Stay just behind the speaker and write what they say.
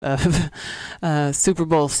of Super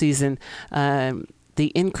Bowl season. The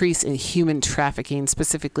increase in human trafficking,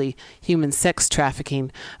 specifically human sex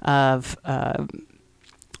trafficking of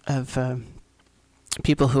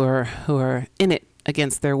people who are in it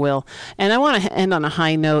against their will. And I want to end on a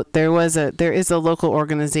high note. There is a local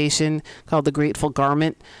organization called the Grateful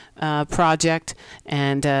Garment Project,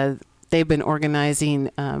 and they've been organizing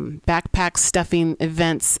backpack stuffing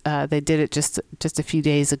events. They did it just a few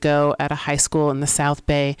days ago at a high school in the South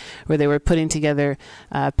Bay, where they were putting together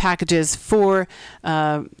packages for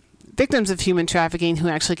victims of human trafficking who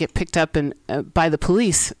actually get picked up by the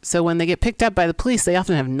police. So when they get picked up by the police, they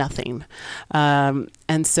often have nothing.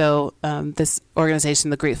 And so this organization,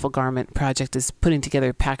 the Grateful Garment Project, is putting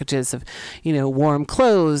together packages of, warm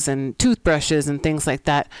clothes and toothbrushes and things like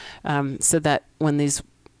that, so that when these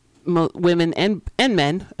women and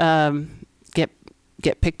men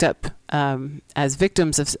get picked up as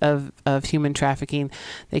victims of human trafficking,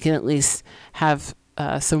 they can at least have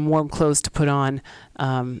some warm clothes to put on,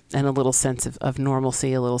 and a little sense of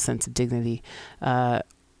normalcy, a little sense of dignity, and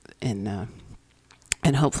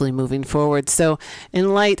hopefully moving forward. So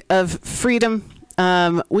in light of freedom,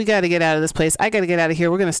 we got to get out of this place. I got to get out of here.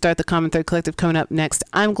 We're going to start the Common Thread Collective coming up next.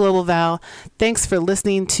 I'm Global Val. Thanks for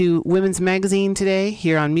listening to Women's Magazine today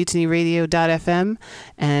here on MutinyRadio.fm,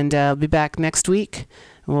 and I'll be back next week.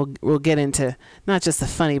 We'll get into not just the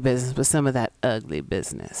funny business, but some of that ugly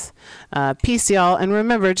business. Peace, y'all. And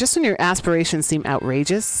remember, just when your aspirations seem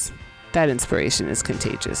outrageous, that inspiration is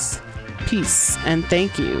contagious. Peace and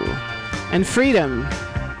thank you. And freedom.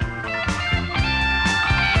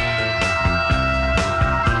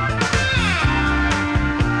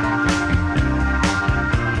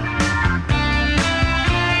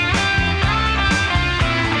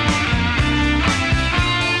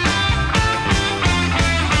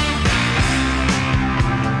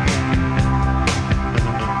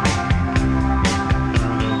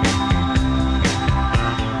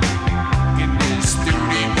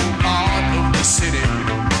 City,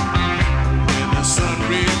 where the sun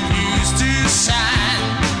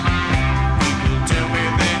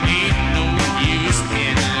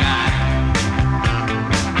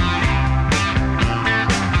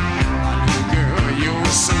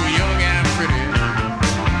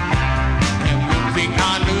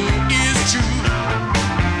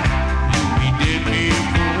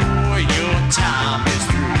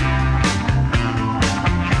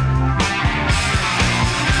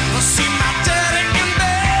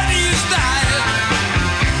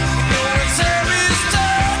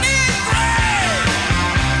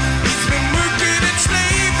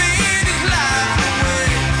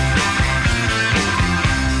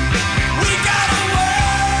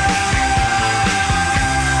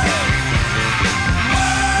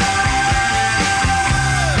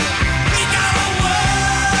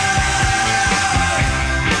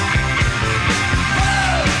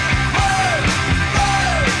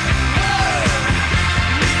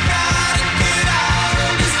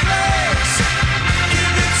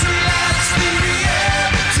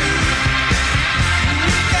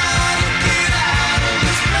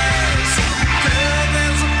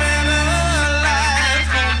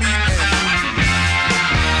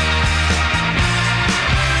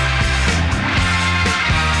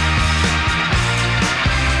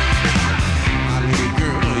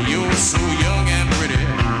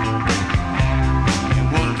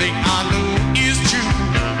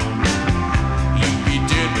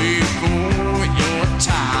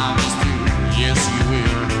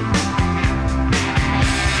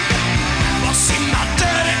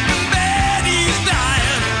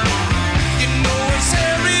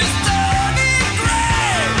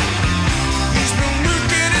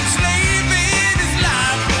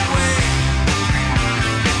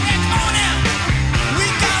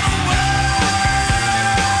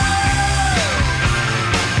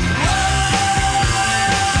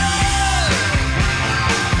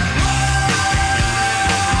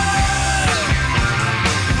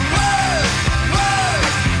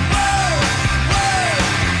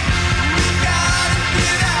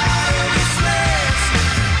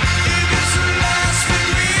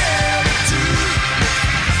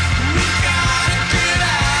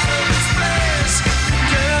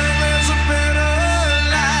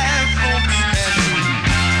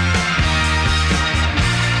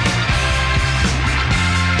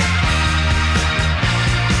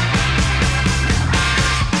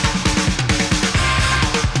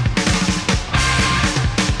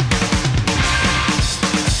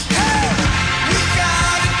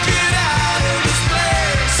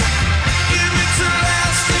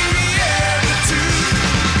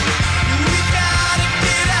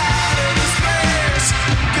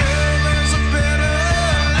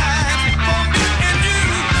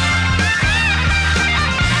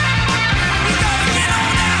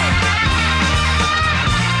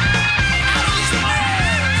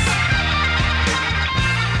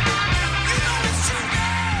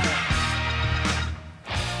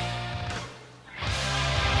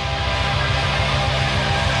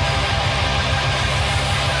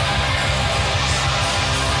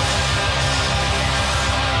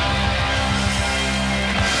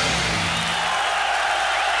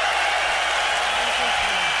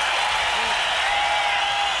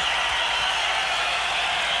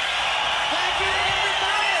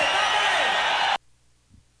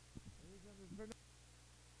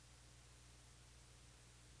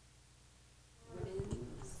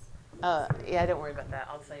Yeah, don't worry about that.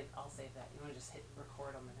 I'll save that. You want to just hit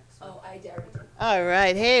record on the next one? Oh, I already did. All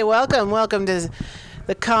right. Hey, welcome to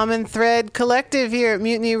the Common Thread Collective here at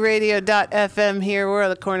MutinyRadio.fm. Here we're at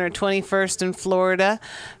the corner of 21st and Florida,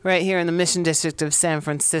 right here in the Mission District of San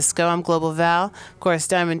Francisco. I'm Global Val. Of course,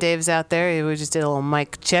 Diamond Dave's out there. We just did a little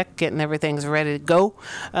mic check, getting everything's ready to go.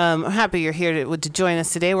 I'm happy you're here to join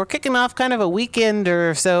us today. We're kicking off kind of a weekend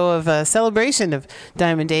or so of a celebration of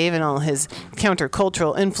Diamond Dave and all his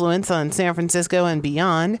countercultural influence on San Francisco and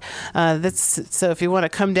beyond. So if you want to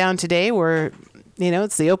come down today,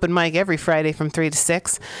 it's the open mic every Friday from 3 to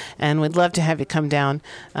 6, and we'd love to have you come down,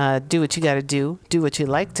 do what you got to do what you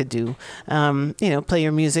like to do, play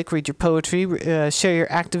your music, read your poetry, share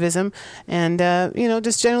your activism, and,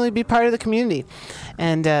 just generally be part of the community.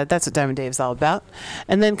 And that's what Diamond Dave's all about.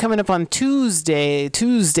 And then coming up on Tuesday,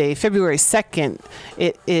 February 2nd,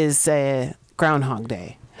 it is Groundhog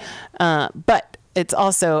Day. But it's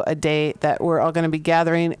also a day that we're all going to be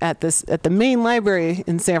gathering at the main library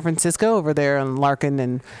in San Francisco over there on Larkin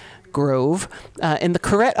and Grove in the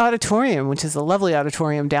Corrette Auditorium, which is a lovely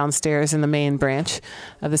auditorium downstairs in the main branch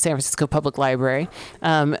of the San Francisco Public Library.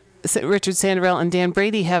 Richard Sanderell and Dan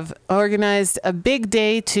Brady have organized a big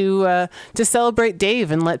day to celebrate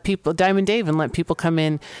Dave and Diamond Dave, and let people come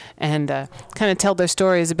in and kind of tell their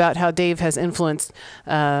stories about how Dave has influenced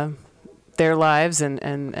their lives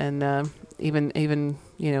and even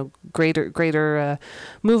greater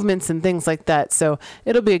movements and things like that. So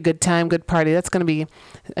it'll be a good time, good party. That's going to be,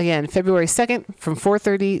 again, February 2nd from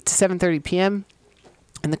 4:30 to 7:30 p.m.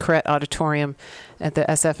 in the Corrette Auditorium at the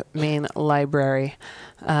SF Main Library.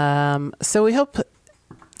 So we hope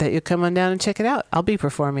that you come on down and check it out. I'll be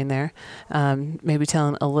performing there, maybe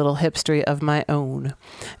telling a little hipstery of my own.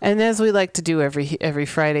 And as we like to do every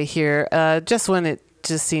Friday here, just when it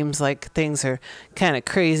just seems like things are kind of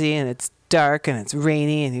crazy and it's dark and it's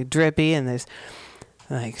rainy and you're drippy and there's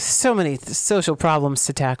like so many social problems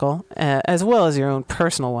to tackle, as well as your own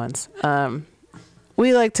personal ones.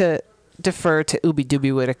 We like to defer to Ooby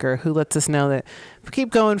Dooby Whitaker, who lets us know that if we keep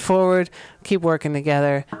going forward, keep working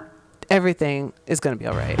together, everything is going to be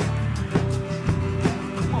all right.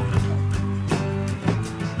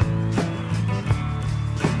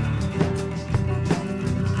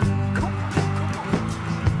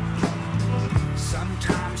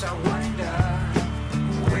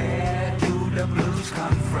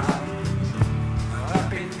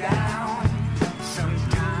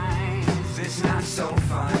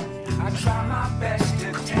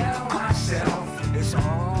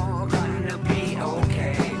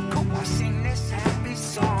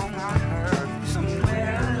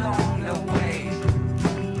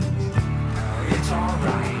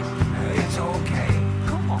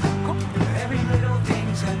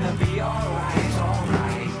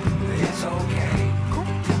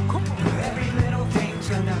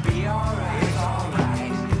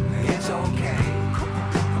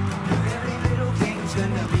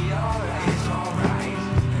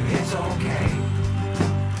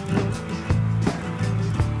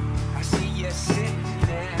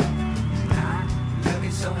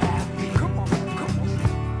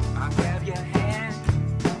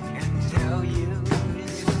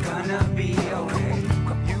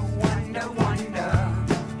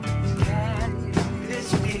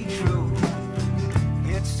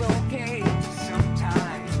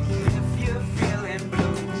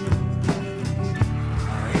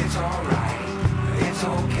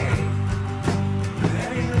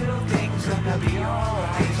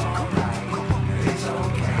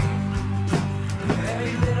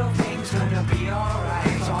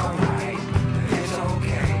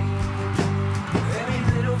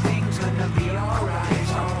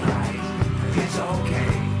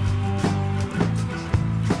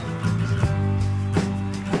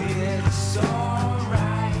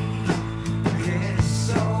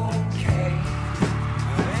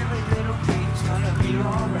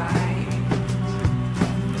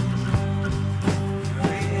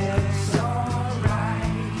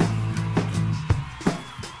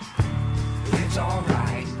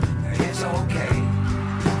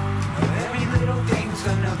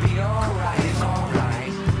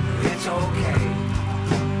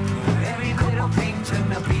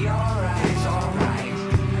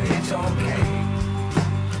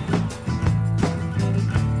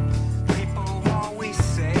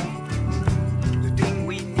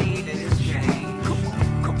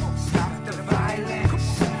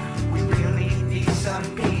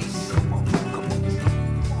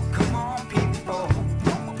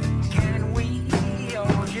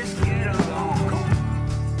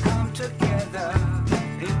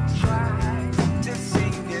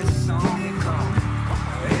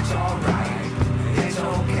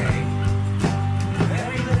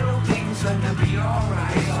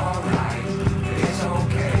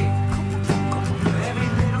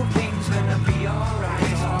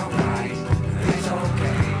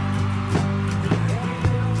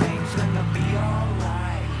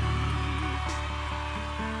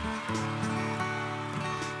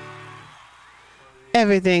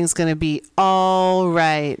 everything's going to be all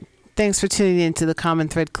right. Thanks for tuning in to the Common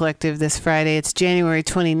Thread Collective this Friday. It's January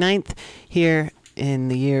 29th here in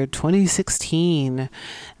the year 2016.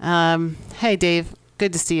 Hey, Dave.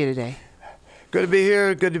 Good to see you today. Good to be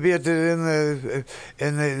here. Good to be in the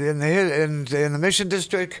Mission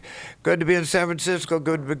District. Good to be in San Francisco.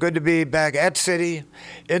 Good to be back at city,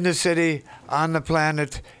 in the city, on the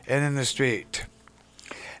planet, and in the street.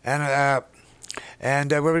 And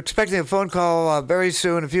we're expecting a phone call very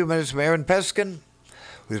soon, a few minutes, from Aaron Peskin,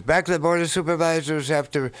 who's back to the Board of Supervisors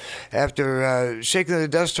after shaking the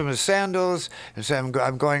dust from his sandals and saying,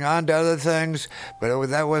 I'm going on to other things. But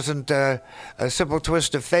that wasn't a simple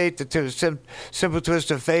twist of fate. The simple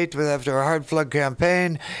twist of fate was after a hard-fought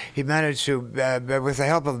campaign. He managed to, with the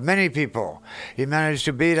help of many people, he managed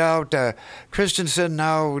to beat out Christensen,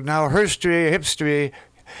 now hipstery,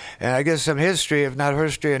 and I guess some history, if not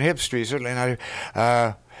herstory and hipstery, certainly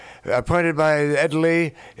not. Appointed by Ed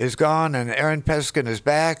Lee is gone, and Aaron Peskin is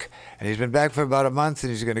back, and he's been back for about a month, and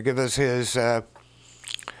he's going to give us his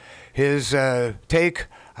take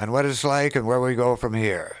on what it's like and where we go from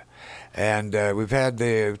here. And we've had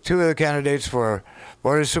the two of the candidates for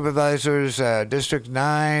Board of Supervisors, District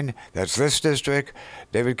 9, that's this district.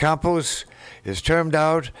 David Campos is termed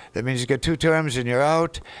out. That means you get 2 terms and you're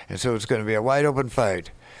out, and so it's going to be a wide open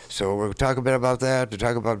fight. So we'll talk a bit about that, to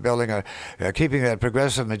talk about building keeping that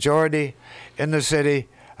progressive majority in the city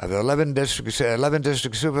of the 11 district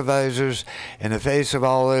supervisors in the face of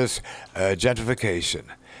all this gentrification.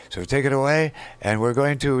 So take it away, and we're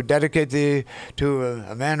going to dedicate to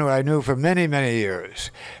a man who I knew for many, many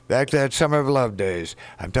years, back to that Summer of Love days.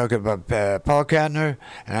 I'm talking about Paul Kantner,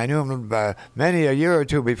 and I knew him many a year or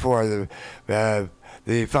two before the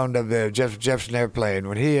found of the Jefferson Airplane,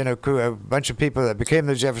 when he and a bunch of people that became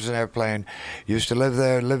the Jefferson Airplane used to live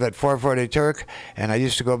at 440 Turk, and I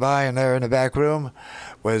used to go by, and there in the back room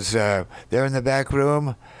was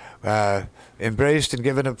embraced and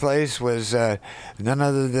given a place was none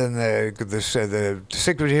other than the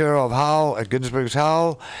secret hero of Howe at Ginsberg's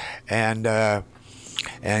Howe, and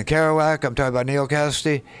Kerouac. I'm talking about Neil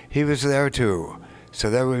Cassidy. He was there too. So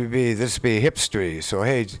this would be hipstery. So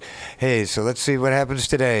hey, so let's see what happens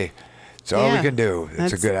today. It's all we can do.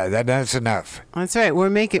 That's enough. That's right. We're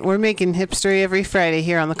making hipstery every Friday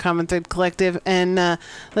here on the Common Thread Collective, and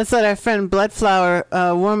let's let our friend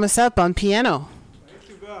Bloodflower warm us up on piano. Thank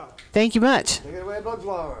you, God. Thank you much. Take it away,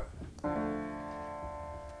 Bloodflower.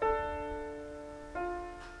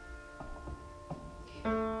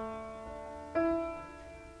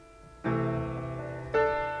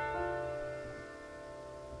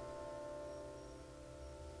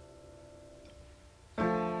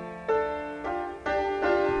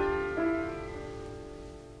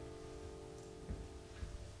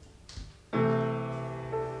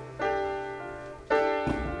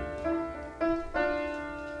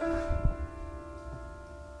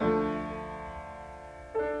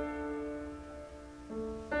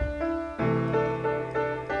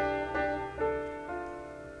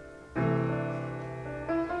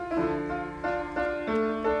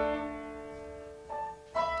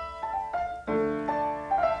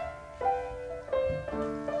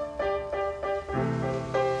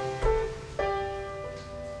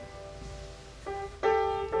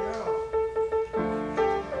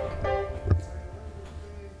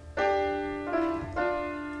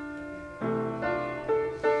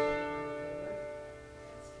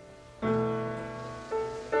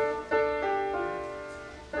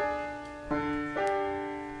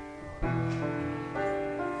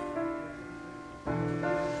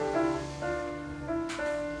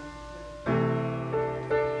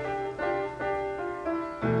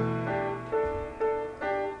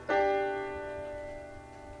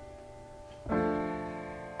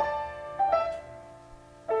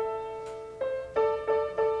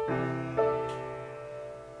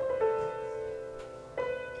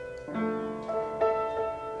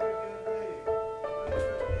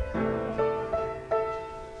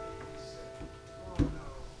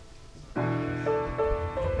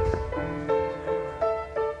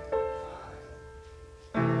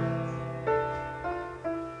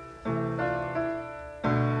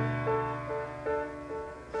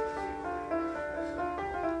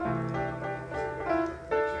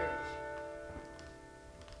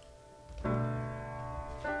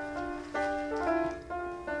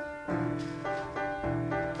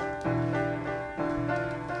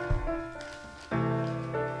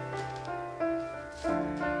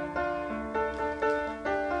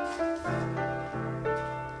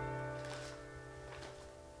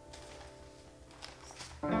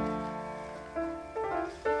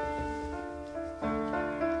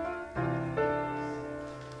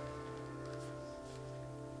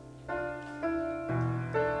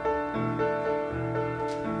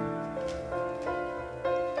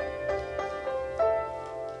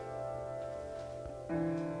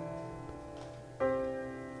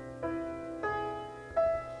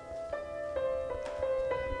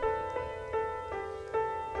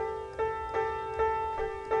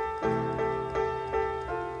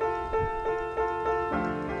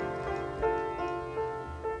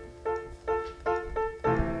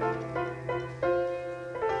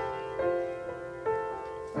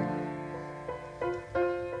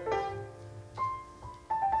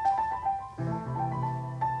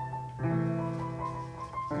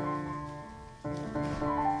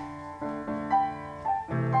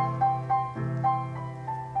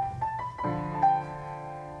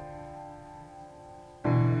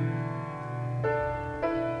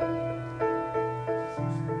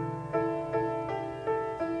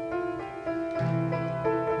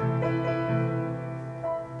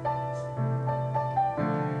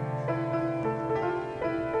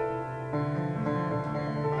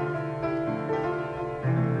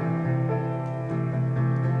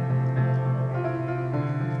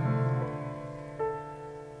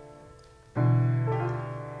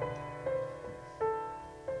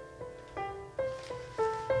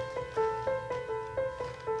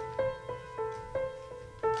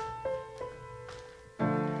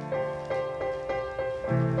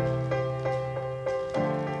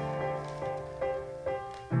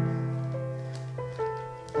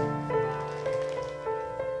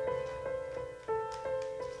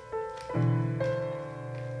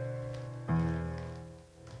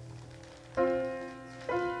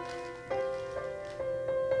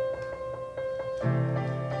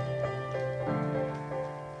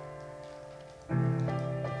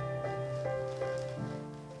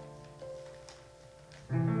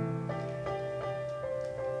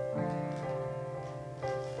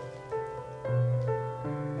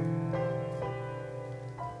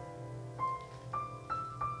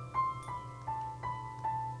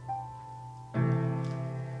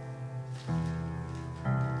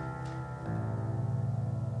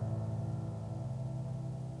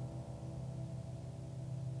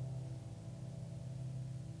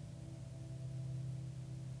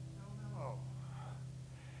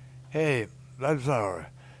 Hey, Bloodflower,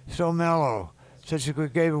 so mellow, such a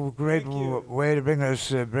great way to bring this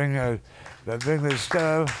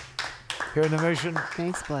stuff here in the mission.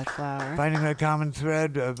 Thanks, Bloodflower. Finding that common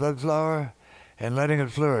thread, Bloodflower, and letting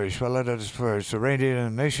it flourish. Well, let it flourish. So Reindeer in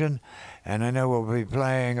the Mission, and I know we'll be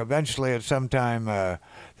playing eventually at some time the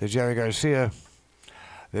Jerry Garcia.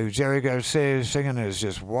 The Jerry Garcia singing is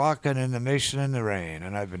just walking in the mission in the rain,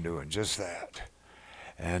 and I've been doing just that.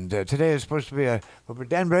 And today is supposed to be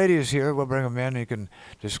Dan Brady is here. We'll bring him in. He can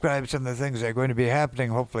describe some of the things that are going to be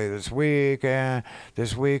happening hopefully this week.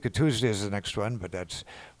 Tuesday is the next one, but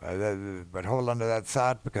but hold on to that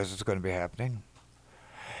thought because it's going to be happening.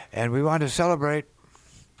 And we want to celebrate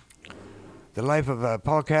the life of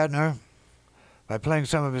Paul Kantner by playing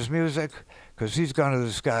some of his music because he's gone to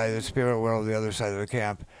the sky, the spirit world, the other side of the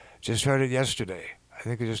camp. Just heard it yesterday. I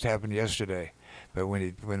think it just happened yesterday. But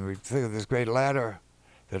when we think of this great ladder,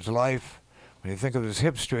 that's life. When you think of this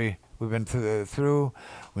history we've been through,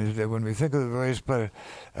 when we think of the various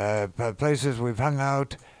places we've hung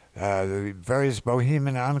out, the various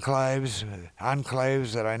bohemian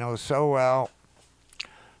enclaves that I know so well,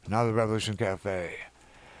 now the Revolution Cafe.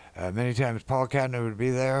 Many times Paul Kantner would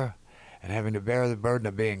be there, and having to bear the burden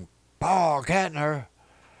of being Paul Kantner.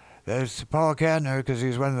 That's Paul Kantner because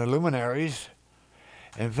he's one of the luminaries.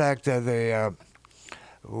 In fact,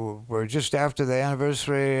 we're just after the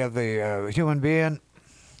anniversary of the human being.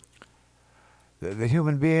 The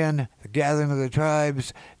human being, the gathering of the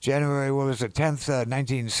tribes, January 10th,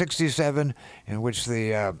 1967, in which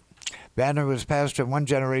the banner was passed from one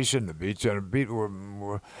generation, the beat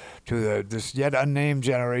to this yet unnamed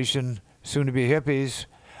generation, soon to be hippies.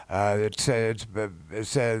 It said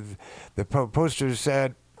the posters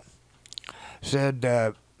said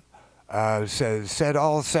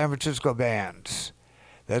all San Francisco bands.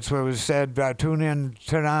 That's where it was said, tune in,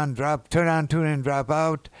 turn on, tune in, drop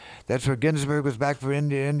out. That's where Ginsberg was back for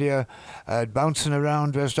India, bouncing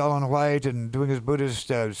around dressed all in white and doing his Buddhist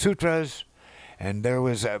sutras. And there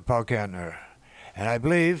was Paul Kantner. And I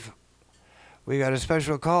believe we got a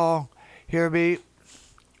special call. Here be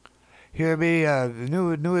the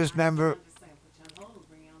newest member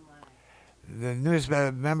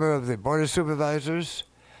of the Board of Supervisors,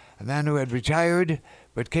 a man who had retired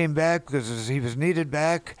but came back because he was needed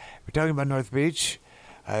back. We're talking about North Beach.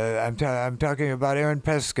 I'm talking about Aaron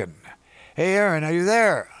Peskin. Hey, Aaron, are you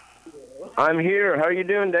there? I'm here. How are you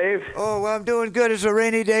doing, Dave? Oh, well, I'm doing good. It's a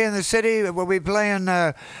rainy day in the city. We'll be playing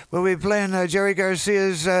Jerry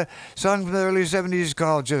Garcia's song from the early '70s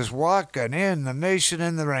called "Just Walking in the Mission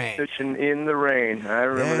in the Rain." Mission in the Rain. I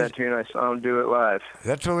remember that tune. I saw him do it live.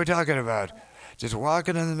 That's what we're talking about. Just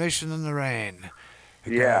walking in the mission in the rain.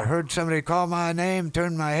 Yeah. I heard somebody call my name,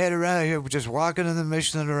 turned my head around here, just walking in the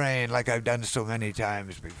mission in the rain, like I've done so many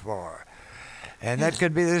times before. And that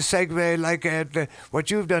could be the segue, like what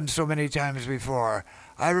you've done so many times before.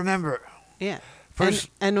 I remember. Yeah.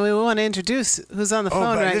 And we want to introduce who's on the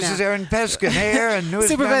phone right now. This is Aaron Peskin. Hey, Aaron.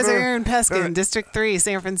 Supervisor Aaron Peskin, District 3,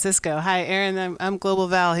 San Francisco. Hi, Aaron. I'm Global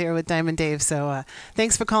Val here with Diamond Dave. So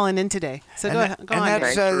thanks for calling in today. So go on.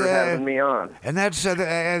 Thanks for having me on. And that's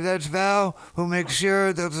Val, who makes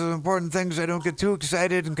sure that those important things I don't get too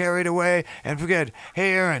excited and carried away and forget.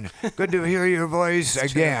 Hey, Aaron, good to hear your voice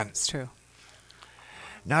again. It's true.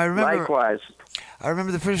 Now, I remember. Likewise. I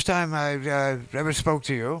remember the first time I ever spoke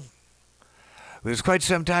to you. It was quite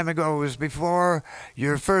some time ago. It was before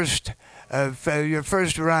your first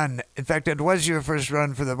run. In fact, it was your first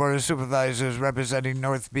run for the Board of Supervisors representing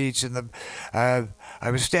North Beach. And I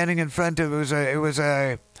was standing in front of it was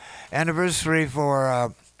a anniversary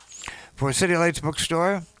for City Lights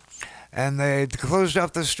Bookstore, and they closed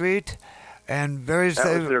off the street. And that was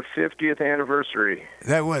their 50th anniversary.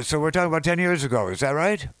 That was. So we're talking about 10 years ago. Is that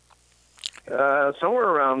right? Somewhere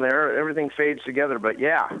around there. Everything fades together, but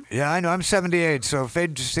yeah. Yeah, I know. I'm 78, so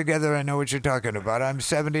fades together. I know what you're talking about. I'm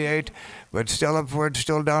 78, but still up for it,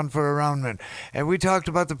 still down for a roundman. And we talked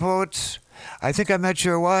about the poets. I think I met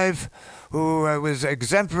your wife, who was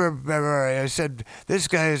exemplary. I said, this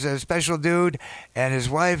guy is a special dude, and his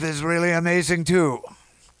wife is really amazing, too.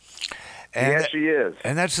 And yes, she is.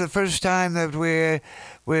 And that's the first time that we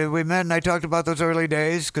met, and I talked about those early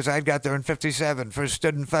days because I got there in '57. First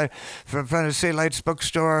stood in front of City Lights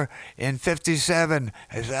Bookstore in '57.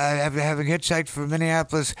 Having hitchhiked from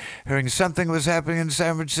Minneapolis, hearing something was happening in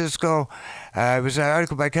San Francisco. It was an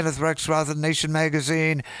article by Kenneth Rexroth in Nation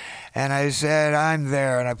magazine, and I said, I'm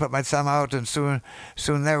there. And I put my thumb out, and soon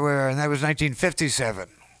there were, and that was 1957.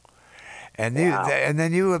 And wow. And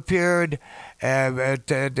then you appeared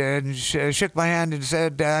and shook my hand and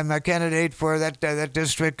said, I'm a candidate for that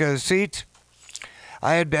district seat.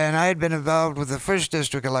 I had been involved with the first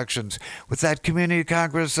district elections, with that community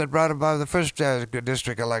congress that brought about the first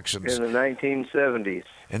district elections In the 1970s.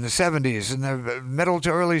 in the 70s, in the middle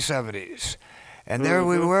to early 70s. And there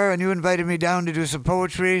we Mm-hmm. were, and you invited me down to do some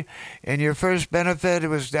poetry. And your first benefit, it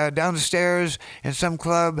was downstairs in some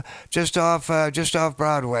club just off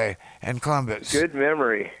Broadway and Columbus. Good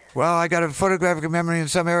memory. Well, I got a photographic memory in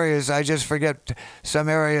some areas. I just forget some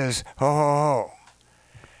areas. Ho ho ho.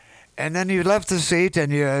 And then you left the seat,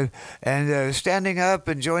 and standing up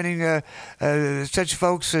and joining such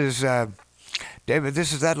folks as David.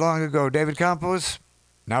 This is that long ago. David Campos,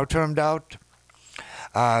 now termed out.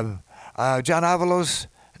 John Avalos,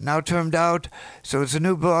 now termed out. So it's a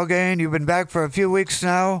new ball game. You've been back for a few weeks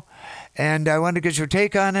now, and I want to get your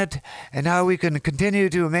take on it and how we can continue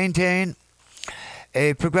to maintain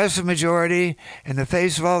a progressive majority in the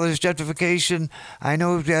face of all this gentrification. I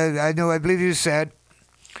believe you said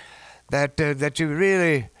that you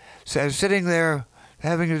really said sitting there,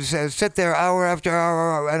 having to sit there hour after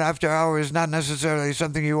hour and after hour is not necessarily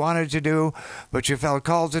something you wanted to do, but you felt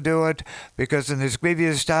called to do it because in these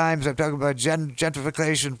previous times, I'm talking about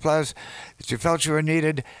gentrification plus, that you felt you were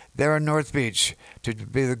needed there in North Beach to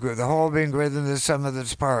be the whole being greater than the sum of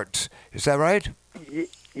its parts. Is that right?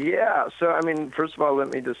 Yeah. So, I mean, first of all,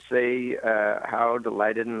 let me just say how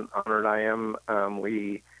delighted and honored I am.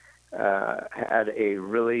 We had a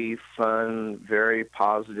really fun, very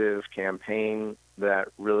positive campaign that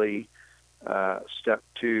really stuck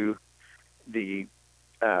to the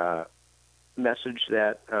message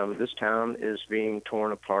that this town is being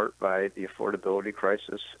torn apart by the affordability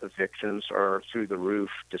crisis. Evictions are through the roof,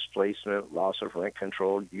 displacement, loss of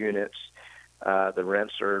rent-controlled units. The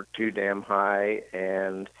rents are too damn high,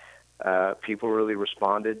 and people really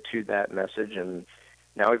responded to that message, and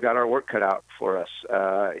now we've got our work cut out for us.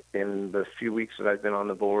 In the few weeks that I've been on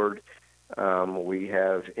the board, we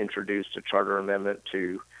have introduced a charter amendment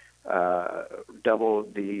to double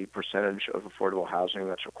the percentage of affordable housing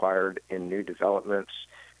that's required in new developments.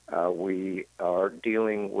 We are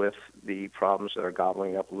dealing with the problems that are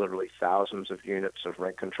gobbling up literally thousands of units of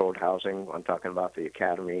rent-controlled housing. I'm talking about the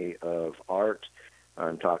Academy of Art.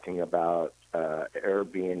 I'm talking about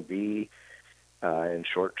Airbnb and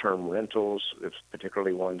short-term rentals,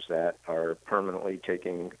 particularly ones that are permanently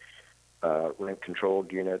taking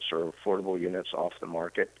rent-controlled units or affordable units off the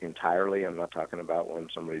market entirely. I'm not talking about when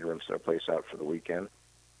somebody rents their place out for the weekend.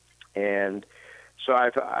 And so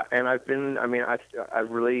I've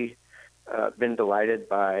really been delighted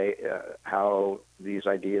by how these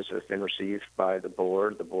ideas have been received by the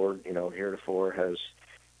board. The board, heretofore has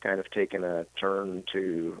kind of taken a turn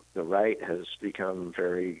to the right, has become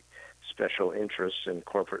very special interests and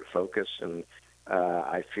corporate focus, and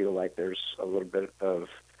I feel like there's a little bit of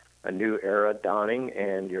a new era dawning,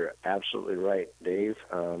 and you're absolutely right, Dave.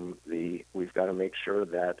 We've got to make sure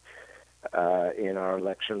that in our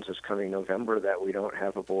elections this coming November that we don't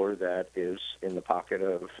have a board that is in the pocket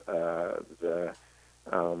of the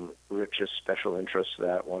richest special interests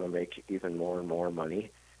that want to make even more and more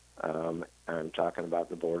money. I'm talking about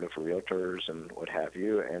the board of realtors and what have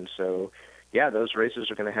you. And so, yeah, those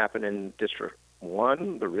races are going to happen in District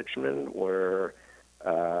 1, the Richmond, where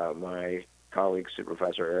my colleague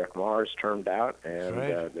Supervisor Eric Mars termed out, and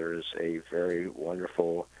right. There is a very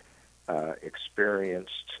wonderful,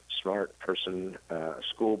 experienced, smart person,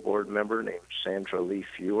 school board member named Sandra Lee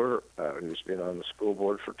Fewer, who's been on the school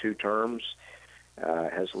board for 2 terms,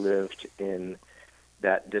 has lived in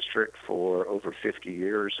that district for over 50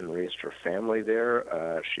 years and raised her family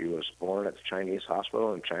there. She was born at the Chinese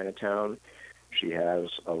hospital in Chinatown. She has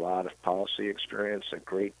a lot of policy experience, a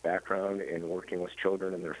great background in working with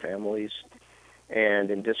children and their families. And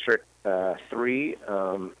in District 3,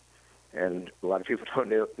 and a lot of people don't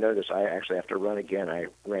know this, I actually have to run again. I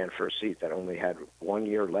ran for a seat that only had 1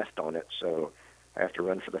 year left on it, so I have to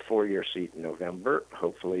run for the 4-year seat in November,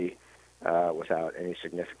 hopefully without any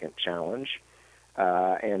significant challenge.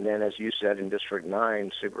 And then, as you said, in District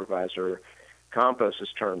 9, Supervisor Campos is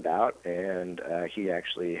turned out, and he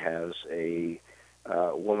actually has a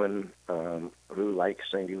woman who, like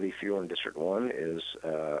Sandy Lee Fewer in District 1, is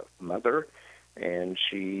a mother, and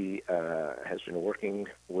she has been working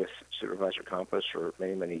with Supervisor Campos for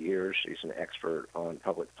many, many years. She's an expert on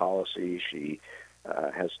public policy. She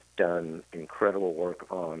has done incredible work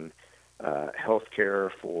on health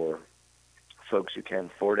care for folks who can't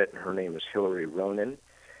afford it. Her name is Hillary Ronan.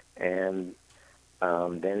 And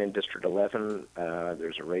then in District 11,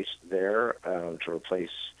 there's a race there to replace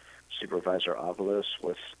Supervisor Avalos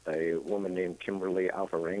with a woman named Kimberly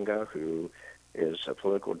Alvarenga, who is a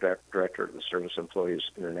political director of the Service Employees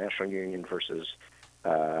International Union versus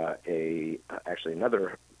actually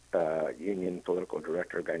another union political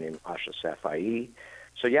director, a guy named Asha Safai.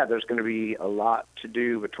 So yeah, there's going to be a lot to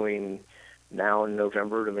do between now and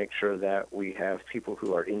November to make sure that we have people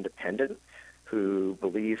who are independent, who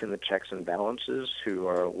believe in the checks and balances, who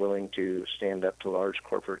are willing to stand up to large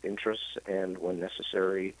corporate interests and, when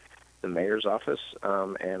necessary, the mayor's office.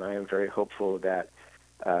 And I am very hopeful that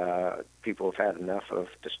people have had enough of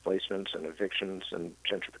displacements and evictions and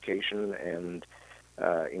gentrification and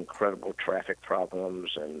incredible traffic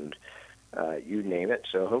problems and you name it.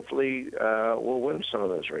 So hopefully we'll win some of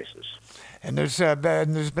those races. And there's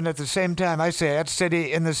been at the same time, I say,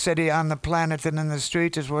 in the city, on the planet, and in the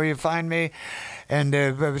street is where you find me. And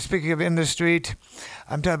speaking of in the street,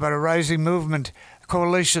 I'm talking about a rising movement,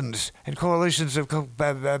 coalitions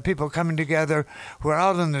of people coming together who are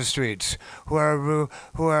out in the streets, who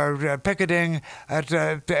are picketing at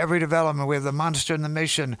every development. We have the Monster and the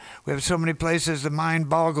Mission. We have so many places. The mind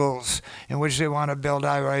boggles in which they want to build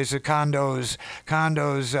high-rise condos,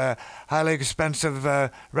 highly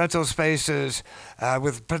expensive rental spaces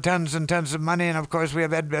with tons and tons of money. And of course, they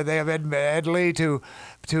have Ed Lee to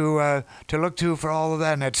look to for all of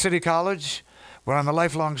that. And at City College, where I'm a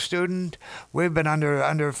lifelong student, we've been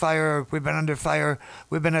under fire. We've been under fire.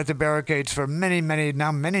 We've been at the barricades for many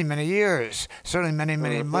years, certainly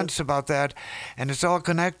many months about that, and it's all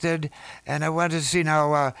connected. And I wanted to see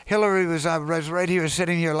now. Hillary was right here,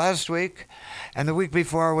 sitting here last week, and the week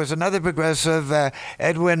before was another progressive,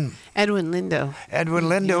 Edwin Lindo. Edwin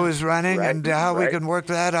Lindo is running, and how we can work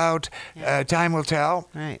that out, time will tell.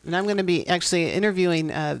 Right, and I'm going to be actually interviewing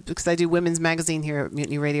because I do women's magazine here at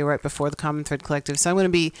Mutiny Radio right before the Common Thread Collective. So I'm going to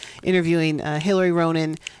be interviewing Hillary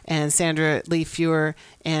Ronan and Sandra Lee Feuer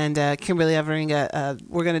and Kimberly Everinga.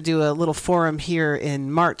 We're going to do a little forum here in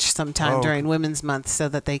March sometime during Women's Month, so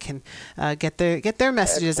that they can get their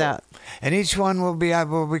messages out. And each one will be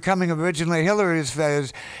coming originally. Hillary is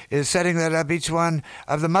setting that up. Each one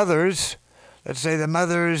of the mothers, let's say the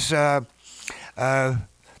mothers. The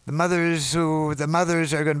mothers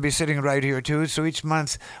are going to be sitting right here too. So each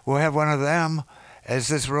month we'll have one of them as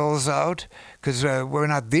this rolls out, because we're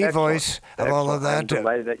not the voice of all of that. I'm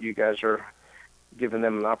delighted that you guys are giving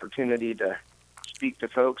them an opportunity to speak to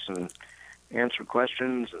folks and answer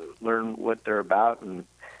questions and learn what they're about. And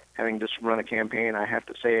having just run a campaign, I have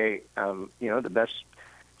to say, the best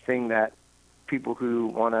thing that people who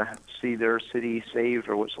want to see their city saved,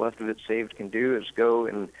 or what's left of it saved, can do is go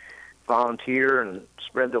and volunteer and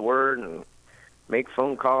spread the word and make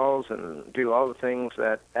phone calls and do all the things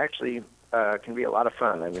that actually can be a lot of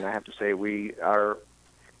fun. I mean, I have to say, our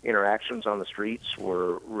interactions on the streets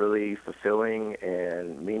were really fulfilling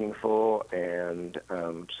and meaningful, and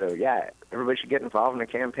everybody should get involved in a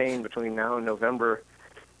campaign between now and November.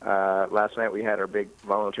 Last night we had our big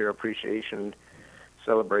volunteer appreciation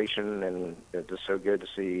celebration, and it was so good to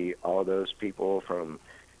see all those people from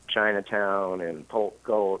Chinatown and Polk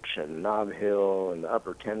Gulch and Nob Hill and the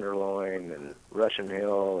Upper Tenderloin and Russian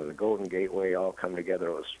Hill and the Golden Gateway all come together.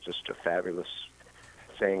 It was just a fabulous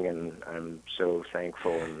thing, and I'm so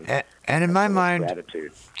thankful and in my mind,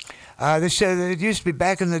 gratitude. The show, it used to be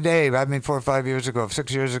back in the day, 4 or 5 years ago,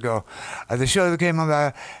 6 years ago, the show that came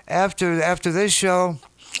on after this show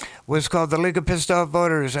was called the League of Pissed Off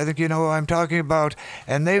Voters. I think you know what I'm talking about.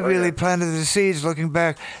 And they really planted the seeds, looking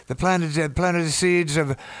back, planted the seeds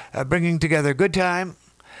of bringing together good time,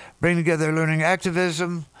 bringing together learning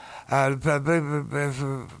activism, bring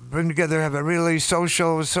together, have a really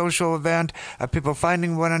social event, people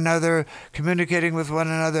finding one another, communicating with one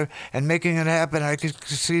another, and making it happen. I could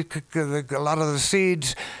see a lot of the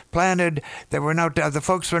seeds planted that the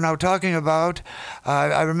folks were now talking about.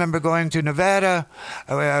 I remember going to Nevada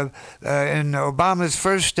in Obama's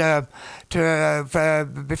first before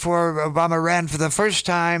Obama ran for the first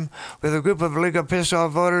time with a group of League of Pissed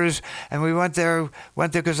Off Voters, and we went there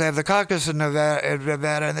because they have the caucus in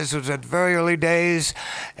Nevada, and this was at very early days,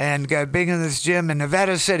 and being in this gym in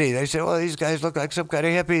Nevada City, they said, well, these guys look like some kind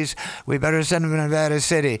of hippies. We better send them to Nevada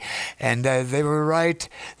City. And they were right.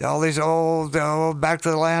 All these old back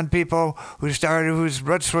to the land people whose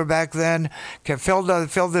roots were back then,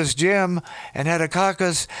 filled this gym and had a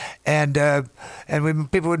caucus, and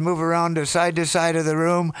people would move around to side of the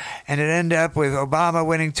room, and it ended up with Obama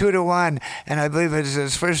winning 2-1, and I believe it was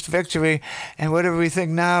his first victory. And whatever we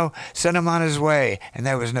think now, sent him on his way, and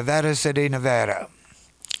that was Nevada City, Nevada.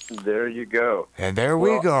 There you go. And there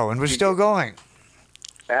we go, and we're still going.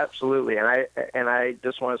 Absolutely, and I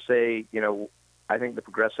just want to say, I think the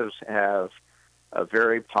progressives have a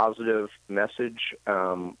very positive message,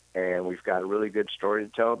 and we've got a really good story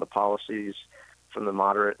to tell. The policies from the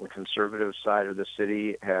moderate and conservative side of the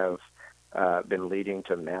city have been leading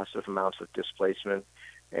to massive amounts of displacement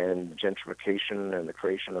and gentrification and the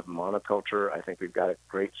creation of monoculture. I think we've got a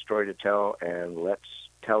great story to tell, and let's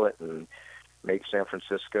tell it and make San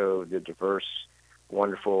Francisco the diverse,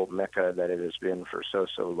 wonderful mecca that it has been for so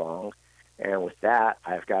long. And with that,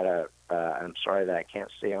 I've got to, I'm sorry that I can't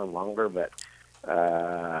stay on longer, but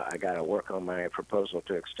I got to work on my proposal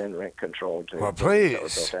to extend rent control to well, buildings that were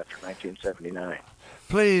built after 1979.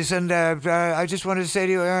 Please, and I just wanted to say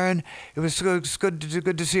to you, Aaron, it was good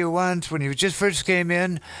to see you once when you just first came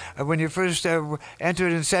in, when you first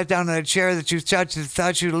entered and sat down in a chair that you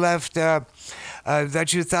thought you left. And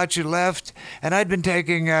I'd been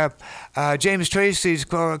taking James Tracy's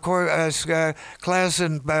class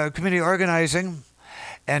in community organizing.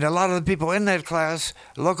 And a lot of the people in that class,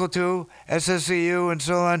 local to SSCU and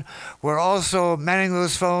so on, were also manning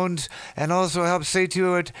those phones and also helped see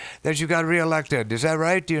to it that you got reelected. Is that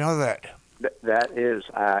right? Do you know that? That is,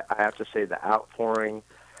 I have to say, the outpouring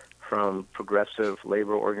from progressive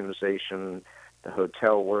labor organization, the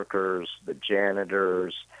hotel workers, the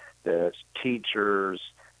janitors, the teachers,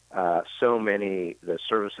 so many, the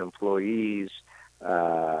service employees,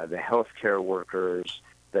 the healthcare workers,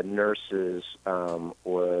 the nurses,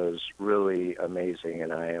 was really amazing,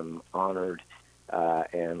 and I am honored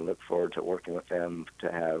and look forward to working with them to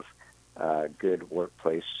have good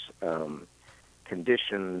workplace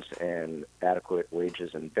conditions and adequate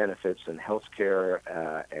wages and benefits and health care.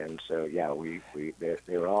 And so, yeah,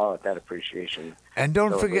 they were all at that appreciation. And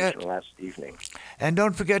don't forget last evening. And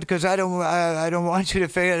don't forget, because I don't want you to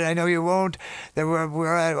forget. I know you won't. That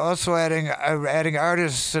we're also adding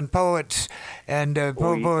artists and poets and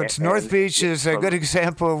poets. North Beach is a good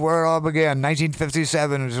example of where it all began.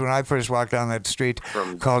 1957 was when I first walked down that street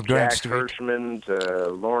called Grant Street. Jack Hirschman to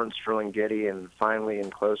Lawrence Ferlinghetti, and finally,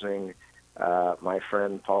 in closing, my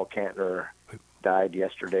friend Paul Kantner died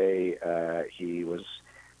yesterday. He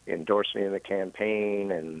endorsed me in the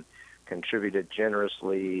campaign and contributed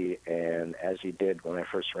generously, and as he did when I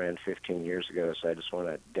first ran 15 years ago. So I just want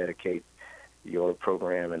to dedicate your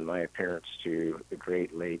program and my appearance to the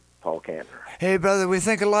great late Paul Kantner. Hey, brother, we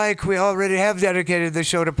think alike. We already have dedicated the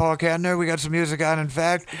show to Paul Kantner. We got some music on, in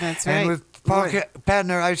fact. That's right. And with Paul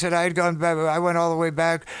Kantner, I said I went all the way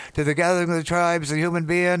back to the Gathering of the Tribes, the Human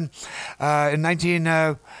Being, in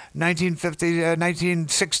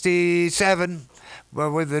 1967.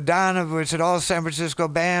 But with the dawn of which all San Francisco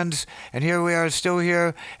bands, and here we are still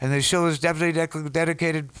here, and the show is definitely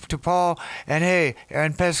dedicated to Paul. And hey,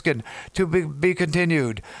 Aaron Peskin, to be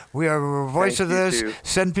continued. We are a voice of this. Too.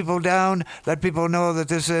 Send people down. Let people know that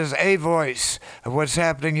this is a voice of what's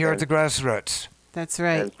happening here at the grassroots. That's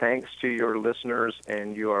right. And thanks to your listeners,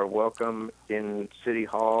 and you are welcome in City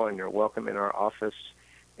Hall, and you're welcome in our office.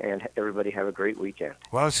 And everybody have a great weekend.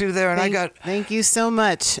 Well, I'll see you there. And thank you so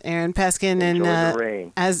much, Aaron Peskin. Enjoy and the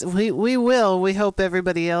rain. As we will, we hope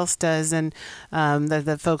everybody else does, and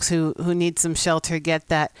the folks who need some shelter get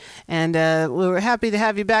that. And we were happy to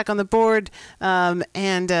have you back on the board, and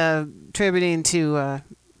tributing to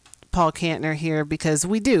Paul Kantner here, because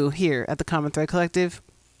we do here at the Common Thread Collective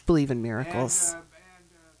believe in miracles.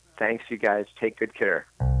 Thanks, you guys. Take good care.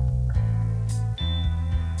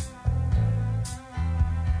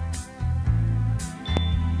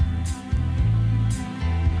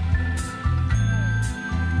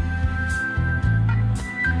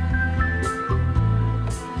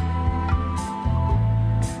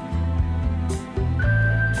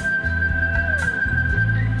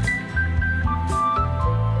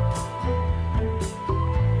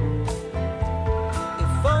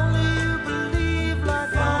 If only you believe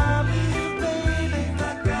like I believe, baby.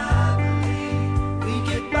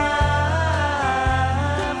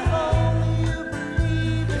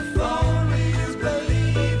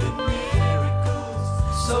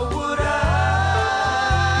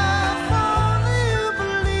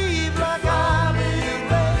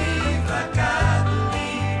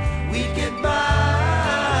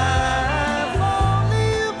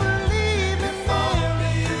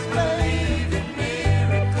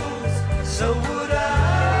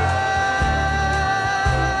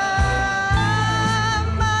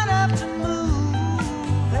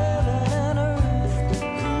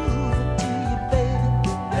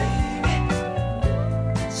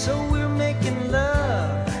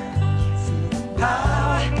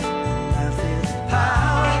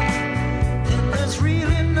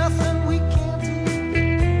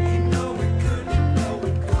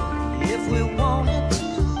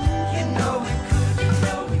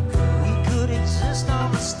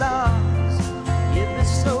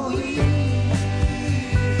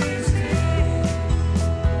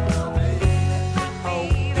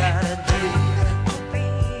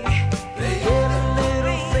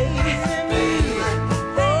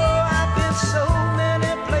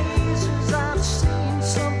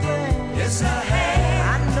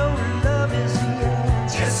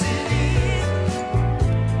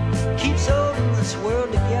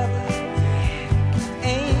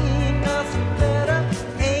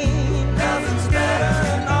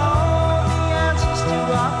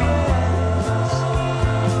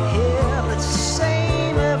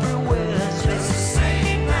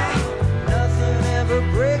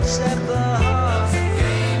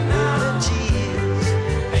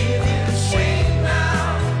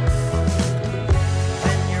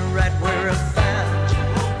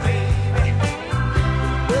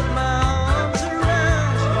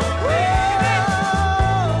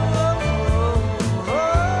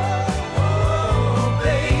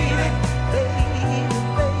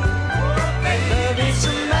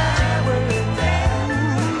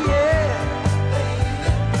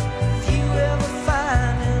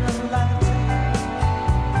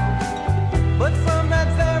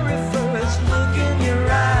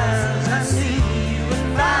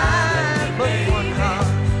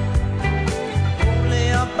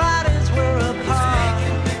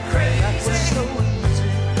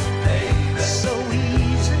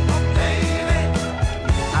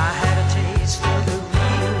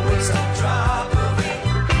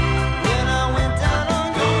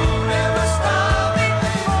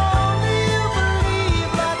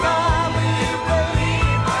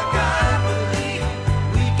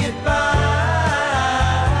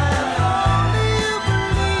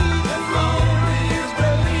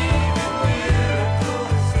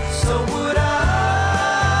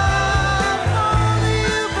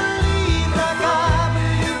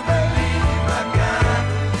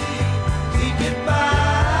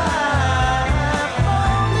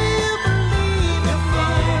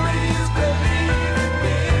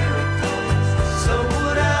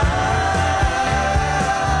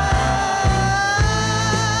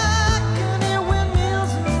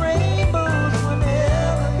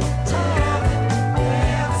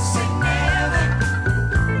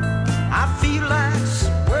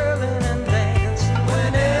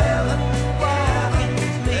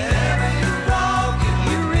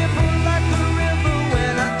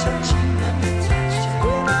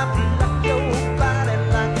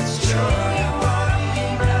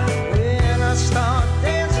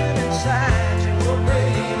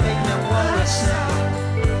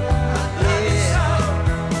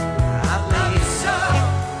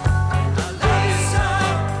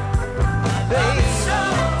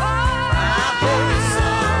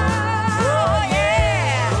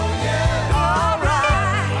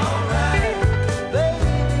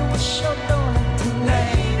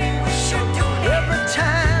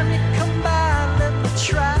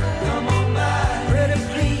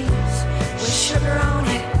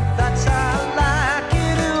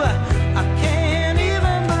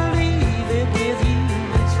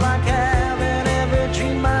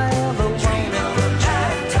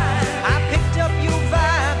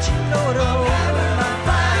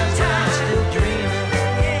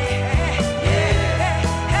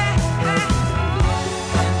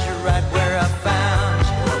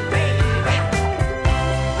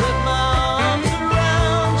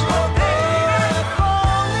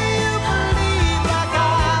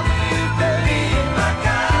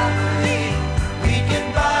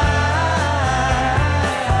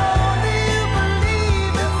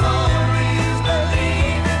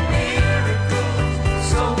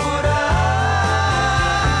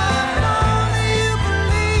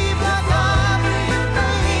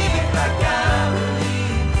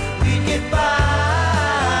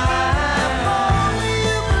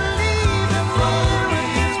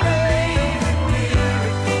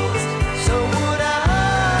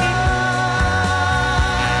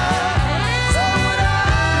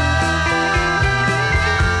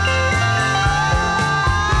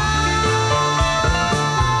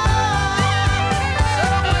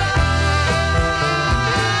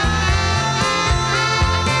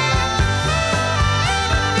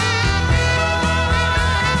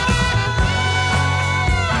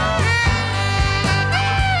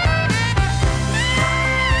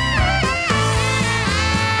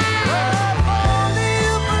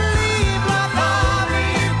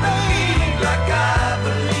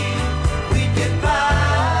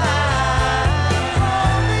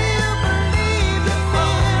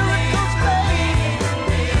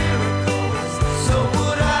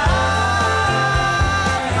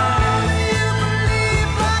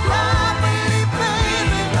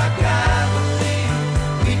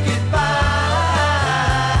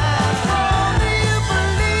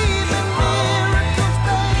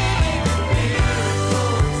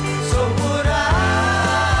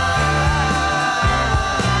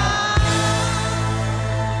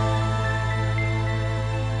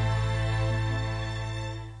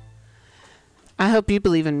 I hope you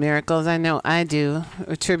believe in miracles. I know I do.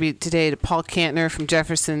 A tribute today to Paul Kantner from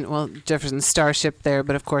Jefferson Starship there,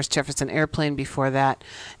 but of course Jefferson Airplane before that.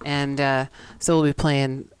 And so we'll be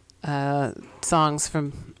playing songs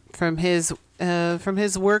from his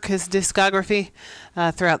work, his discography,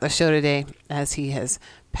 throughout the show today, as he has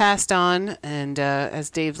passed on and, as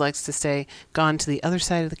Dave likes to say, gone to the other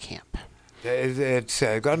side of the camp. It's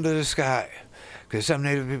gone to the sky, because some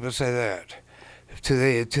Native people say that. Gone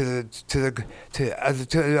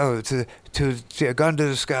to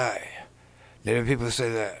the sky. Native people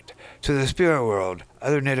say that. To the spirit world,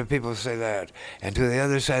 other Native people say that. And to the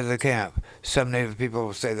other side of the camp, some Native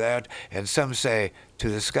people say that, and some say to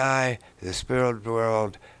the sky, the spirit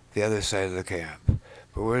world, the other side of the camp.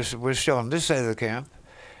 But we're still on this side of the camp,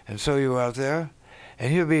 and so you out there.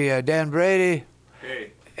 And here'll be Dan Brady.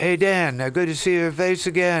 Hey. Hey, Dan, good to see your face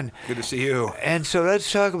again. Good to see you. And so let's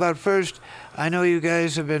talk about first, I know you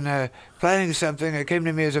guys have been planning something that came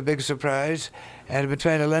to me as a big surprise, and I've been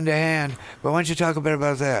trying to lend a hand, but why don't you talk a bit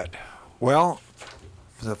about that? Well,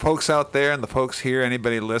 for the folks out there and the folks here,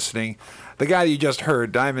 anybody listening, the guy you just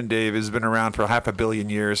heard, Diamond Dave, has been around for 500 million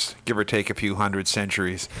years, give or take a few hundred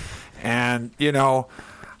centuries. And,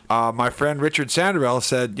 my friend Richard Sanderell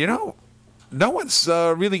said, no one's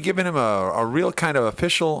really given him a real kind of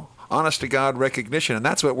official, honest-to-God recognition, and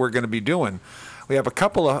that's what we're going to be doing. We have a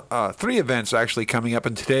couple of, 3 events actually coming up,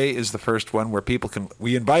 and today is the first one where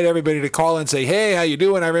we invite everybody to call and say, hey, how you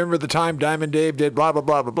doing? I remember the time Diamond Dave did blah, blah,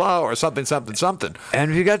 blah, blah, blah, or something, something, something.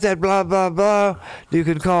 And if you got that blah, blah, blah, you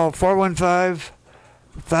can call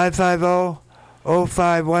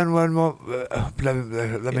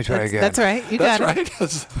 415-550-0511. Let me try again. That's right. You got it.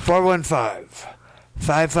 That's right.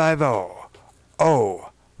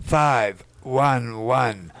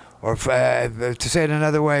 415-550-0511. Or to say it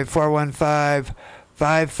another way,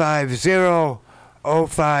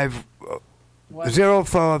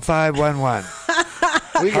 415-550-0511.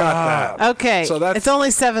 We got that. Okay. So that's, it's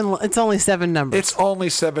only 7 numbers. It's only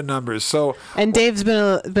 7 numbers. So and Dave's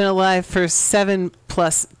been alive for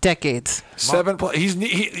 7+ decades.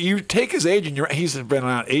 7+. You take his age and he's been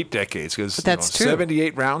around 8 decades because that's true.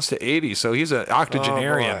 78 rounds to 80. So he's an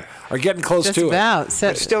octogenarian or getting close Just to about.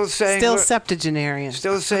 it. Still septuagenarian.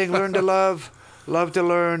 Still saying, learn to love to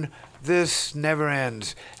learn. This never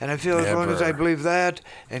ends. And I feel as long as I believe that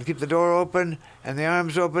and keep the door open and the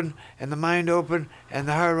arms open and the mind open and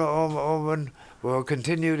the heart open, we'll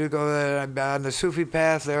continue to go on the Sufi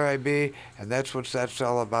path, there I be, and that's what that's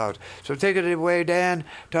all about. So take it away, Dan.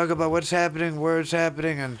 Talk about what's happening, where it's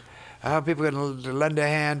happening, and how people can lend a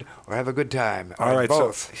hand or have a good time. All right,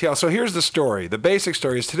 both. So here's the story. The basic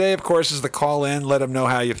story is today, of course, is the call in, let them know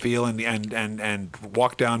how you feel, and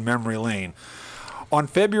walk down memory lane. On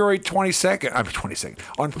February 22nd,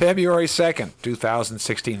 on February 2nd,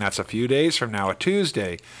 2016, that's a few days from now, a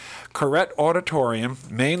Tuesday, Corrette Auditorium,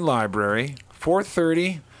 Main Library,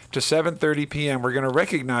 4:30 to 7:30 p.m. We're going to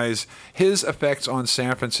recognize his effects on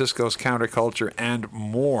San Francisco's counterculture and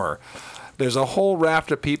more. There's a whole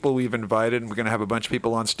raft of people we've invited, and we're going to have a bunch of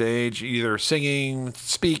people on stage, either singing,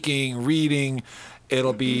 speaking, reading.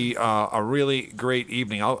 It'll be a really great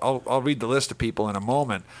evening. I'll read the list of people in a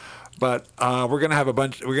moment. But we're going to have We're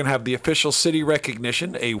going to have the official city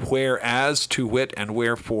recognition, a whereas, to wit, and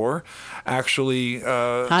wherefore. Actually,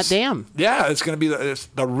 hot damn. Yeah, it's going to be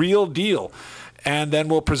the real deal. And then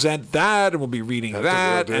we'll present that, and we'll be reading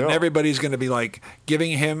that, and everybody's going to be like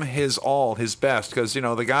giving him his all, his best, because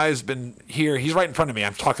the guy's been here. He's right in front of me.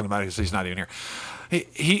 I'm talking about it because he's not even here.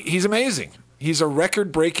 He's amazing. He's a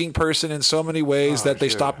record-breaking person in so many ways that they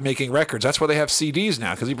stopped making records. That's why they have CDs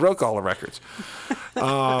now, because he broke all the records.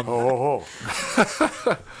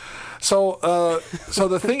 So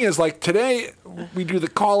the thing is, like today, we do the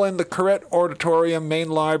call-in, the Corrette Auditorium, Main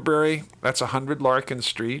Library. That's 100 Larkin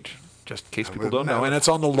Street, just in case people don't know. And it's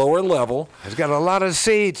on the lower level. It's got a lot of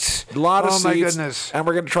seats. Oh, my goodness. And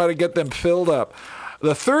we're going to try to get them filled up.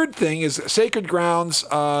 The third thing is Sacred Grounds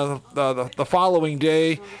the following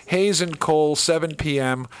day, Hayes and Cole, 7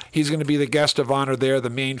 p.m. He's going to be the guest of honor there, the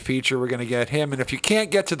main feature. We're going to get him. And if you can't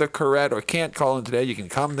get to the Corrette or can't call in today, you can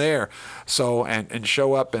come there. So and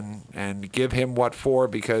show up and give him what for,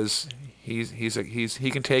 because he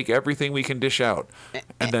can take everything we can dish out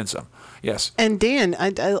and then some. Yes. And Dan,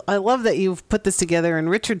 I love that you've put this together, and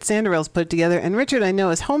Richard Sanderell's put it together. And Richard, I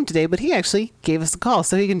know, is home today, but he actually gave us a call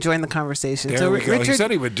so he can join the conversation. There we go. Richard, he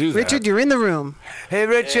said he would do that. Richard, you're in the room. Hey,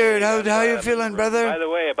 Richard, how you feeling, brother? By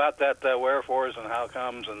the way, about that wherefores and how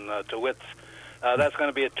comes and to wits, that's going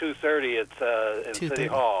to be at 2:30. It's in City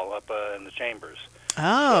Hall up in the chambers.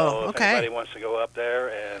 Oh, so okay. If anybody wants to go up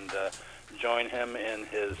there and join him in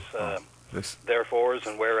his therefores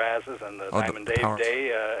and whereases and the Diamond Dave Day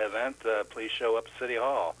event, please show up at City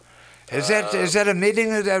Hall. Is that a meeting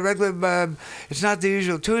that regular? It's not the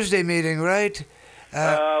usual Tuesday meeting, right?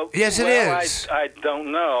 Yes, it is. I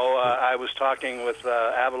don't know. I was talking with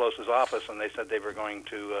Avalos's office, and they said they were going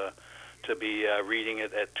to be reading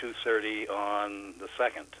it at 2:30 on the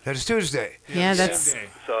 2nd. That's Tuesday. Yeah, that's.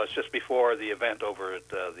 So it's just before the event over at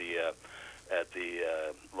the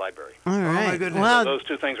library. All right. Oh my goodness. Well, So those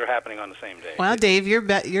two things are happening on the same day. well, Dave, your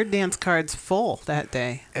dance card's full that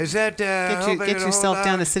day. Is that Get yourself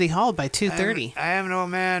down to City Hall by 2:30. I am an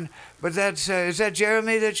old man, but that's is that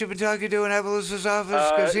Jeremy that you've been talking to in Evelyn's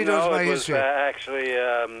office? Because he knows my history. No, it was actually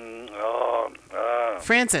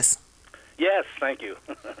Francis. yes, thank you.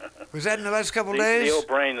 Was that in the last couple The days? old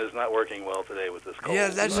brain is not working well today with this cold. Yeah,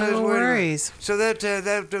 that's what I was No wondering. worries. So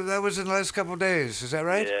that was in the last couple days. Is that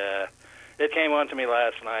right? Yeah. It came on to me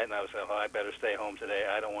last night, and I was like, I better stay home today.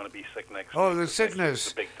 I don't want to be sick next week. Oh, the 'cause next sickness.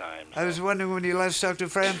 week's the big time. I was wondering when you last talked to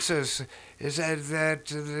Francis, is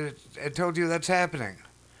that I told you that's happening?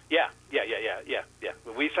 Yeah.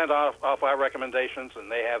 We sent off our recommendations,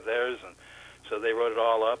 and they have theirs, and so they wrote it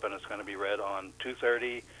all up, and it's going to be read on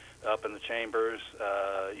 2:30 up in the chambers.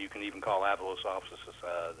 You can even call Avalos offices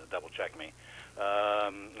to double check me.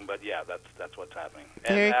 But yeah, that's what's happening.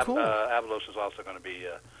 Very and cool. Avalos is also going to be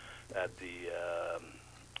at the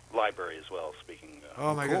library as well, speaking.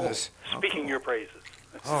 Oh my goodness! Speaking your praises.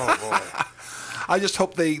 Oh boy! I just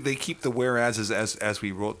hope they keep the whereases as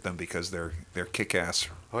we wrote them because they're kick-ass.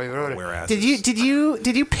 Oh, you wrote it. Whereases. Did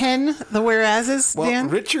you pen the whereases, Well, Dan?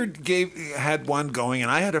 Richard had one going, and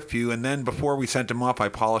I had a few, and then before we sent them up, I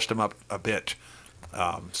polished them up a bit,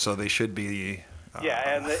 so they should be.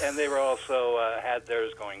 Yeah, and they were also had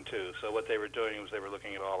theirs going too. So what they were doing was they were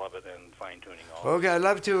looking at all of it and fine tuning all. Okay, I'd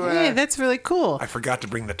love to. Hey, that's really cool. I forgot to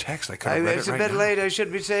bring the text. I could have read It's it a right bit now. late. I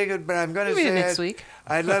shouldn't be saying it, but I'm going to Read say it next it. week.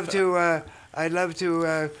 I'd love to. I'd love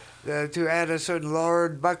to add a certain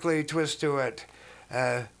Lord Buckley twist to it,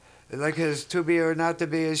 like his "To Be or Not to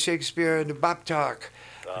Be" is Shakespeare and Bop Talk.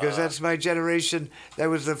 Because that's my generation. That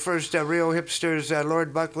was the first real hipsters,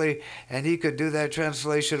 Lord Buckley, and he could do that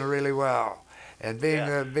translation really well. And being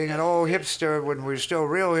an old hipster when we're still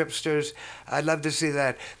real hipsters, I'd love to see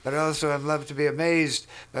that. But also, I'd love to be amazed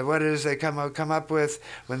by what it is they come up with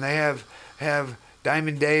when they have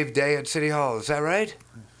Diamond Dave Day at City Hall. Is that right?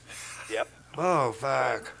 Yep. Oh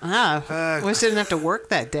fuck! Wish I didn't have to work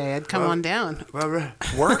that day. I'd come on down. Well,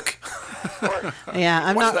 Work? Yeah,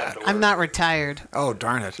 I'm not retired. Oh,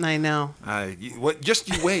 darn it! I know. Just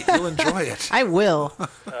you wait. You'll enjoy it. I will.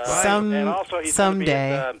 And also he's someday.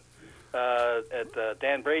 going to be at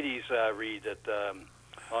Dan Brady's read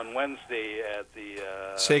on Wednesday at the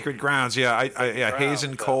Sacred Grounds. Yeah, Hayes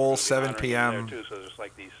and Cole, 7 p.m. There too, so there's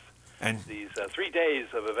like these 3 days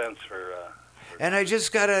of events for. and I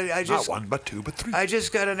just got Not one, but two, but three. I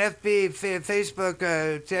just got an Facebook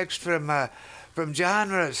text from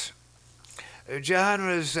Jahanra's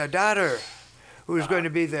daughter, who's going to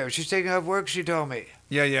be there. She's taking off work. She told me.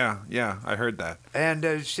 Yeah. I heard that.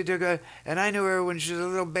 And she took and I knew her when she was a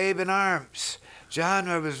little babe in arms.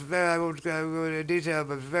 Jahanra was I won't go into detail,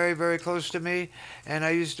 but very, very close to me. And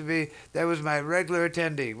that was my regular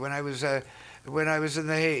attendee when I was in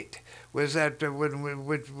the Haight. Was that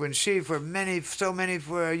when she for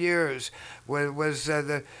years was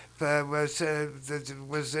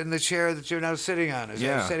in the chair that you're now sitting on? Is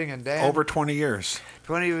that sitting in, Dan? Over 20 years.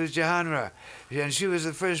 20 was Jahanra, and she was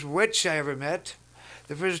the first witch I ever met.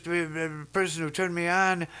 The first person who turned me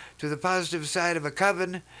on to the positive side of a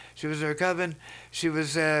coven. She was our coven. She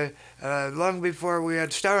was long before we had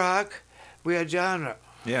Starhawk, we had Jahanra.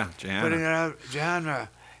 Yeah, Jahanra. Putting it out, Jahanra.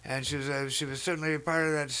 And she was certainly a part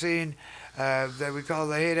of that scene that we call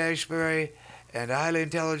the Haight-Ashbury, and a highly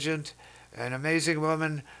intelligent, an amazing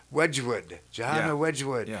woman, Wedgwood, Jahanra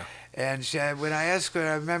Wedgwood. Yeah. And when I asked her,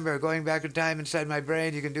 I remember going back in time inside my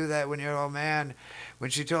brain, you can do that when you're an old man, when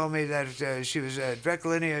she told me that she was a direct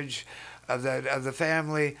lineage of the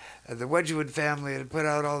family, the Wedgwood family that put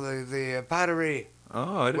out all the pottery.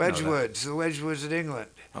 Oh, I didn't know that. The Wedgwoods in England.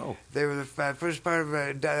 Oh. They were the first part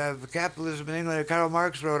of capitalism in England that Karl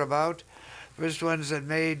Marx wrote about. First ones that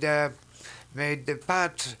made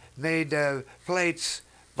pots, made plates,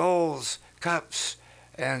 bowls, cups,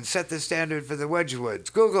 and set the standard for the Wedgwoods.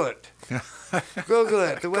 Google it. Google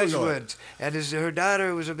it, the Wedgwoods. And her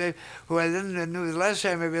daughter was a baby, who I then knew, the last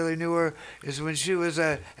time I really knew her is when she was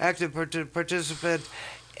an active participant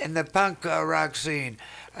in the punk rock scene.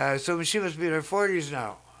 So she must be in her 40s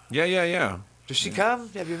now. Yeah. Does she come?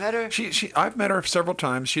 Have you met her? I've met her several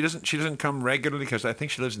times. She doesn't come regularly because I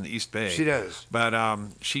think she lives in the East Bay. She does. But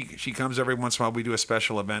she comes every once in a while. We do a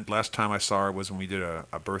special event. Last time I saw her was when we did a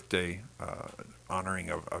birthday honoring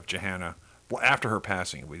of Johanna. Well, after her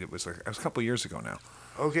passing, it was a couple of years ago now.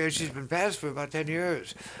 Okay, she's been passed for about 10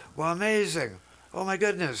 years. Well, amazing. Oh, my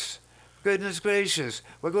goodness. Goodness gracious.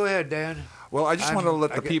 Well, go ahead, Dan. Well, I just want to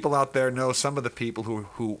let the people out there know some of the people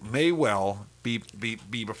who may well be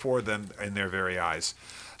before them in their very eyes.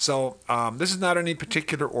 So this is not any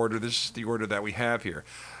particular order. This is the order that we have here.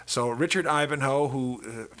 So Richard Ivanhoe,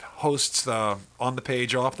 who hosts the On the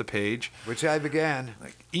Page, Off the Page. Which I began.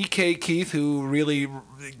 E.K. Keith, who really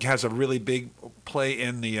has a really big play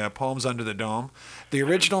in the Poems Under the Dome. The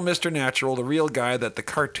original Mr. Natural, the real guy that the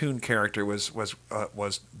cartoon character was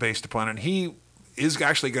based upon. And he is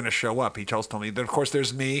actually going to show up. He told me. Then, of course,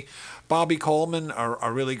 there's me. Bobby Coleman,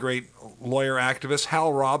 a really great lawyer activist.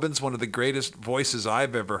 Hal Robbins, one of the greatest voices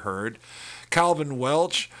I've ever heard. Calvin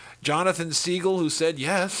Welch. Jonathan Siegel, who said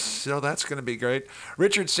yes, so that's going to be great.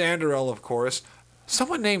 Richard Sanderell, of course.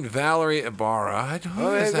 Someone named Valerie Ibarra.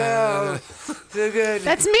 Who is that? They're good.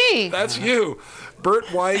 That's me. That's you. Bert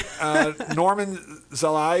White, Norman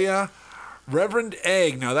Zelaya, Reverend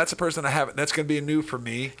Egg. Now, that's a person I haven't. That's going to be new for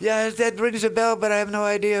me. Yeah, that rings a bell, but I have no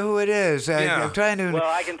idea who it is. Yeah. I'm trying to... Well,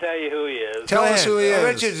 I can tell you who he is. Tell us who he is.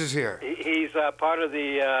 Richards is here. He's part of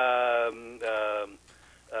the...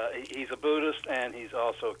 he's a Buddhist, and he's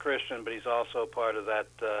also a Christian, but he's also part of that...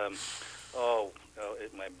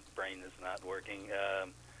 my brain is not working.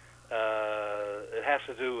 It has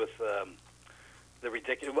to do with the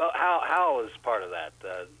ridiculous... Well, Hal is part of that.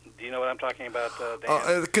 Do you know what I'm talking about,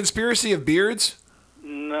 Dan? The Conspiracy of Beards?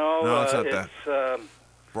 No, it's not that.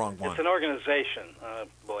 Wrong one. It's an organization.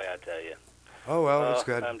 Boy, I tell you. Oh, well, that's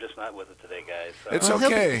good. I'm just not with it today, guys. It's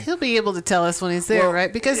okay. He'll be able to tell us when he's there,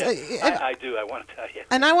 right? Because I do. I want to tell you.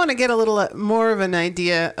 And I want to get a little more of an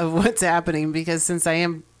idea of what's happening, because since I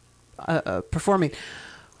am performing,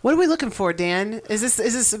 what are we looking for, Dan? Is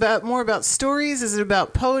this more about stories? Is it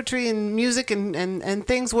about poetry and music and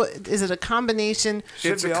things? What is it? A combination?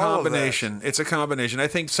 It's a combination. It's a combination. I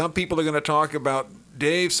think some people are going to talk about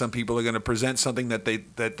Dave. Some people are going to present something that they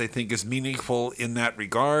think is meaningful in that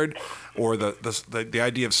regard, or the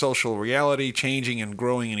idea of social reality, changing and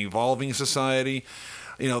growing and evolving society.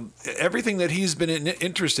 You know, everything that he's been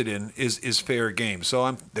interested in is fair game.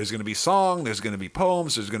 So there's going to be song, there's going to be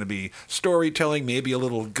poems, there's going to be storytelling, maybe a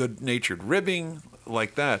little good-natured ribbing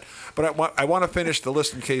like that. But I want to finish the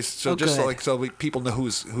list in case, so people know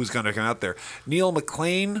who's going to come out there. Neil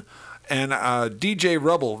McLean and DJ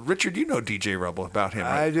Rubble. Richard, you know DJ Rubble about him,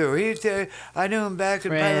 right? I do. I knew him back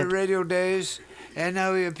in pirate radio days, and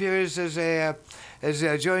now he appears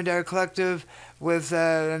as joined our collective with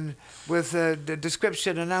the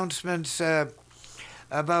description announcements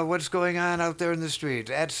about what's going on out there in the street,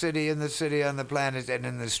 in the city, on the planet, and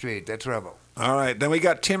in the street. That's Rebel. All right. Then we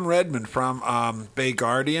got Tim Redmond from Bay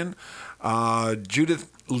Guardian,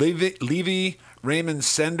 Judith Levy, Raymond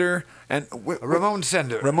Sender, and Ramon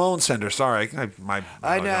Sender. Ramon Sender. Sorry,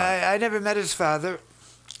 I never met his father,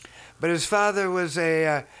 but his father was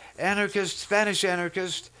a anarchist, Spanish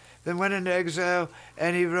anarchist. Then went into exile,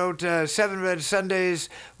 and he wrote Seven Red Sundays,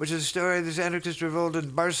 which is a story of this anarchist revolt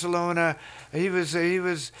in Barcelona. He was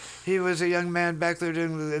a young man back there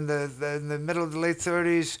in the middle of the late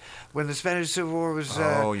 30s when the Spanish Civil War was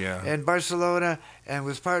in Barcelona, and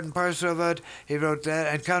was part and parcel of it. He wrote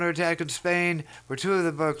that, and Counterattack in Spain were two of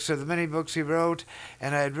the books, of the many books he wrote,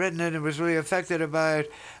 and I had written it and was really affected by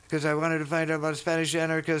it because I wanted to find out about Spanish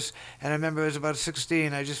anarchists, and I remember I was about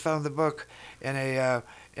 16. I just found the book in a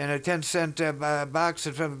 10-cent box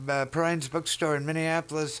from Perrine's bookstore in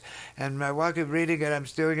Minneapolis, and I walk in reading it. I'm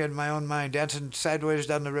doing it in my own mind, dancing sideways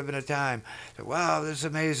down the ribbon of time. So, wow, this is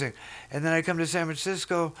amazing. And then I come to San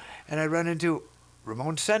Francisco, and I run into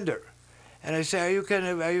Ramon Sender, and I say,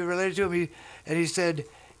 "Are you related to him?" And he said,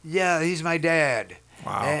 "Yeah, he's my dad."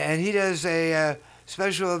 Wow. And he does a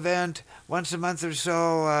special event once a month or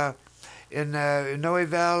so in Noe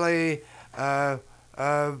Valley, a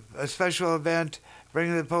special event.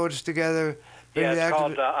 Bringing the poets together. Yeah, it's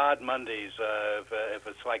called Odd Mondays. If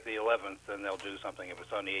it's like the 11th, then they'll do something. If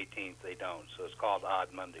it's on the 18th, they don't. So it's called Odd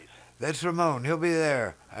Mondays. That's Ramon. He'll be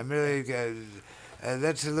there. I'm really...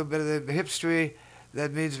 that's a little bit of the history.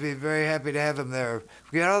 That means we're very happy to have him there.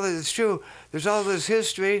 We got all this. It's true. There's all this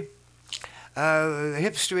history,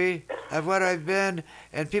 hipstery of what I've been,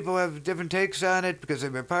 and people have different takes on it because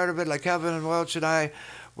they've been part of it. Like Calvin and Welch and I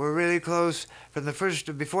were really close from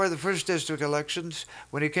before the first district elections.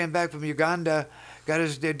 When he came back from Uganda, got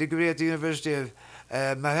his degree at the University of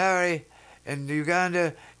Maharare, in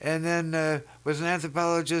Uganda, and then was an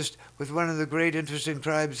anthropologist with one of the great interesting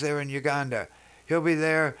tribes there in Uganda. He'll be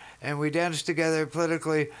there, and we danced together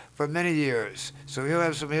politically for many years. So he'll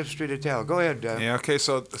have some history to tell. Go ahead, Doug. Yeah. Okay.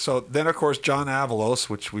 So then, of course, John Avalos,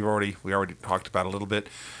 which we already talked about a little bit.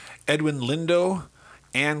 Edwin Lindo,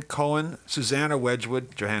 Ann Cohen, Susanna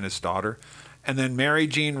Wedgwood, Johanna's daughter, and then Mary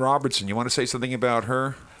Jean Robertson. You want to say something about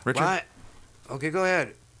her, Richard? Why? Okay, go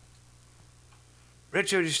ahead.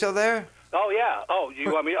 Richard, you still there? Oh, yeah. Oh,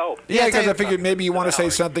 you want me? Oh. Yeah, because I figured maybe you want to say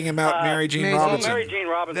something about Mary Jean Mary- Robertson. Mary Jean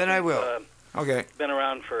Robertson. Then I will. Okay. Been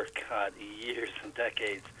around for, years and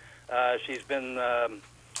decades. She's been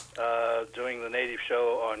doing the native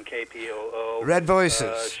show on KPOO. Red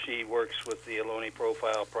Voices. She works with the Ohlone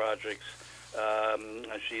Profile Projects.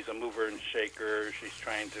 She's a mover and shaker. She's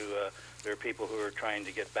trying to. There are people who are trying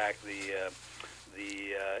to get back the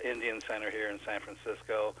Indian Center here in San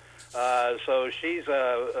Francisco. So she's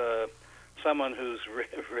someone who's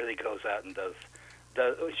really goes out and does.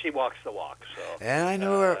 She walks the walk. So. And I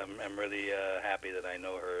know her. I'm really happy that I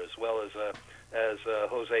know her, as well as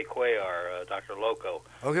Jose Cuellar, Dr. Loco.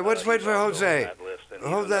 Okay, let's wait for also Jose. on that list, and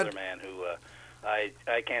Hold he's another that. man who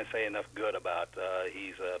I can't say enough good about.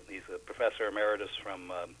 He's a professor emeritus from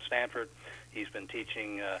Stanford. He's been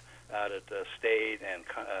teaching out at State and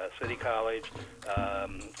City College,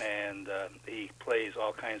 and he plays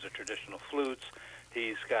all kinds of traditional flutes.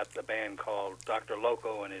 He's got the band called Dr.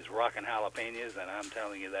 Loco and his Rockin' Jalapenos, and I'm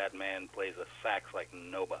telling you, that man plays a sax like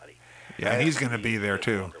nobody. Yeah, and he's going to be there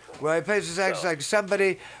too. Wonderful. Well, he plays the sax like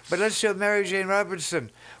somebody, but let's show Mary Jane Robertson.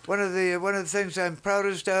 One of the things I'm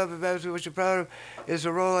proudest of, about what you're proud of, is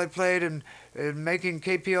the role I played in making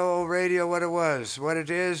KPOO radio what it was, what it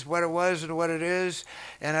is, what it was, and what it is.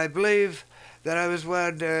 And I believe that I was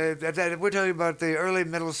one. That we're talking about the early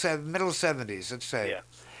middle 70s, let's say. Yeah.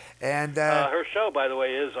 And her show, by the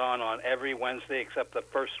way, is on every Wednesday except the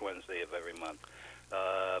first Wednesday of every month.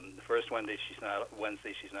 The first Wednesday she's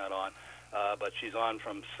not on, but she's on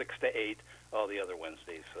from 6 to 8 all the other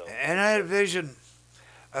Wednesdays. So. And I had a vision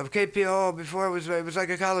of KPOO before it was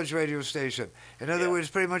like a college radio station. In other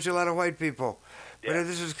words, pretty much a lot of white people. But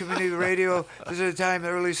this is community radio. This is a time in the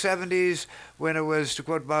early 70s when it was, to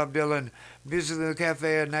quote Bob Dylan, music in the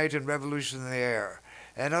cafe at night and revolution in the air.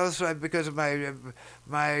 And also because of my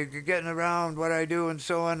getting around what I do and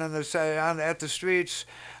so on at the streets,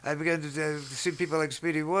 I began to see people like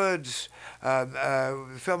Speedy Woods,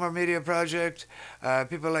 Fillmore Media Project,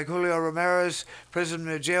 people like Julio Ramirez,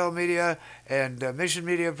 Prison Jail Media, and Mission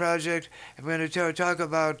Media Project. I'm going to talk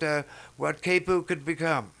about what KPOO could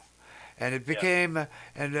become. And it became,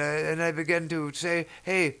 and I began to say,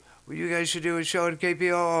 hey, well, you guys should do a show in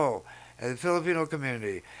KPOO. The Filipino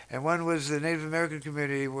community, and one was the Native American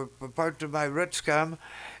community, where part of my roots come,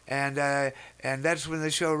 and that's when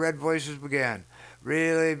the show Red Voices began.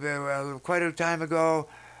 Really, quite a time ago.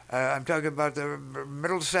 I'm talking about the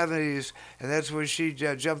middle 70s, and that's where she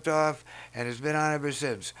jumped off, and has been on ever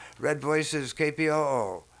since. Red Voices,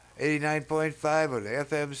 KPOO, 89.5 on the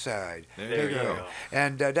FM side. There you go.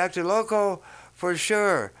 And Dr. Loco, for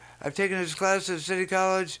sure. I've taken his class at City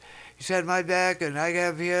College. He's had my back, and I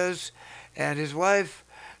have his. And his wife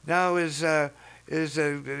now is the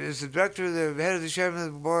director, the head of the chairman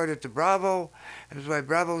of the board at the Bravo, and his wife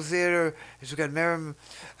Bravo Theater. It's got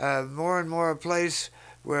more and more a place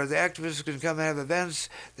where the activists can come and have events.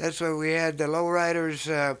 That's why we had the Lowriders,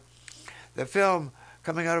 the film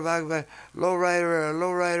coming out of Agba, Lowrider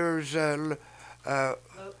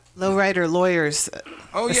Lawyers.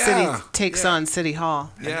 Oh, the yeah. city takes on City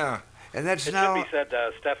Hall. Yeah. and that's It now. should be said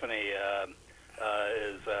Stephanie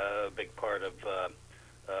is a big part of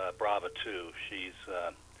Brava too.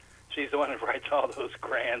 She's the one who writes all those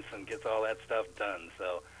grants and gets all that stuff done.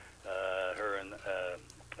 So her and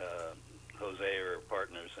Jose are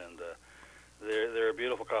partners, and they're a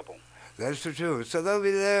beautiful couple. That's the truth. So they'll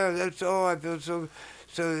be there. That's I feel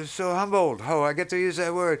so humbled. Oh, I get to use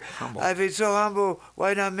that word. Humble. I feel so humble.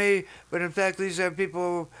 Why not me? But in fact, these are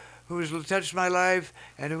people who's touched my life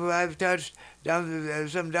and who I've touched down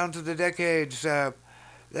to the decades.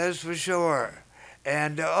 That's for sure.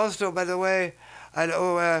 And also, by the way, I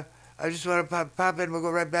just want to pop in. We'll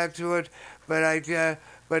go right back to it. But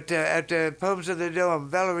at the Poems of the Dome,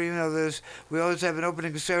 Valerie, you know this. We always have an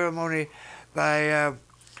opening ceremony by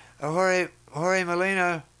Jorge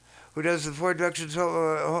Molina, who does the Four Directions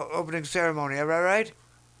opening ceremony. Am I right?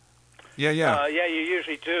 Yeah. Yeah, you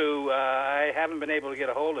usually do. I haven't been able to get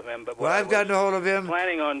a hold of him, but what I've gotten a hold of him.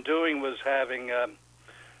 Planning on doing was having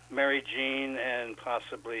Mary Jean and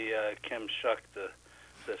possibly Kim Shuck to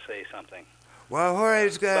say something. Well,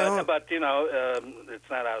 Jorge's got... But you know, it's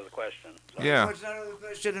not out of the question. So. Yeah. No, it's not out of the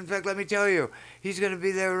question. In fact, let me tell you, he's going to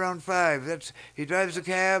be there around 5. He drives a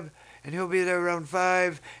cab, and he'll be there around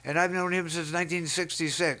 5, and I've known him since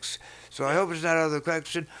 1966. So I hope it's not out of the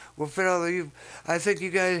question. We'll fit all the... I think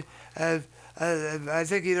you guys... I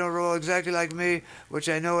think you don't roll exactly like me, which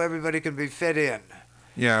I know everybody can be fit in.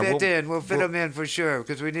 Yeah, We'll fit them in for sure,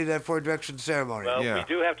 because we need that 4-direction ceremony. Well, Yeah. we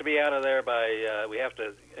do have to be out of there by, we have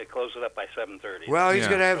to close it up by 7:30. Well, he's Yeah.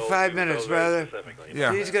 going to have 5 So minutes, very brother. specifically.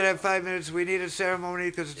 Yeah. He's going to have 5 minutes. We need a ceremony,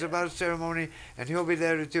 because it's about a ceremony, and he'll be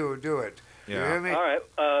there to do it. Yeah. You hear me? All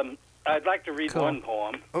right. I'd like to read Cool. one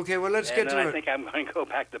poem. Okay, well, let's And get then to I it. think I'm going to go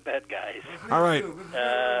back to bed, guys. All right.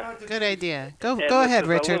 Good idea. Go And go this ahead, is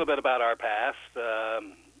Richard. A little bit about our past.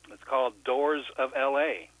 It's called Doors of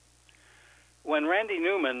L.A. When Randy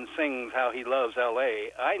Newman sings how he loves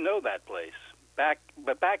L.A., I know that place. Back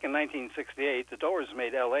in 1968, the Doors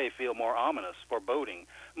made L.A. feel more ominous, foreboding,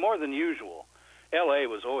 more than usual. L.A.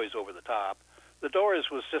 was always over the top. The Doors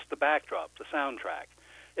was just the backdrop, the soundtrack.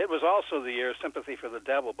 It was also the year Sympathy for the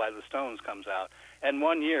Devil by the Stones comes out, and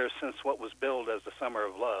 1 year since what was billed as the Summer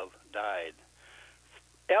of Love died.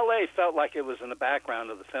 L.A. felt like it was in the background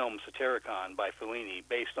of the film Satyricon by Fellini,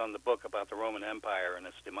 based on the book about the Roman Empire and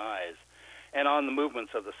its demise, and on the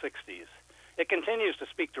movements of the 60s. It continues to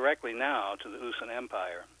speak directly now to the Usan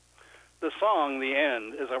Empire. The song, The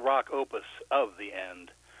End, is a rock opus of the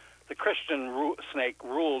end. The Christian snake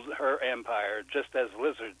ruled her empire just as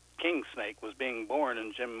Lizard King Snake was being born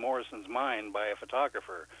in Jim Morrison's mind by a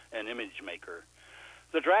photographer and image maker.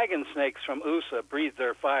 The dragon snakes from USA breathed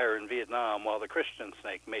their fire in Vietnam, while the Christian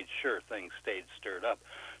snake made sure things stayed stirred up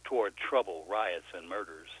toward trouble, riots, and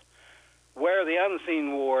murders. Where the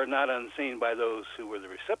unseen war, not unseen by those who were the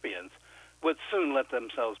recipients, would soon let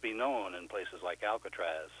themselves be known in places like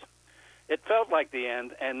Alcatraz. It felt like the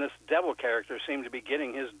end, and this devil character seemed to be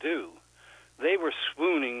getting his due. They were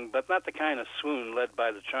swooning, but not the kind of swoon led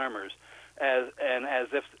by the charmers, as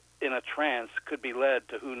if in a trance could be led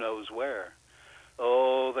to who knows where.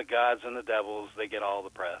 Oh, the gods and the devils, they get all the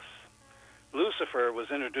press. Lucifer was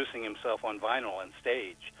introducing himself on vinyl and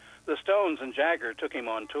stage. The Stones and Jagger took him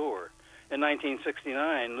on tour. In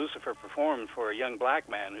 1969, Lucifer performed for a young black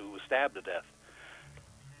man who was stabbed to death.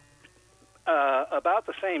 About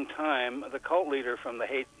the same time, the cult leader from the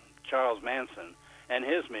Hate, Charles Manson, and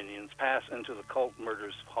his minions pass into the Cult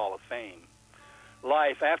Murders Hall of Fame.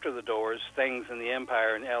 Life after the Doors, things in the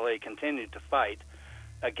Empire and L.A. continued to fight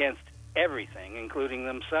against everything, including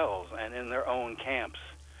themselves, and in their own camps.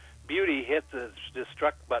 Beauty hit the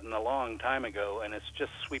destruct button a long time ago, and it's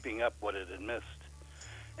just sweeping up what it had missed.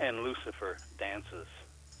 And Lucifer dances.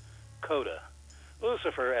 Coda.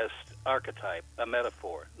 Lucifer as archetype, a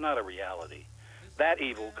metaphor, not a reality. That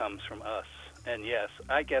evil comes from us. And yes,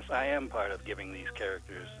 I guess I am part of giving these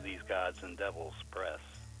characters, these gods and devils, press.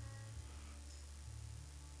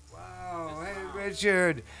 Wow, hey,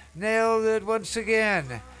 Richard, nailed it once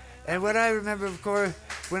again. And what I remember, of course,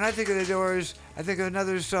 when I think of the Doors, I think of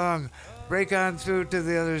another song, Break On Through to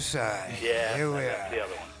the Other Side. Yeah, Here we that's are. the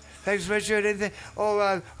other one. Thanks, Richard. Anything?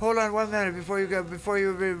 Hold on 1 minute before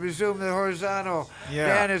you resume the horizontal. Yeah.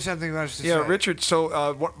 Dan has something he wants to say. Yeah, Richard.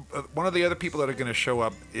 So one of the other people that are going to show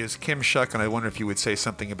up is Kim Shuck, and I wonder if you would say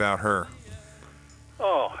something about her.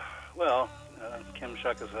 Oh, well, Kim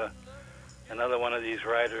Shuck is another one of these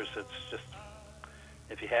writers that's just,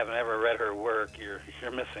 if you haven't ever read her work, you're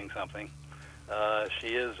missing something. She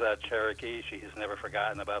is Cherokee. She has never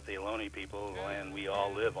forgotten about the Ohlone people, the land we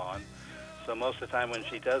all live on. So most of the time when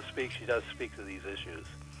she does speak to these issues.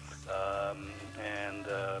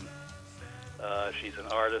 She's an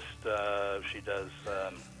artist. She does,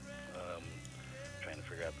 trying to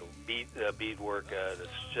figure out the bead work that's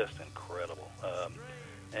just incredible.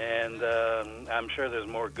 I'm sure there's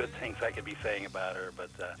more good things I could be saying about her, but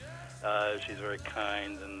she's very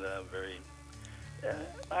kind and very,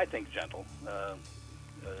 I think, gentle, a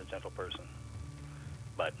gentle person.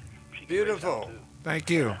 But she can Beautiful. reach out, too. Thank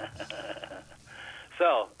you.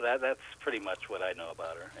 So that's pretty much what I know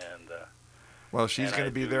about her, and Well, she's and going I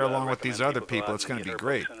to be do, there along with these recommend other people go people. out It's and going to get be her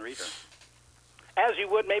great. books and read her. As you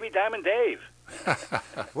would maybe Diamond Dave.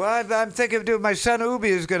 Well, I'm thinking of doing. My son Ubi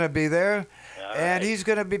is going to be there, and he's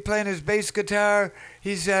going to be playing his bass guitar.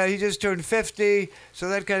 He just turned 50, so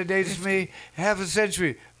that kind of dates me. Half a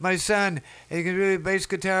century. My son, he can really bass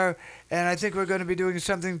guitar, and I think we're going to be doing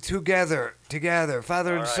something together,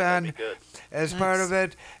 father and son, that'd be good. as part of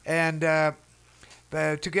it, and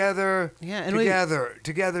together, Yeah, and together.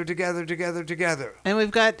 And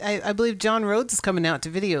we've got, I believe John Rhodes is coming out to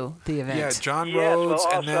video the event. Yeah, John Yes, Rhodes, well,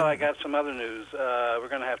 and also then I got some other news. We're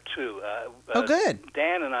going to have two. Oh, good.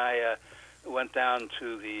 Dan and I went down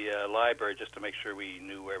to the library just to make sure we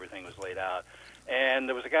knew where everything was laid out. And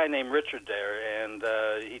there was a guy named Richard there, and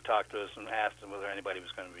he talked to us and asked him whether anybody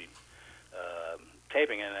was going to be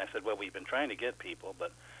taping it. And I said, well, we've been trying to get people.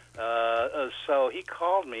 But so he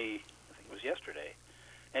called me, I think it was yesterday,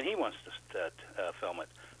 and he wants to film it.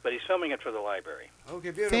 But he's filming it for the library. Okay,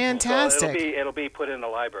 beautiful. Fantastic. So it'll be put in the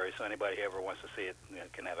library, so anybody who ever wants to see it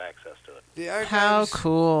can have access to it. The archives, How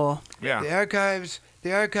cool. Yeah. The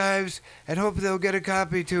archives, and hope they'll get a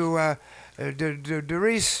copy to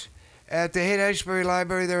Doris at the Haight-Ashbury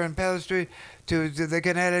Library there in Pell Street. They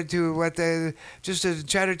can add it to what they, just as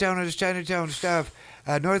Chinatown has Chinatown stuff.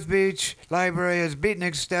 North Beach Library has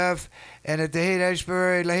Beatnik stuff, and at the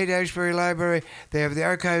Haight-Ashbury Library, they have the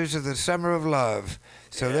archives of the Summer of Love.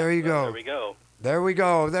 So there you go. There we go. There we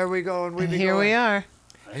go. There we go. And Here we are.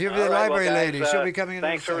 You'll be the library guys, lady. She'll be coming in.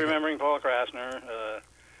 Thanks for remembering Paul Krasner.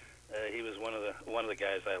 He was one of the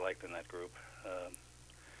guys I liked in that group.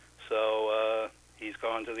 So he's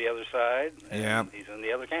gone to the other side, and he's in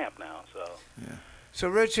the other camp now. So,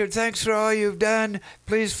 Richard, thanks for all you've done.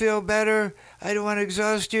 Please feel better. I don't want to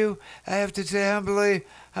exhaust you. I have to say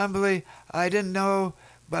humbly, I didn't know,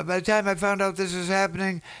 but by the time I found out this was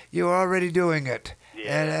happening, you were already doing it.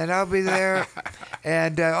 Yeah. And I'll be there.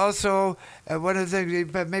 And also, one of the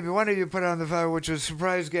things, maybe one of you put on the fire, which was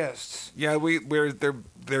surprise guests. Yeah, we're there.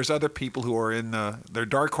 There's other people who are in they're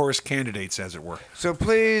dark horse candidates, as it were. So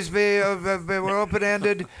please we're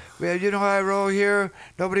open-ended. You know how I roll here.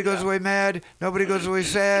 Nobody goes away mad. Nobody goes away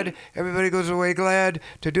sad. Everybody goes away glad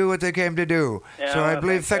to do what they came to do. Yeah, So I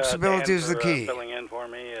believe flexibility is the key. Filling in for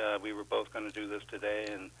me. We were both going to do this today,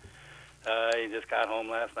 and he just got home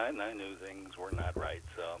last night, and I knew things were not right.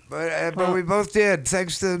 So, but we both did,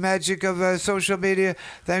 thanks to the magic of social media,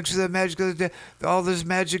 thanks to the magic of all this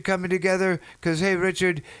magic coming together. Because hey,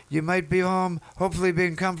 Richard, you might be home, hopefully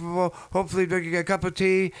being comfortable, hopefully drinking a cup of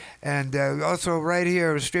tea, and also right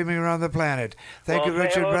here, streaming around the planet. Thank you,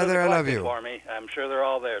 Richard, brother. I love you. For me, I'm sure they're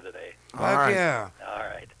all there today. Yeah. All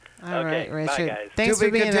right. All right, Richard. Bye, guys. Thanks To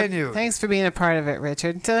for be being continued. thanks for being a part of it,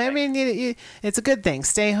 Richard. So I mean, it's a good thing.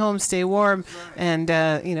 Stay home, stay warm, and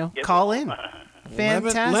call in.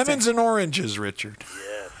 Fantastic. Lemons and oranges, Richard.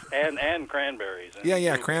 Yes, and cranberries. And Yeah,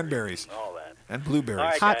 blueberries cranberries. and all that. And blueberries. All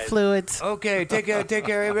right, Hot guys. fluids. Okay, take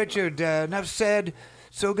care, hey, Richard. Enough said.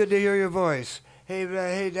 So good to hear your voice.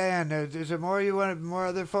 Hey, Dan. Is there more you want? More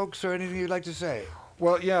other folks or anything you'd like to say?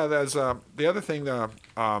 Well, yeah. There's the other thing.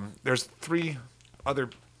 There's 3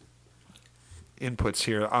 other inputs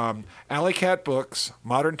here. Alley Cat Books,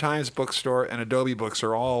 Modern Times Bookstore, and Adobe Books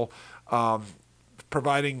are all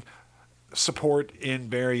providing support in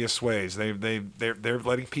various ways. They're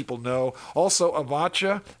letting people know. Also,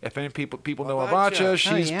 Avacha, if any people know Avacha,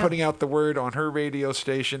 she's putting out the word on her radio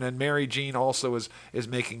station, and Mary Jean also is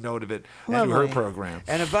making note of it and her program.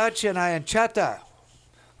 And Avacha and I and Chata,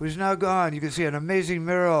 who's now gone. You can see an amazing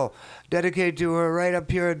mural dedicated to her right up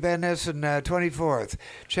here at Van Ness and 24th.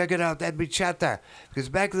 Check it out. That'd be Chata. Because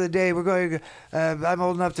back in the day, I'm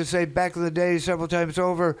old enough to say back in the day several times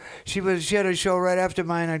over, she had a show right after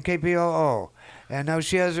mine on KPOO. And now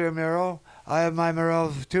she has her mural. I have my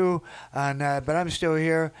mural too. But I'm still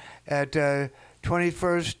here at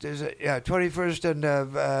 21st. 21st and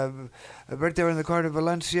right there in the corner of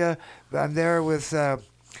Valencia. I'm there with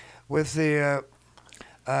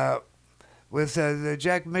the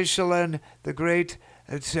Jack Michelin, the great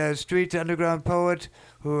street underground poet,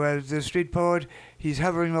 who is the street poet. He's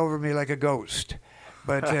hovering over me like a ghost.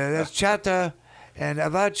 But that's Chata and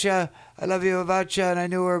Avacha. I love you, Avacha, and I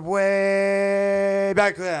knew her way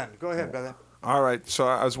back then. Go ahead, brother. All right. So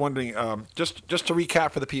I was wondering, just to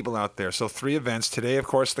recap for the people out there. So 3 events today. Of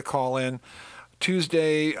course, the call-in.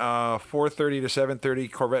 Tuesday, 4:30 to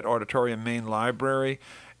 7:30, Corvette Auditorium, Main Library.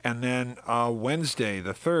 And then Wednesday,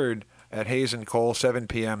 the 3rd, at Hayes and Cole, 7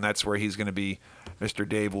 p.m. That's where he's going to be. Mr.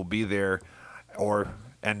 Dave will be there,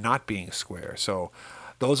 and not being square. So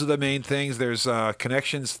those are the main things. There's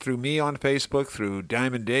connections through me on Facebook, through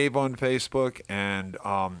Diamond Dave on Facebook, and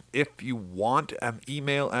if you want an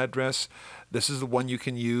email address, this is the one you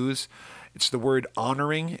can use. It's the word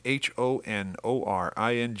honoring, HONORING,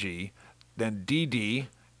 then DD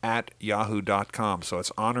at yahoo.com. So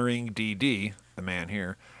it's honoring DD, the man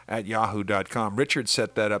here, at yahoo.com. Richard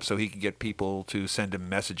set that up so he could get people to send him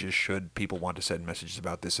messages should people want to send messages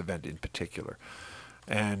about this event in particular.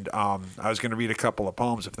 And I was going to read a couple of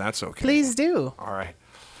poems, if that's okay. Please do. All right.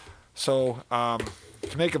 So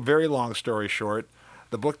to make a very long story short,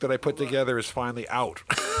 the book that I put together is finally out.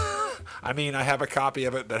 I mean, I have a copy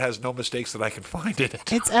of it that has no mistakes that I can find in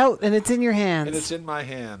it. It's out and it's in your hands. And it's in my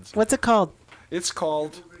hands. What's it called? It's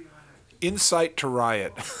called Insight to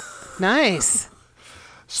Riot. Nice.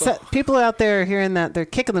 So people out there hearing that, they're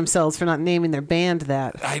kicking themselves for not naming their band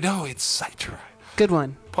that. I know, it's right. Good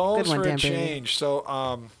one. Poems Good one, for Dan a Bailey. change.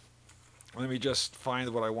 So let me just find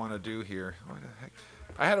what I want to do here. What the heck?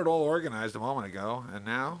 I had it all organized a moment ago, and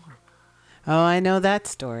now Oh, I know that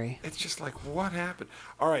story. it's just like, what happened?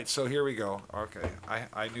 All right, so here we go. Okay,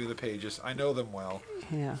 I knew the pages. I know them well.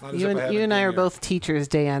 Yeah. It's not as You if and, haven't you and I been are here. both teachers,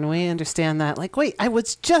 Dan. We understand that. Like, wait, I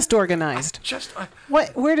was just organized.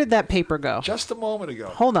 Where did that paper go? Just a moment ago.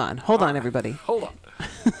 Hold on, everybody. Hold on.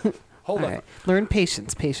 Hold All on. right. Learn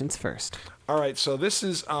patience. Patience first. All right, so this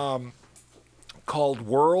is called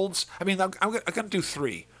Worlds. I mean, I'm going to do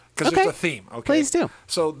 3 because Okay. there's a theme. Okay, Please do.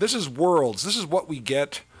 So this is Worlds. This is what we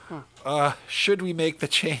get. Should we make the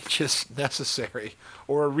changes necessary,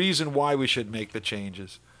 or a reason why we should make the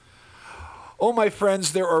changes? Oh, my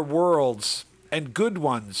friends, there are worlds, and good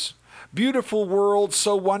ones. Beautiful worlds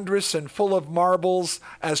so wondrous and full of marvels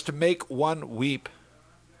as to make one weep.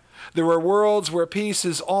 There are worlds where peace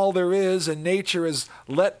is all there is, and nature is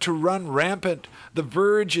let to run rampant. The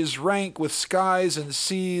verge is rank with skies and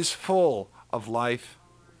seas full of life.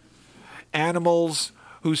 Animals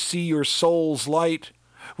who see your soul's light,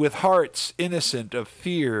 with hearts innocent of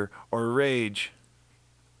fear or rage.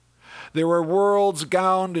 There are worlds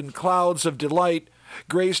gowned in clouds of delight,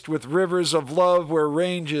 graced with rivers of love where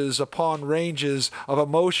ranges upon ranges of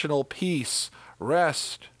emotional peace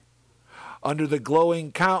rest. Under the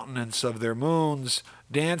glowing countenance of their moons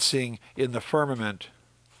dancing in the firmament.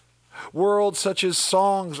 Worlds such as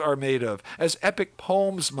songs are made of, as epic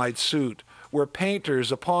poems might suit, where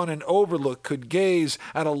painters upon an overlook could gaze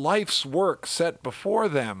at a life's work set before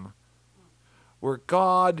them. Where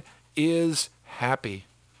God is happy.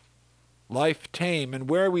 Life tame, and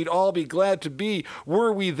where we'd all be glad to be,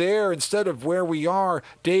 were we there instead of where we are,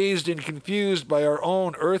 dazed and confused by our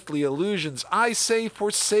own earthly illusions. I say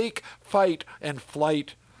forsake fight and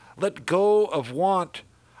flight. Let go of want,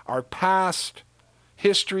 our past,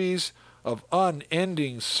 histories of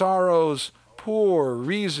unending sorrows, poor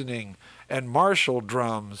reasoning, and martial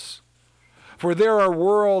drums. For there are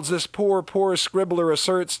worlds, this poor scribbler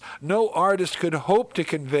asserts, no artist could hope to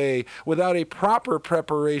convey without a proper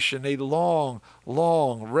preparation, a long,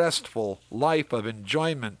 restful life of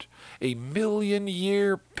enjoyment, a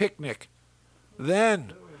million-year picnic.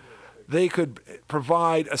 Then they could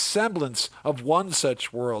provide a semblance of one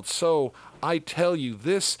such world. So I tell you,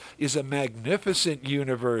 this is a magnificent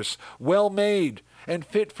universe, well made, and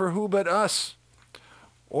fit for who but us,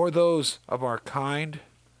 or those of our kind.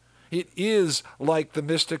 It is like the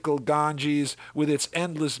mystical Ganges with its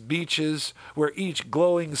endless beaches, where each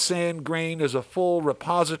glowing sand grain is a full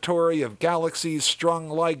repository of galaxies strung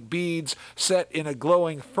like beads set in a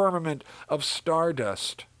glowing firmament of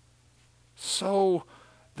stardust. So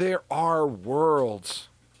there are worlds.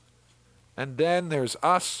 And then there's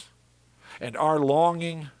us and our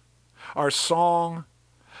longing, our song,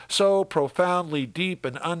 so profoundly deep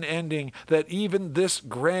and unending that even this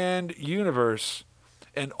grand universe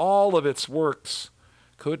and all of its works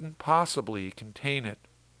couldn't possibly contain it.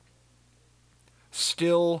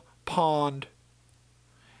 Still pond,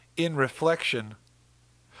 in reflection,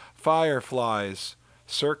 fireflies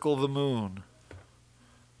circle the moon.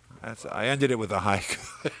 I ended it with a hike.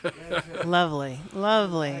 Lovely.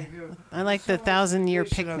 I like the 1,000-year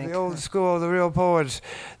Of picnic. the old school, the real poets,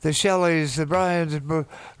 the Shelleys, the Bryans,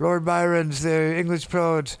 Lord Byrons, the English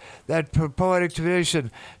poets, that poetic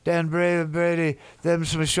tradition. Dan Brady, them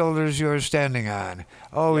some shoulders you're standing on.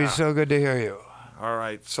 Always so good to hear you. All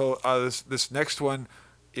right, so this next one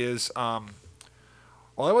is,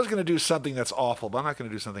 well, I was going to do something that's awful, but I'm not going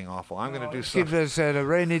to do something awful. I'm going to do something. Keep this at a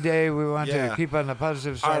rainy day. We want to keep on the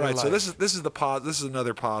positive side All right, of so life. this is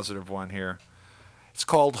another positive one here. It's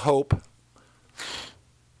called Hope,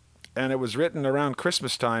 and it was written around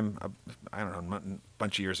Christmas time. I don't know, a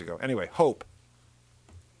bunch of years ago. Anyway, Hope.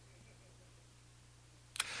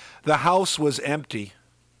 The house was empty.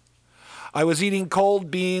 I was eating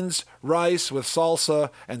cold beans, rice with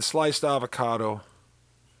salsa, and sliced avocado.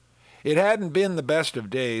 It hadn't been the best of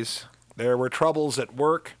days. There were troubles at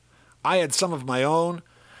work. I had some of my own,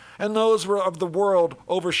 and those of the world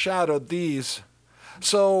overshadowed these.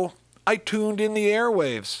 So I tuned in the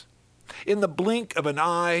airwaves. In the blink of an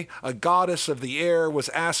eye, a goddess of the air was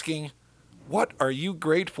asking, "What are you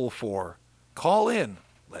grateful for? Call in.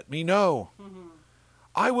 Let me know."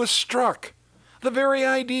 I was struck. The very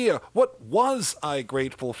idea, what was I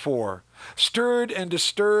grateful for? Stirred and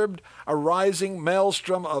disturbed, a rising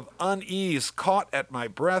maelstrom of unease caught at my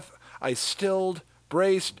breath. I stilled,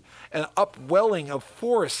 braced, an upwelling of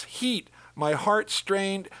force, heat, my heart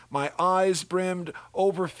strained, my eyes brimmed,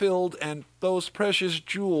 overfilled, and those precious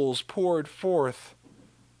jewels poured forth.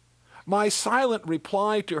 My silent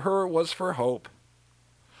reply to her was for hope.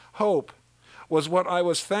 Hope was what I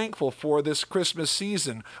was thankful for this Christmas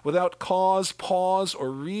season, without cause, pause, or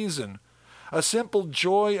reason. A simple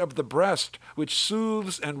joy of the breast, which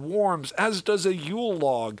soothes and warms, as does a Yule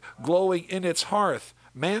log glowing in its hearth,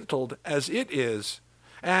 mantled as it is.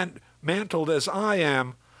 And, mantled as I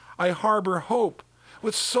am, I harbor hope,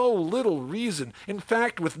 with so little reason, in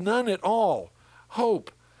fact with none at all.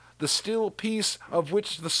 Hope, the still peace of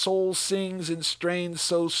which the soul sings in strains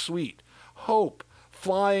so sweet. Hope,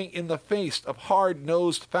 flying in the face of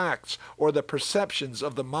hard-nosed facts or the perceptions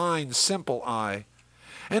of the mind's simple eye.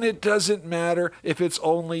 And it doesn't matter if it's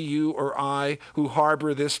only you or I who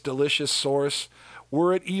harbor this delicious source.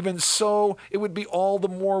 Were it even so, it would be all the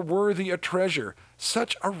more worthy a treasure,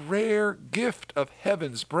 such a rare gift of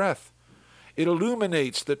heaven's breath. It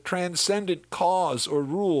illuminates the transcendent cause or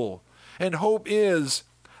rule, and hope is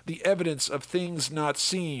the evidence of things not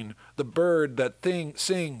seen, the bird that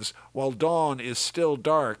sings while dawn is still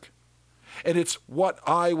dark. And it's what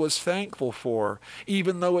I was thankful for,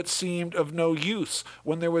 even though it seemed of no use,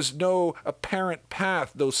 when there was no apparent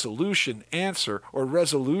path, no solution, answer, or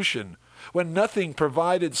resolution, when nothing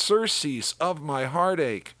provided surcease of my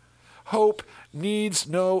heartache. Hope needs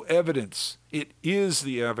no evidence. It is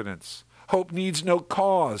the evidence. Hope needs no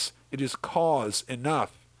cause. It is cause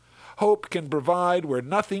enough. Hope can provide where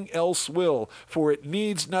nothing else will, for it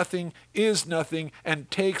needs nothing, is nothing, and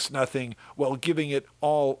takes nothing, while giving it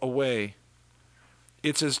all away.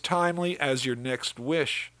 It's as timely as your next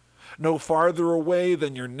wish, no farther away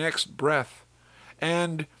than your next breath,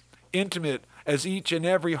 and intimate as each and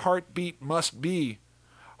every heartbeat must be.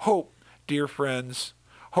 Hope, dear friends,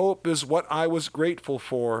 hope is what I was grateful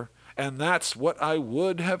for, and that's what I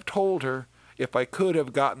would have told her if I could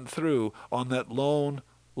have gotten through on that lone,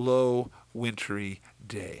 low, wintry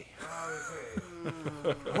day.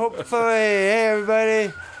 Hopefully, hey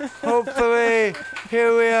everybody, hopefully,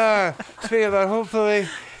 here we are. Speaking about hopefully,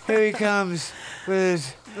 here he comes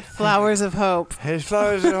with The flowers of hope. his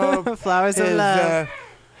flowers of hope. Flowers of love.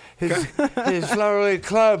 His flowery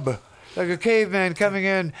club, like a caveman coming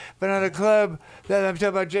in, but not a club. That I'm talking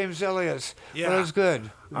about James Elias. Yeah. Well, that's good.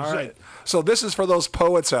 All right. So this is for those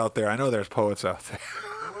poets out there. I know there's poets out there.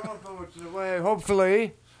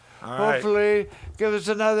 Hopefully. All right. Hopefully, give us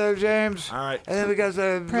another, James. All right. And then we got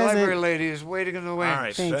the library ladies waiting in the wings. All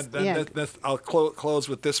right. Thanks. I'll close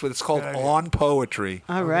with this one. It's called Good idea. On Poetry.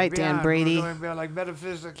 All right, Dan Beyond, Brady. We're going beyond, like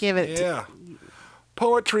metaphysics. Give it. Yeah.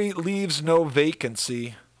 Poetry leaves no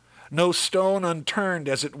vacancy, no stone unturned,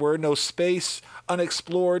 as it were, no space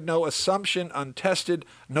unexplored, no assumption untested,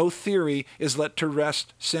 no theory is let to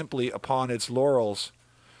rest simply upon its laurels.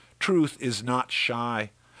 Truth is not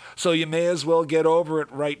shy. So you may as well get over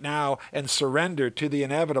it right now and surrender to the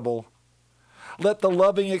inevitable. Let the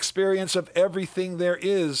loving experience of everything there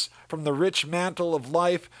is, from the rich mantle of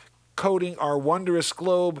life coating our wondrous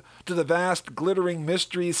globe to the vast glittering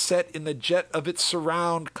mysteries set in the jet of its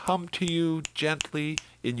surround, come to you gently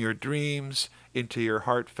in your dreams, into your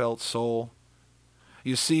heartfelt soul.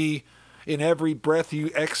 You see, in every breath you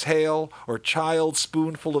exhale, or child's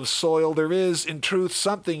spoonful of soil, there is, in truth,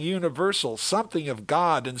 something universal, something of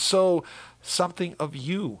God, and so something of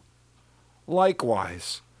you.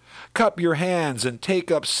 Likewise, cup your hands and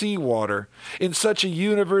take up sea-water. In such a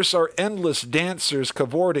universe are endless dancers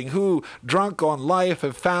cavorting, who, drunk on life,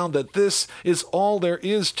 have found that this is all there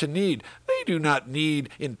is to need. They do not need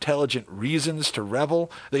intelligent reasons to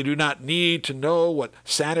revel. They do not need to know what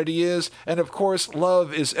sanity is. And of course,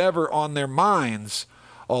 love is ever on their minds.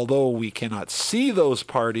 Although we cannot see those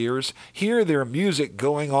partiers, hear their music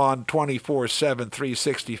going on 24/7,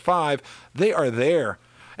 365, they are there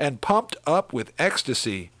and pumped up with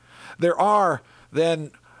ecstasy. There are, then,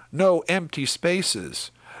 no empty spaces,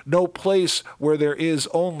 no place where there is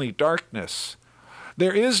only darkness.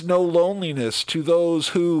 There is no loneliness to those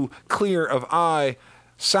who, clear of eye,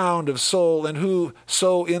 sound of soul, and who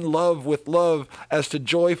so in love with love as to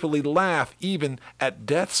joyfully laugh even at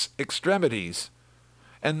death's extremities.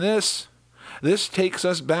 And this takes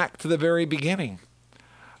us back to the very beginning.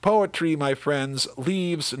 Poetry, my friends,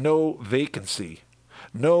 leaves no vacancy,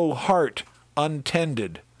 no heart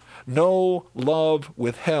untended, no love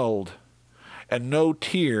withheld, and no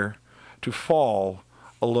tear to fall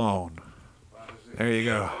alone. There you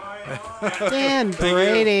go. Dan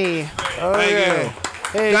Brady. Thank you.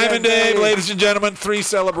 Hey, Diamond Dave, ladies and gentlemen, 3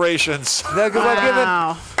 celebrations. Now,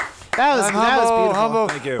 Wow. That was beautiful. Humble.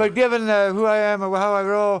 Thank you. But given who I am and how I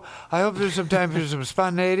roll, I hope there's some time for some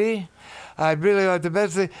spontaneity. I'd really like the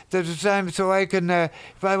best thing. There's a time so I can,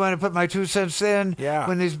 if I want to put my 2 cents in,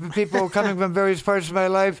 when these people coming from various parts of my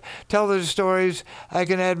life tell their stories, I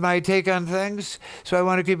can add my take on things. So I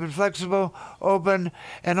want to keep it flexible, open,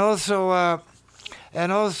 and also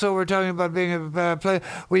we're talking about being a play.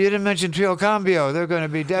 Well, you didn't mention Trio Cambio. They're going to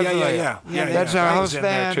be definitely. Yeah. That's our house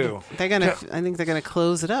band. Too. They're gonna. I think they're gonna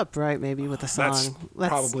close it up, right? Maybe with a song. That's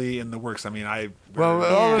probably in the works. I mean,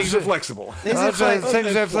 things are flexible. Things are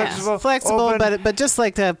flexible. Flexible, open. but just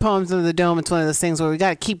like the Poems Under the Dome, it's one of those things where we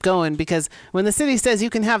got to keep going, because when the city says you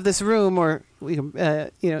can have this room, or we can,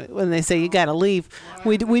 when they say you got to leave,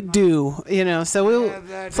 we do.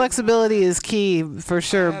 So flexibility is key for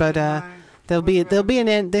sure, but. There'll be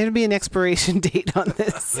an expiration date on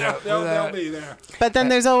this. Yeah, they'll be there. But then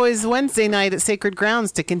there's always Wednesday night at Sacred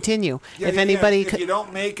Grounds to continue. If you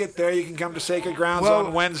don't make it there, you can come to Sacred Grounds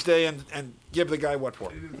on Wednesday and give the guy what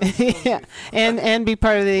for. Yeah, and be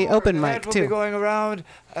part of the open mic will too. Be going around.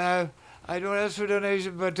 I don't ask for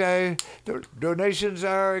donations, but donations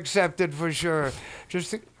are accepted for sure.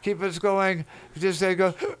 Just to keep us going. Just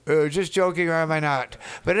joking, or am I not?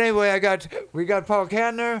 But anyway, we got Paul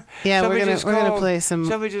Kantner. Yeah, we're gonna play some.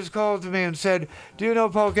 Somebody just called to me and said, "Do you know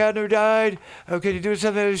Paul Kantner died? Can you do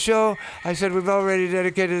something at the show?" I said, "We've already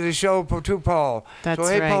dedicated the show to Paul." That's so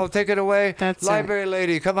hey, right. Paul, take it away. That's Library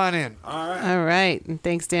lady, come on in. All right. And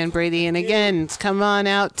thanks, Dan Brady. And again, come on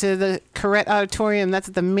out to the Corrette Auditorium. That's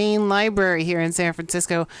at the main library here in San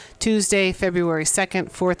Francisco, Tuesday, February 2nd,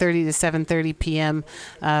 4:30 to 7:30 p.m.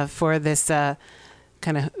 For this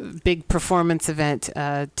kind of big performance event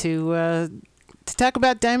to talk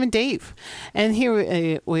about Diamond Dave. And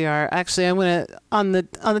here we are. Actually, I'm going to, on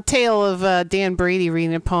the tail of Dan Brady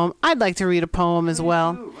reading a poem, I'd like to read a poem as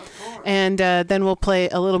well. And then we'll play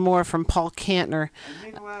a little more from Paul Kantner.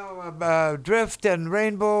 Meanwhile, Drift and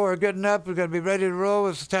Rainbow are getting up. We're going to be ready to roll.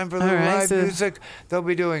 It's time for a little live music. They'll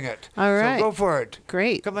be doing it. All right. So go for it.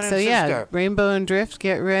 Great. Come on in, so, sister. Rainbow and Drift,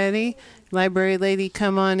 get ready. Library lady,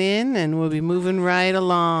 come on in, and we'll be moving right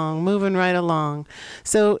along.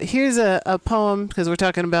 So here's a poem, because we're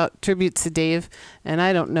talking about tributes to Dave, and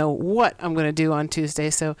I don't know what I'm going to do on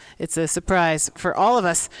Tuesday, so it's a surprise for all of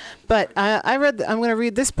us. But I'm going to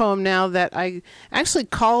read this poem now that I actually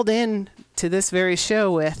called in to this very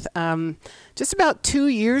show with just about 2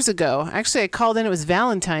 years ago. Actually, I called in. It was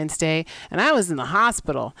Valentine's Day, and I was in the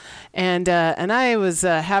hospital, and I was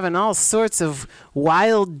having all sorts of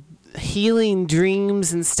wild healing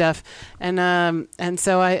dreams and stuff, and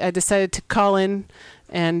so I decided to call in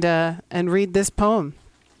and read this poem.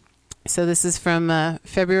 So this is from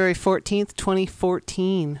February 14th,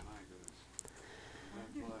 2014.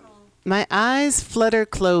 My eyes flutter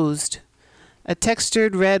closed. A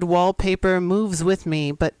textured red wallpaper moves with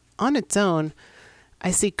me, but on its own,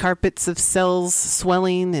 I see carpets of cells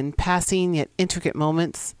swelling in passing yet intricate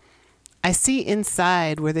moments. I see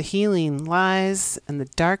inside where the healing lies and the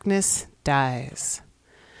darkness dies.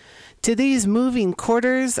 To these moving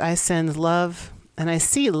quarters I send love, and I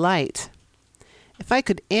see light. If I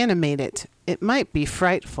could animate it, it might be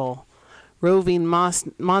frightful, roving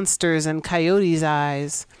monsters and coyotes'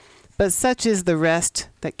 eyes, but such is the rest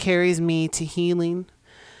that carries me to healing.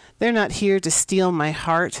 They're not here to steal my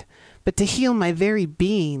heart, but to heal my very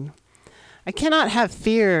being. I cannot have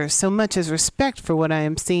fear so much as respect for what I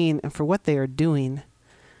am seeing and for what they are doing.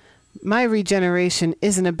 My regeneration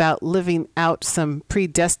isn't about living out some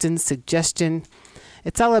predestined suggestion.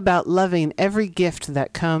 It's all about loving every gift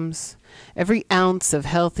that comes, every ounce of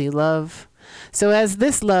healthy love. So as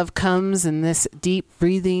this love comes in this deep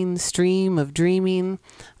breathing stream of dreaming,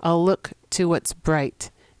 I'll look to what's bright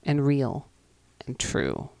and real and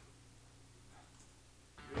true.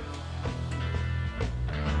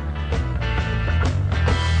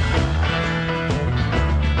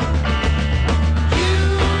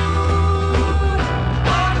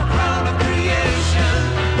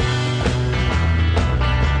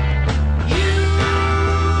 You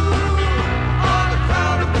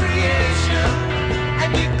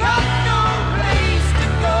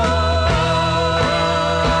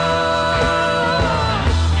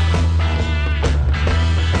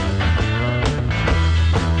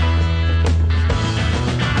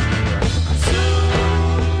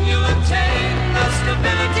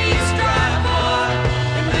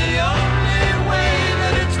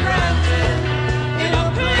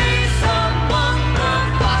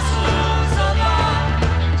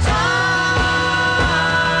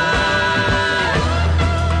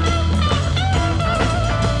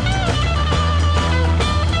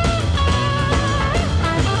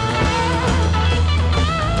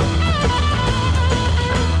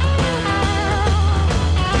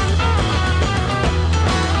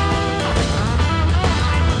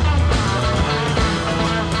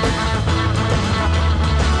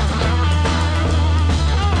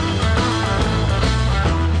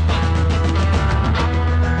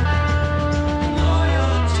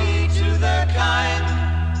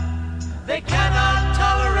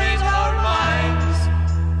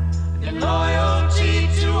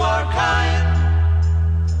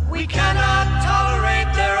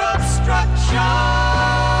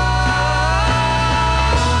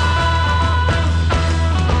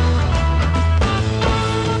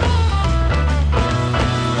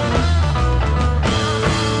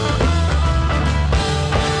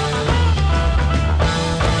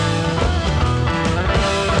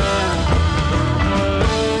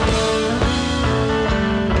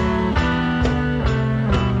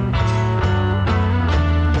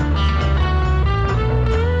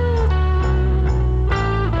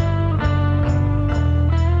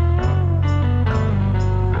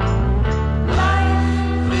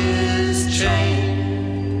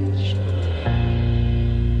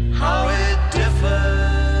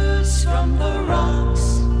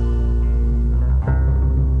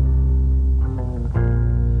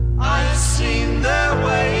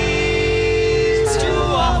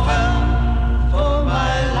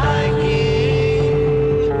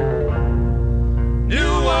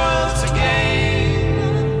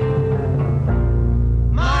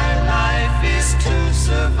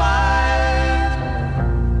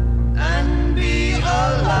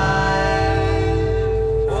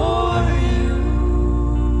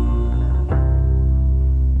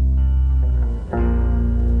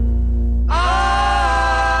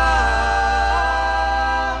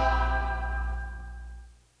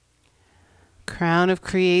Sound of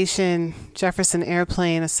Creation, Jefferson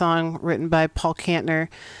Airplane, a song written by Paul Kantner,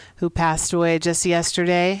 who passed away just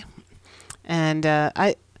yesterday. And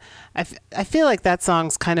I feel like that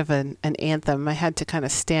song's kind of an anthem. I had to kind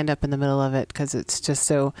of stand up in the middle of it because it's just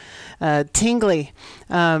so tingly.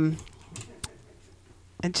 It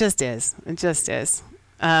just is. It just is.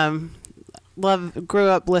 Grew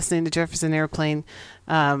up listening to Jefferson Airplane.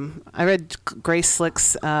 I read Grace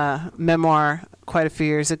Slick's memoir quite a few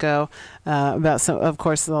years ago about some, of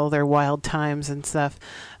course, all their wild times and stuff.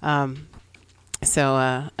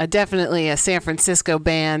 So definitely a San Francisco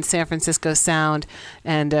band, San Francisco sound,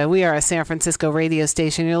 and we are a San Francisco radio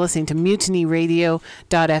station. You're listening to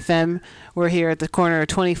MutinyRadio.fm. We're here at the corner of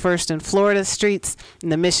 21st and Florida Streets in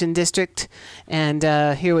the Mission District, and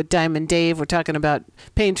here with Diamond Dave. We're talking about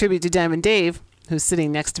paying tribute to Diamond Dave, who's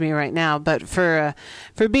sitting next to me right now, but for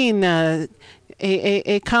being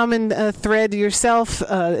a common thread yourself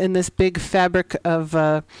in this big fabric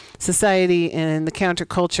of society and the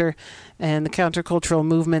counterculture and the countercultural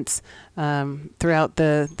movements throughout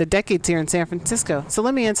the decades here in San Francisco. So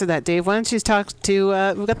let me answer that, Dave. Why don't you talk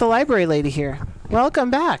to, we've got the library lady here. Welcome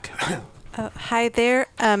back. Hi there.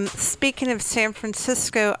 Speaking of San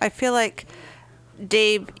Francisco, I feel like,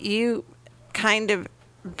 Dave, you kind of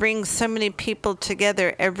bring so many people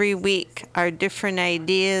together every week, our different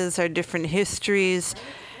ideas, our different histories,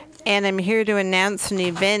 and I'm here to announce an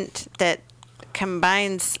event that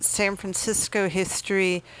combines San Francisco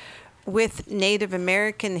history with Native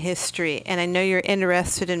American history, and I know you're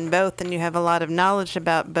interested in both and you have a lot of knowledge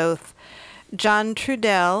about both. John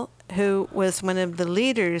Trudell, who was one of the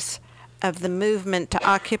leaders of the movement to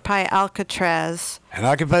occupy Alcatraz. And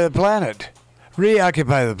occupy the planet.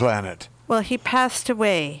 Reoccupy the planet. Well, he passed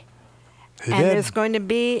away. He and did. there's going to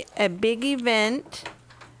be a big event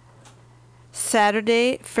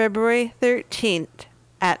Saturday, February 13th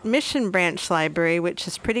at Mission Branch Library, which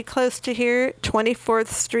is pretty close to here, 24th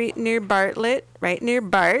Street near Bartlett, right near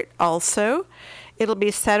BART also. It'll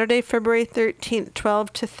be Saturday, February 13th,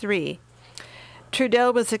 12 to 3.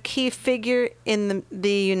 Trudell was a key figure in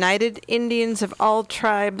the United Indians of All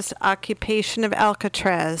Tribes occupation of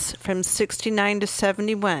Alcatraz from 69 to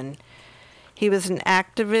 71. He was an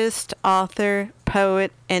activist, author,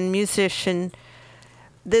 poet, and musician.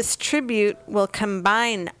 This tribute will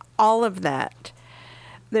combine all of that.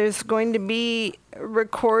 There's going to be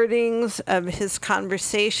recordings of his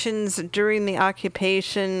conversations during the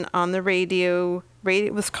occupation on the radio.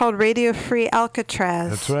 It was called Radio Free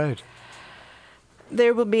Alcatraz. That's right.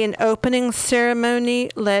 There will be an opening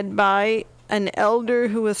ceremony led by an elder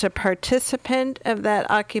who was a participant of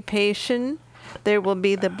that occupation. There will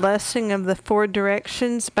be the blessing of the Four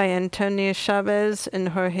Directions by Antonio Chavez and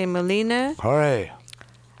Jorge Molina. Hooray.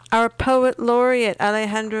 Our poet laureate,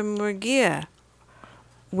 Alejandro Murguia,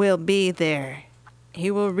 will be there. He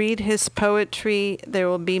will read his poetry. There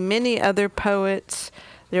will be many other poets.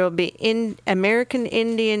 There will be American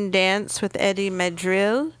Indian dance with Eddie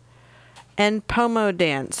Madril and Pomo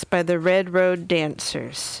dance by the Red Road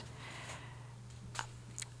Dancers.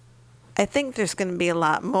 I think there's going to be a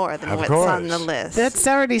lot more than what's on the list. That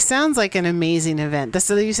already sounds like an amazing event.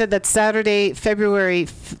 So you said that's Saturday, February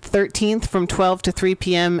 13th from 12 to 3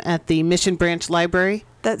 p.m. at the Mission Branch Library?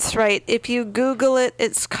 That's right. If you Google it,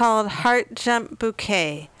 it's called Heart Jump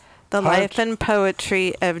Bouquet, the life and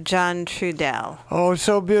poetry of John Trudell. Oh,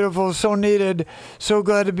 so beautiful, so needed. So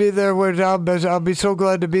glad to be there. I'll be so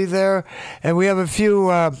glad to be there. And we have a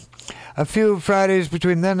few Fridays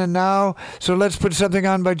between then and now. So let's put something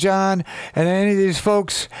on by John and any of these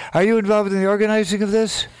folks. Are you involved in the organizing of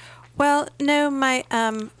this? Well, no, my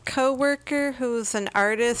co-worker, who's an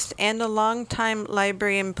artist and a longtime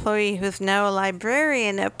library employee who's now a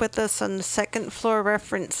librarian up with us on the second floor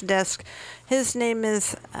reference desk, his name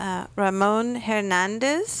is Ramon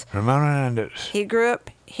Hernandez. Ramon Hernandez. He grew up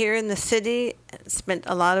here in the city, spent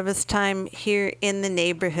a lot of his time here in the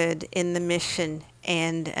neighborhood, in the Mission,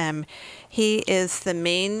 and he is the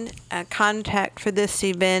main contact for this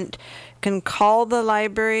event. Can call the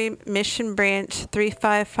library, Mission Branch,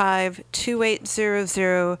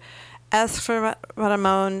 355-2800, ask for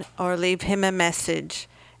Ramon or leave him a message,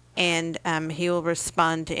 and he will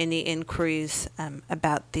respond to any inquiries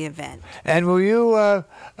about the event. And will you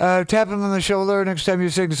tap him on the shoulder next time you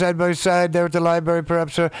sing side by side there at the library,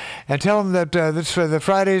 perhaps, and tell him that the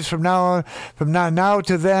Fridays from now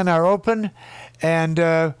to then are open, and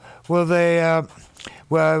will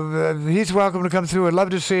well, he's welcome to come through. I'd love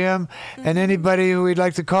to see him. And anybody who we'd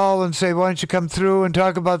like to call and say, why don't you come through and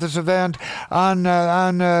talk about this event on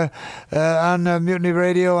Mutiny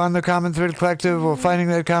Radio, on the Common Thread Collective, or finding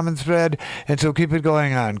that common thread, and so keep it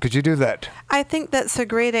going on. Could you do that? I think that's a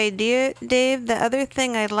great idea, Dave. The other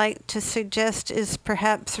thing I'd like to suggest is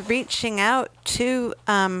perhaps reaching out to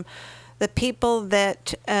the people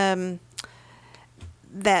that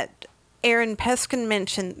Aaron Peskin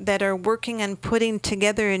mentioned that are working on putting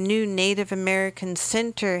together a new Native American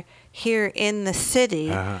center here in the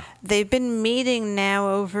city. They've been meeting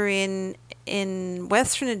now over in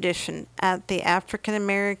Western Addition at the African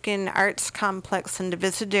American Arts Complex in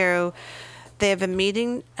Divisadero. They have a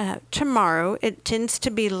meeting tomorrow. It tends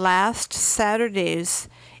to be last Saturdays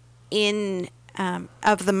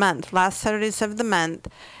of the month,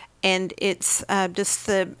 and it's just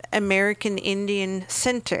the American Indian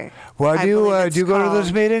Center. Well, do you go to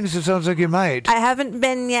those meetings? It sounds like you might. I haven't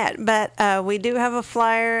been yet, but we do have a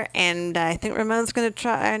flyer, and I think Ramon's going to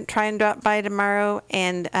try and drop by tomorrow,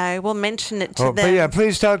 and I will mention it to them. But yeah,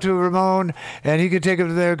 please talk to Ramon, and he can take it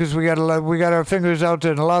there because we got our fingers out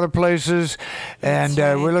in a lot of places, and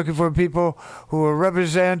we're looking for people who will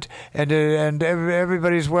represent, and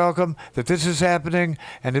everybody's welcome that this is happening,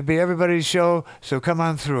 and it'll be everybody's show. So come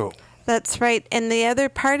on through. That's right. And the other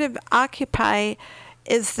part of Occupy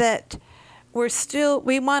is that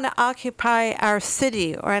we want to occupy our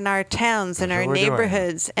city or in our towns and our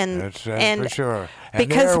neighborhoods. And for sure. And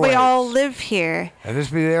because we all live here. And this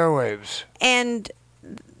be the airwaves. And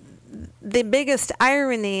the biggest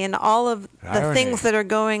irony in all of the things that are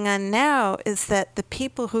going on now is that the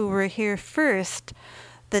people who were here first,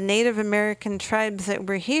 the Native American tribes that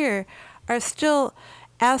were here, are still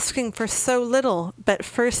asking for so little, but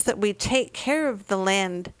first that we take care of the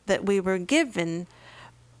land that we were given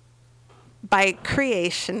by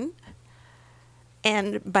creation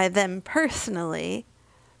and by them personally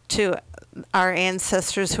to our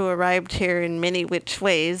ancestors who arrived here in many which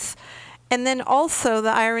ways. And then also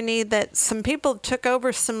the irony that some people took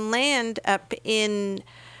over some land up in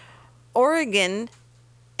Oregon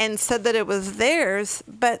and said that it was theirs,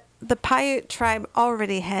 but the Paiute tribe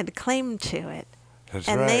already had claim to it. That's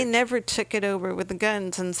and right. They never took it over with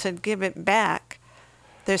guns and said, give it back.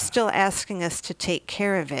 They're still asking us to take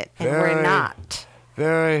care of it, and we're not.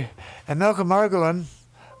 And Malcolm Margolin,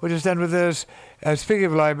 we'll just end with this. Speaking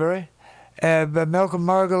of library, Malcolm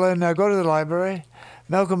Margolin, go to the library.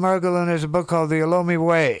 Malcolm Margolin has a book called The Ohlone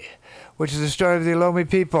Way, which is the story of the Ohlone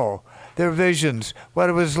people, their visions, what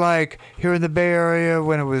it was like here in the Bay Area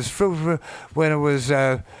when it was fruitful, when it was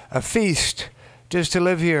a feast just to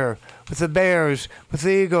live here, with the bears, with the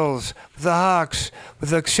eagles, with the hawks, with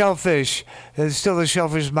the shellfish. There's still the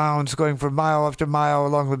shellfish mounds going for mile after mile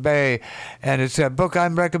along the bay. And it's a book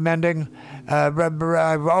I'm recommending.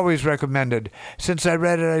 I've always recommended. Since I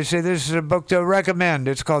read it, I say this is a book to recommend.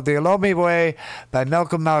 It's called The Ohlone Way by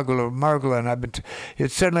Malcolm Margolin.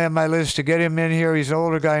 It's certainly on my list to get him in here. He's an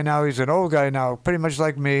older guy now. He's an old guy now, pretty much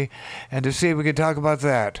like me. And to see if we can talk about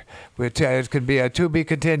that. It could be a to be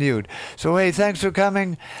continued. So, hey, thanks for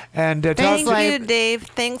coming. And thank you, Dave.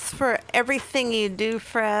 Thanks for everything you do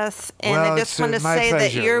for us. And I just want to say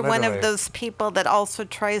that you're one of those people that also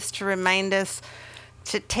tries to remind us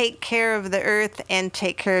to take care of the earth and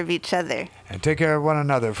take care of each other. And take care of one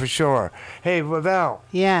another, for sure. Hey, Val.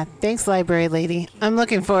 Yeah, thanks, Library Lady. I'm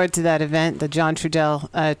looking forward to that event, the John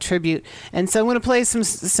Trudell tribute. And so I'm going to play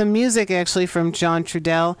some music, actually, from John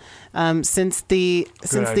Trudell. Since the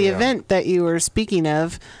event that you were speaking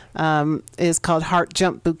of is called Heart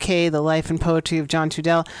Jump Bouquet, The Life and Poetry of John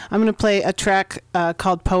Trudell, I'm going to play a track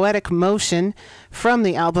called Poetic Motion from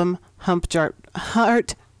the album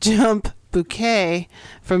Heart Jump Bouquet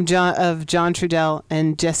from John Trudell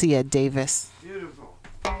and Jesse Ed Davis. Beautiful.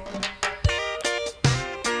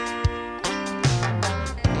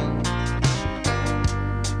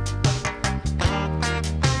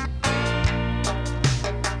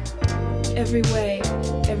 Every way,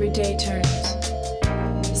 every day turns.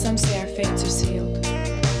 Some say our fates are sealed.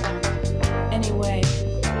 Anyway,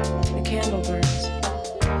 the candle burns.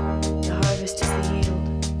 The harvest is the yield.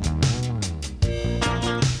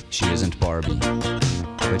 She isn't Barbie,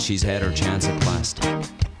 but she's had her chance at plastic.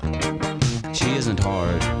 She isn't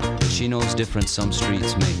hard, but she knows difference some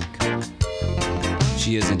streets make.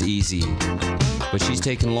 She isn't easy, but she's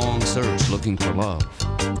taken long search looking for love.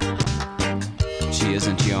 She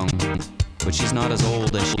isn't young, but she's not as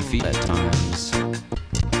old as she feels at times.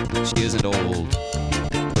 She isn't old,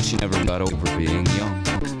 but she never got over being young.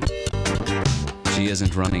 She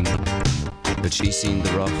isn't running, but she's seen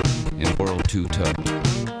the rough in World 2 Tub.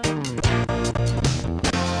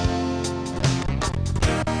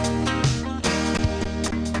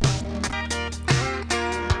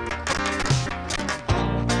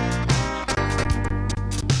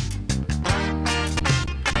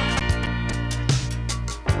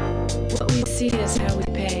 see is how we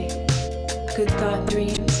pay. Good thought,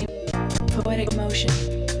 dreams, poetic motion.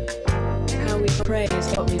 How we pray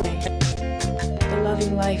is what we make. The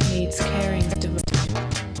loving life needs caring devotion.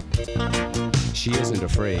 She isn't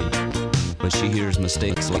afraid, but she hears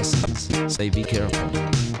mistakes, lessons, say be careful.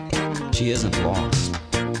 She isn't lost,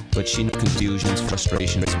 but she knows confusions,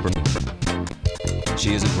 frustrations, burden.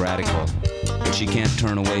 She isn't radical, but she can't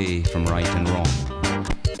turn away from right and wrong.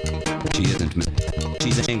 She isn't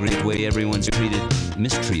she's angry at the way everyone's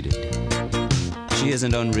mistreated. She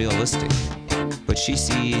isn't unrealistic, but she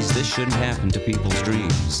sees this shouldn't happen to people's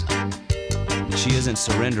dreams. She isn't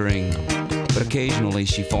surrendering, but occasionally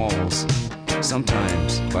she falls,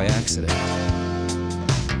 sometimes by accident.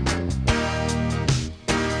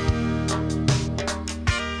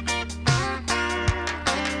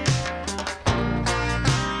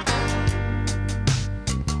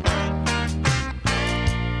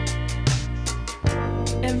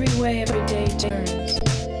 Every way, every day turns.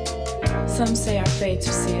 Some say our fates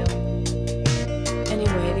are sealed.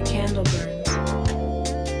 Anyway, the candle burns.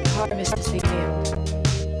 The harvest is the yield.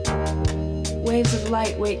 Waves of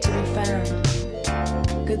light wait to be found.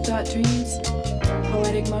 Good thought, dreams,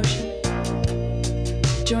 poetic motion.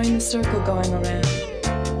 Join the circle going around.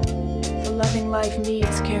 The loving life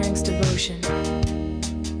needs caring's devotion.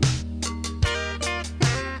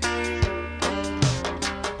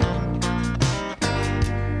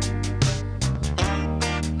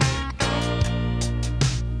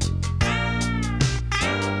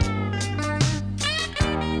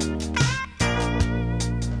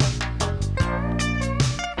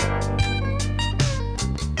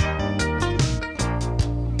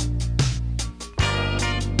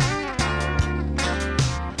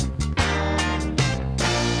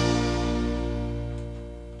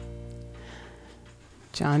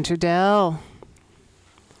 John Trudell.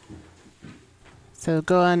 So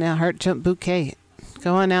go on now, Heart Jump Bouquet.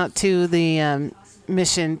 Go on out to the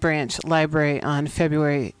Mission Branch Library on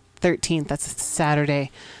February 13th. That's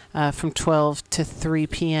Saturday from 12 to 3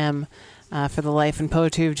 p.m. For the life and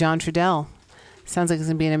poetry of John Trudell. Sounds like it's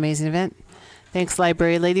going to be an amazing event. Thanks,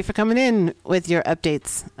 Library Lady, for coming in with your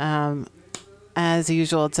updates. As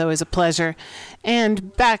usual, it's always a pleasure.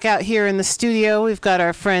 And back out here in the studio, we've got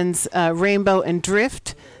our friends Rainbow and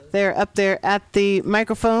Drift. They're up there at the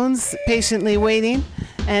microphones, patiently waiting.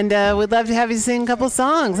 And we'd love to have you sing a couple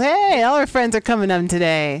songs. Hey, all our friends are coming up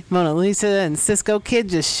today. Mona Lisa and Cisco Kid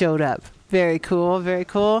just showed up. Very cool, very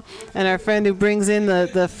cool. And our friend who brings in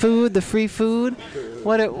the food, the free food.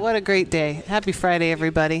 What a great day. Happy Friday,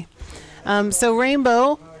 everybody. So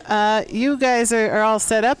Rainbow, you guys are all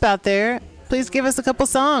set up out there. Please give us a couple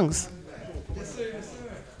songs. Yes, sir.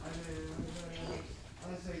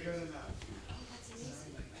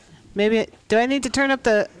 Maybe do I need to turn up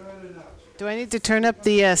the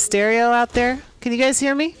stereo out there? Can you guys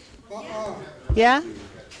hear me? Yeah?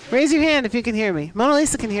 Raise your hand if you can hear me. Mona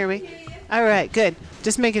Lisa can hear me. All right, good.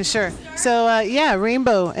 Just making sure. So yeah,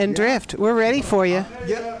 Rainbow and Drift, we're ready for you.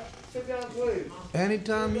 Yep.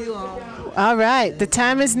 Anytime you are. All right, the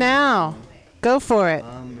time is now. Go for it.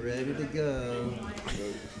 I'm ready to go.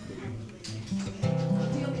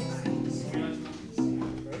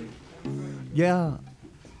 Yeah.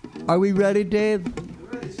 Are we ready, Dave?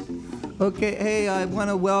 Okay, hey, I want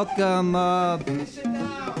to welcome,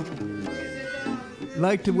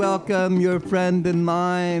 like to welcome your friend and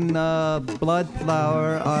mine,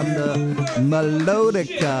 Bloodflower, on the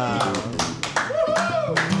melodica.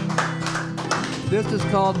 This is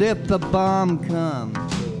called If the Bomb Comes.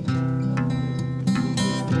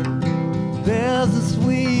 There's a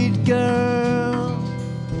sweet girl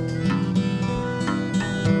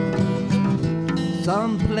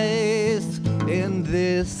someplace in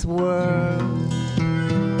this world.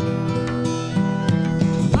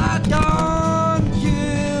 Why don't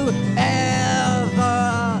you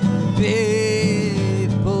ever be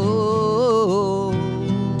fooled?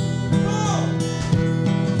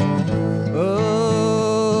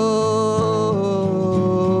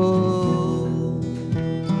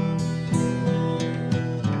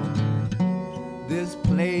 This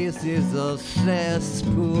place is a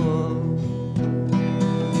cesspool.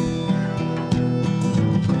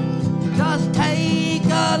 Just take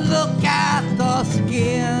a look at the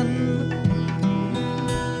skin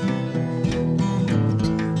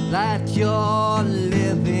that you're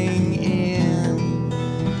living in.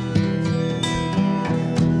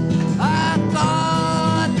 I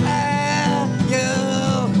thought that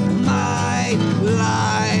you might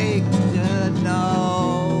like to know.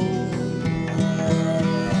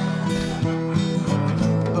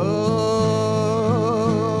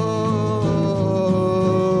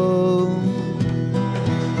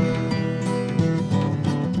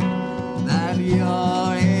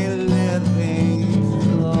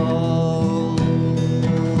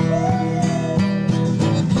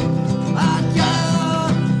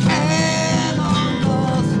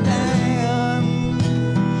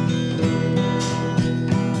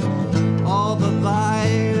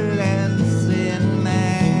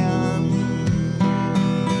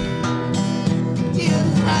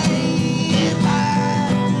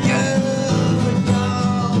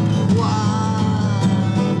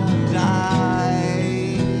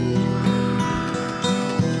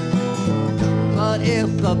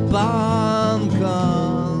 bomb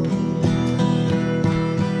comes,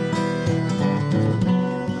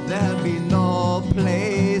 there'll be no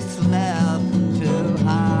place left to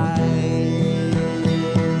hide.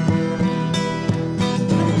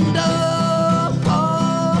 And oh,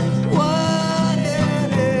 for what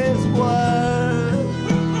it is worth,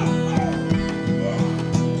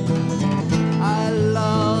 I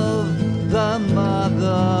love the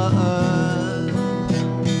Mother Earth.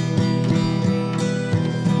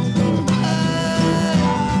 I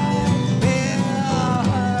hear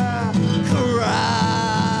her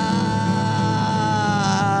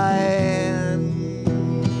crying.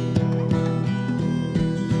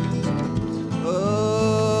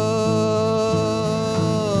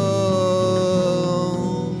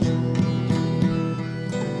 Oh,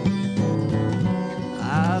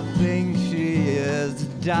 I think she is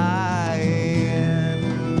dying.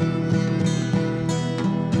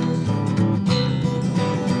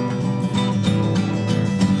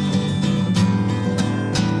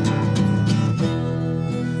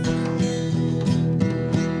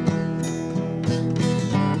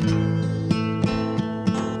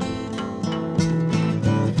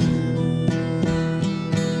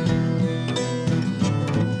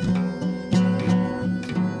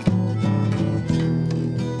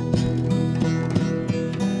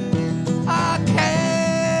 I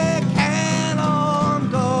can't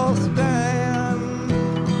understand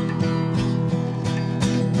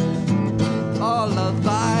all the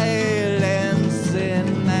violence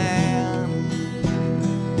in man.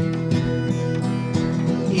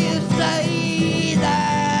 You say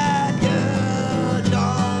that you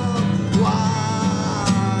don't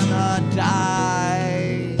wanna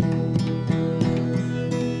die.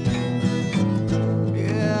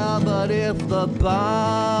 Yeah, but if the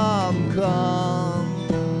bomb comes,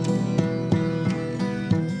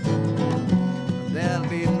 there'll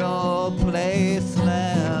be no place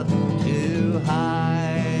left to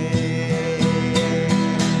hide.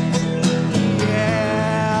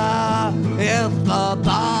 Yeah, if the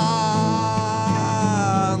bomb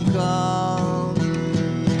comes,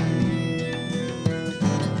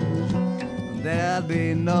 there'll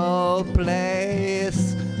be no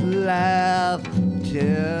place left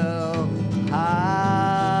to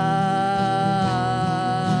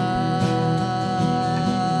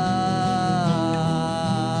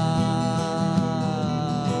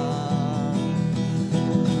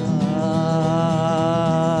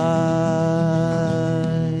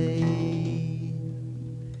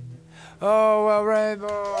Oh, well,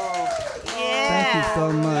 Rainbow. Thank you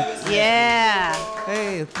so much. Yeah.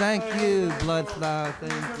 Hey, thank you, Bloodflower.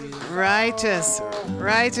 Thank you. Righteous.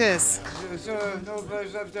 Righteous. So, no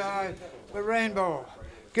place left to hide. But Rainbow,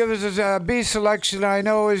 give us a B selection. I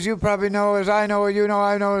know, as you probably know, as I know, you know,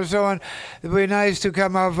 I know, and so on. It'd be nice to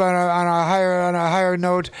come off on a higher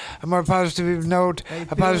note, a more positive note, Hey,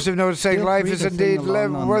 a positive note saying feel life free is to sing indeed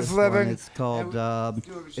along on worth this one. living. It's called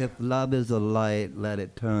If Love is a Light, Let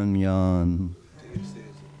It Turn Me On.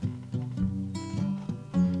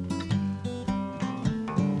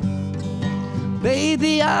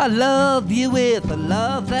 Baby, I love you with a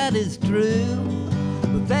love that is true,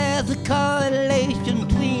 but there's a correlation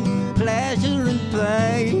between pleasure and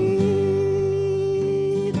pain.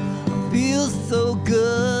 I feel so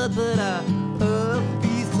good, but I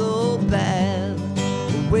feel so bad.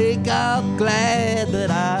 I wake up glad, but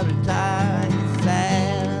I retire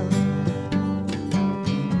sad.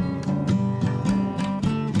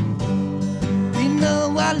 You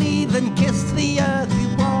know I'll even kiss the earth you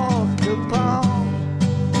walk upon.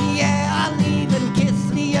 Yeah, I'll even kiss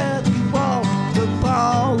the earth you walk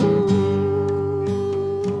upon.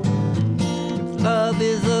 If love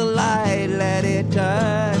is a light, let it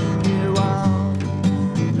turn you on.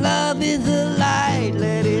 If love is a light,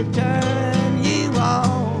 let it turn you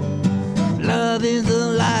on. If love is a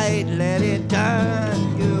light, let it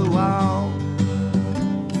turn you on.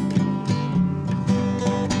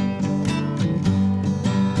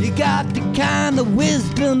 You got the kind of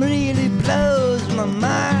wisdom really blows my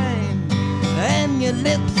mind, and your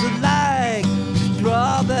lips are like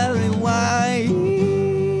strawberry wine.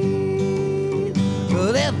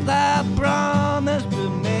 But if I promise to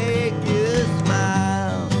make you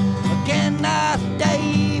smile, can I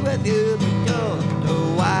stay with you for just a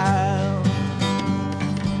while?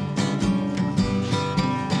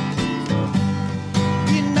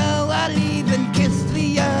 You know I'll even kiss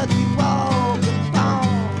the earth you walk upon.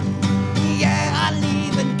 Yeah, I'll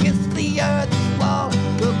even kiss the earth you walk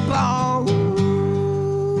upon.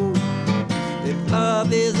 If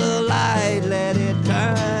love is a light, let it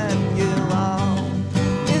turn you on.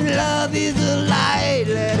 If love is a light,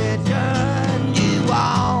 let it turn you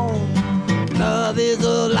on.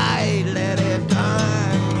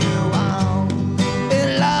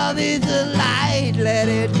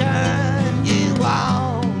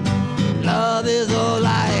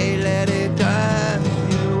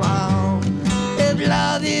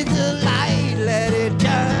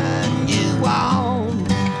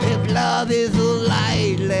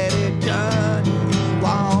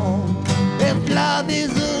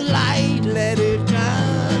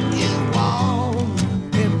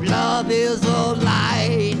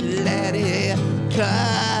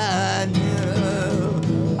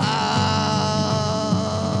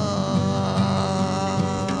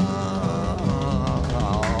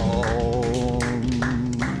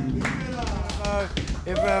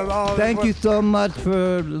 thank you so much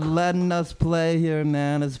for letting us play here,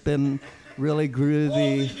 man. It's been really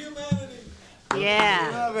groovy. Yeah.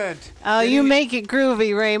 Love it. Oh, you make it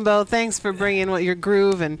groovy, Rainbow. Thanks for bringing your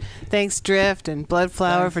groove, and thanks Drift and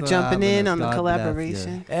Bloodflower Thanks for for jumping having in us. on the God bless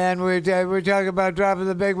collaboration. And we're talking about dropping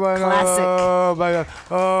the big one. Classic. Oh, my God.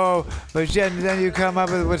 Oh, but then you come up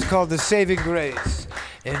with what's called the saving grace.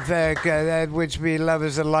 In fact, that which we love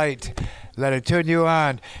is a light. Let it turn you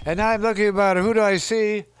on. And now I'm looking about who do I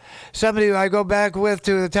see? Somebody I go back with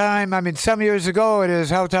to the time, some years ago it is,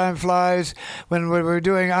 how time flies, when we were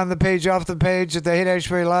doing On the Page, Off the Page at the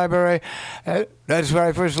Haight-Ashbury Library. That's where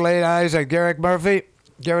I first laid eyes on Garrett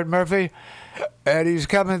Murphy, and he's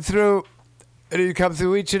coming through, and he comes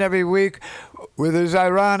through each and every week with his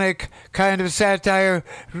ironic kind of satire,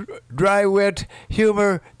 dry wit,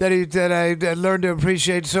 humor that I learned to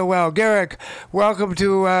appreciate so well. Garrick, welcome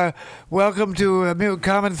to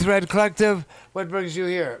Common Thread Collective. What brings you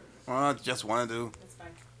here? Well, I just wanted to. That's fine.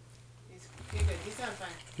 You're good. You sound fine.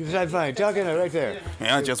 You sound fine. Talk in it right there.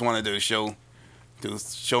 Yeah, I just wanted to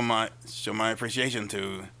show my appreciation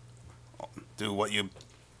to what you've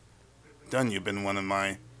done. You've been one of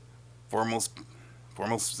my foremost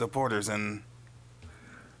supporters and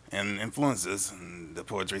influences in the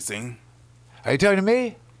poetry scene. Are you talking to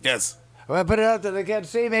me? Yes. Well, put it out there. They can't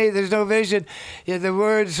see me. There's no vision. Yeah, the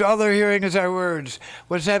words, all they're hearing is our words.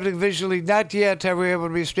 What's happening visually, not yet are we able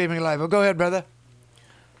to be streaming live. Well, go ahead, brother.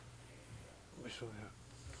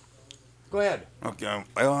 Go ahead. Okay.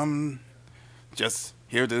 Well, I'm just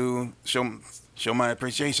here to show my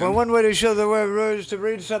appreciation. Well, one way to show the words to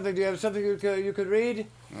read something. Do you have something you could read?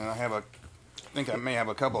 I think I may have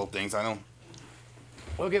a couple of things. I don't.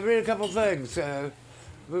 Okay, read a couple things.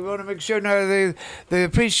 We want to make sure now the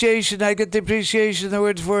appreciation, I get the appreciation, the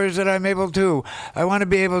words for is that I'm able to. I want to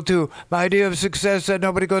be able to. My idea of success that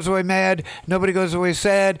nobody goes away mad, nobody goes away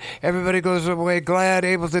sad, everybody goes away glad,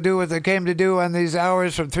 able to do what they came to do on these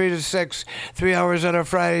hours from 3 to 6, 3 hours on a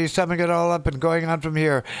Friday, summing it all up and going on from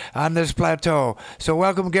here on this plateau. So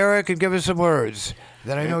welcome, Garrick, and give us some words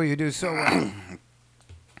that I know you do so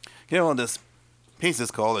well. This piece is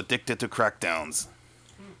called Addicted to Crackdowns.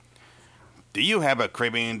 Do you have a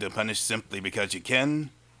craving to punish simply because you can?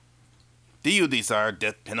 Do you desire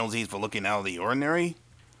death penalties for looking out of the ordinary?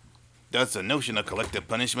 Does the notion of collective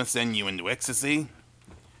punishment send you into ecstasy?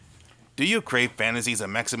 Do you crave fantasies of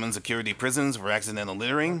maximum security prisons for accidental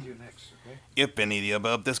littering? If any of the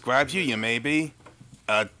above describes you, you may be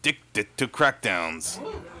addicted to crackdowns.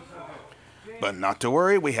 But not to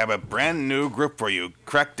worry, we have a brand new group for you,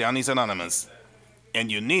 Crackdownies Anonymous. And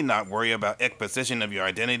you need not worry about exposition of your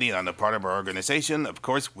identity on the part of our organization. Of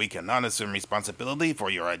course, we cannot assume responsibility for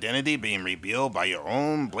your identity being revealed by your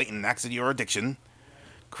own blatant acts of your addiction.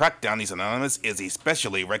 Crackdownies Anonymous is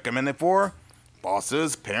especially recommended for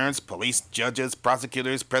bosses, parents, police, judges,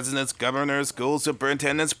 prosecutors, presidents, governors, school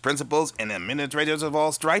superintendents, principals, and administrators of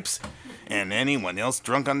all stripes, and anyone else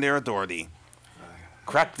drunk on their authority.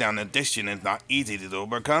 Crackdown addiction is not easy to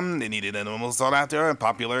overcome. They needed the most sought after and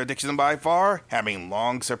popular addiction by far, having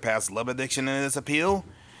long surpassed love addiction in its appeal,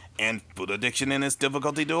 and food addiction in its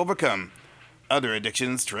difficulty to overcome. Other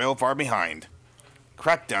addictions trail far behind.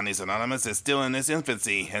 Crackdownies Anonymous is still in its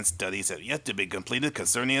infancy, hence studies have yet to be completed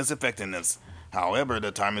concerning its effectiveness. However,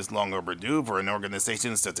 the time is long overdue for an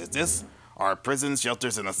organization such as this. Our prisons,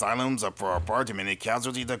 shelters, and asylums are for far too many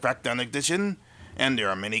casualties of crackdown addiction. And there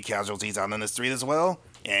are many casualties out on the street as well,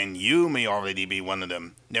 and you may already be one of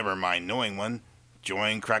them. Never mind knowing one.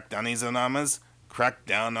 Join Crackdownies Anonymous. Crack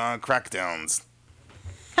down on crackdowns.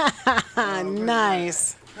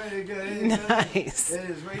 Nice. Pretty good. Nice. It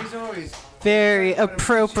is. He's always Very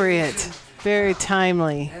appropriate. Very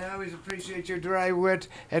timely. And I always appreciate your dry wit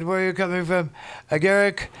and where you're coming from.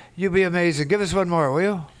 Garrick, you be amazing. Give us one more, will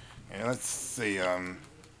you? Yeah, let's see.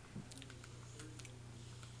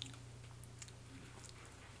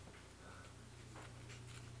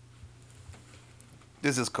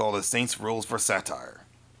 This is called A Saint's Rules for Satire.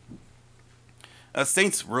 A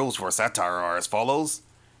saint's rules for satire are as follows: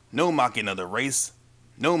 no mocking of the race,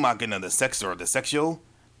 no mocking of the sex or the sexual,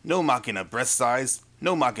 no mocking of breast size,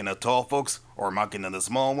 no mocking of tall folks or mocking of the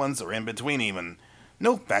small ones or in between even,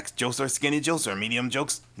 no fat jokes or skinny jokes or medium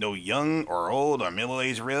jokes, no young or old or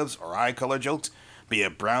middle-aged ribs or eye color jokes, be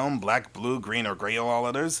it brown, black, blue, green, or gray or all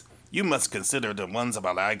others. You must consider the ones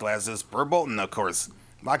about eyeglasses verboten, of course.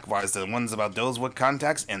 Likewise, the ones about those with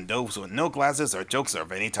contacts and those with no glasses or jokes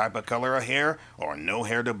of any type of color of hair or no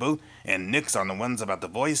hair to boot, and nix on the ones about the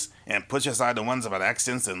voice, and push aside the ones about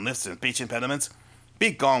accents and lisps and speech impediments.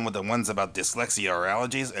 Be gone with the ones about dyslexia or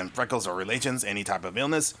allergies and freckles or relations, any type of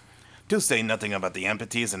illness. To say nothing about the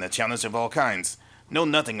amputees and the challenge of all kinds. know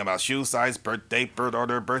nothing about shoe size, birth date, birth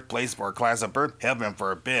order, birthplace, or class of birth, heaven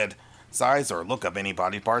forbid, size or look of any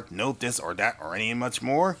body part, know this or that or any much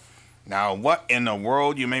more? Now what in the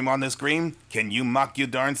world, you may want to scream? Can you mock, you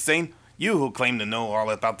darn saint? You who claim to know all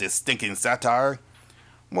about this stinking satire?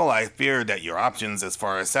 Well, I fear that your options as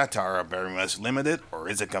far as satire are very much limited, or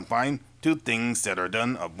is it confined to things that are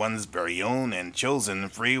done of one's very own and chosen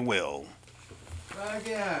free will?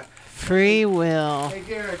 Yeah. Free will. Hey,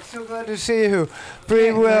 Garrick, so glad to see you.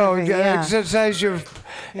 Free will. Yeah. Exercise your...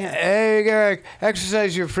 Hey, Garrick,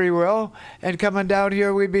 exercise your free will and come on down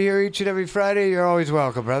here. We'd be here each and every Friday. You're always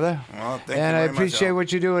welcome, brother. Well, thank you and I very appreciate much,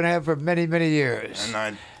 what you do and have for many, many years.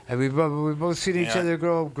 And we've both seen each other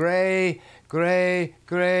grow gray,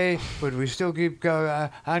 but we still keep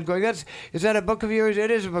on going. Is that a book of yours? It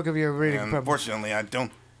is a book of your reading. Unfortunately, I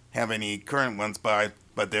don't have any current ones, but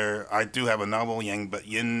I do have a novel,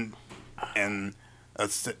 Yin, and a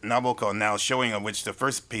novel called Now Showing, of which the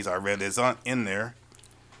first piece I read is in there.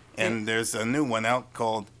 And there's a new one out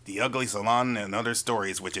called The Ugly Salon and Other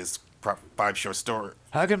Stories, which is 5 short stories.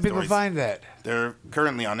 How can people find that? They're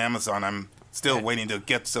currently on Amazon. I'm still waiting to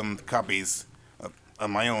get some copies of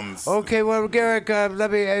my own. Okay, well, Garrick,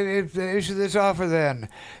 let me issue this offer then.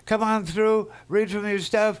 Come on through, read from your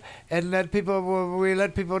stuff, and let people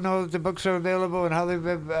know that the books are available and how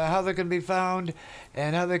they can be found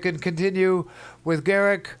and how they can continue with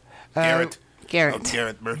Garrick. Garrett. Garrett. Oh,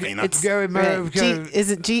 Garrett Murphy. It's Gary Murphy. Is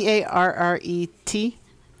it Garret?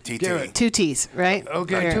 T-T. 2 T's, right?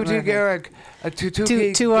 Okay, 2 T Garrick.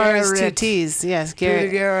 2 R's, 2 T's. Yes,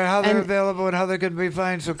 Garrett. Garrett, how they're available and how they can be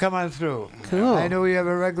found. So come on through. Cool. I know we have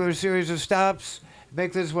a regular series of stops.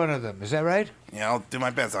 Make this one of them. Is that right? Yeah, I'll do my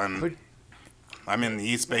best. I'm in the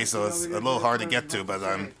East Bay, so it's a little hard to get to, but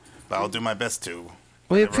I'll do my best to.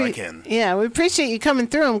 I can. Yeah, we appreciate you coming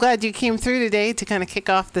through. I'm glad you came through today to kind of kick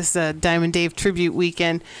off this Diamond Dave tribute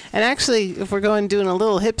weekend. And actually, if we're doing a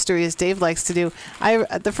little hipstery, as Dave likes to do,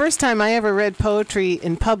 the first time I ever read poetry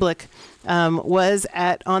in public was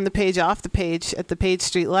on the page, off the page, at the Page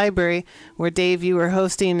Street Library, where Dave, you were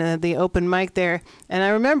hosting the open mic there. And I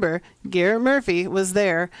remember Garrett Murphy was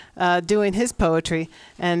there doing his poetry,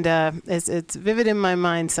 and it's vivid in my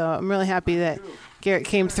mind. So I'm really happy that Garrett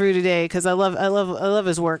came through today, because I love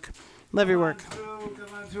his work. Love your work.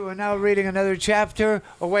 Come on through. And now reading another chapter.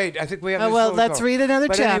 Oh wait, I think we have. Let's read another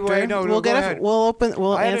chapter. Anyway, no,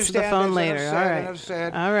 we'll answer the phone later.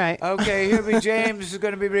 All right. Okay, here be James is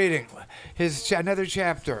going to be reading another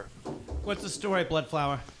chapter. What's the story,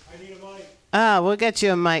 Bloodflower? I need a mic.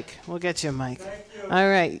 We'll get you a mic. Thank you. All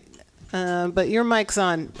right. But your mic's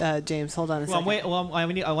on, James. Hold on a second.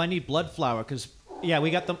 I need Bloodflower, because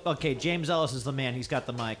we got the. Okay, James Ellis is the man. He's got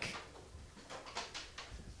the mic.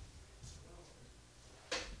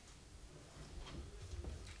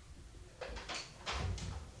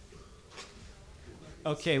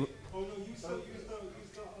 Okay. Oh no, use the clip.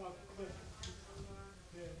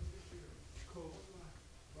 Yeah, cool.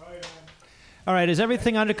 Right on. All right, is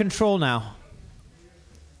everything under control now?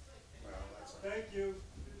 Thank you.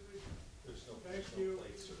 Thank you.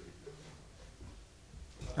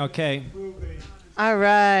 Okay. All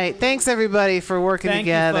right. Thanks, everybody, for working Thank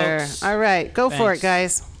you, together. folks. All right. Go for it,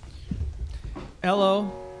 Thanks. guys.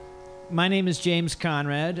 Hello. My name is James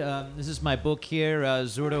Conrad. This is my book here,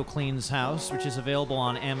 Zurdo Cleans House, which is available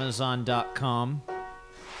on Amazon.com.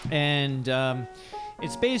 And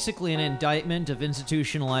it's basically an indictment of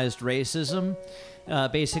institutionalized racism.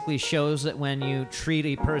 Basically shows that when you treat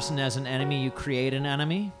a person as an enemy, you create an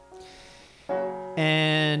enemy.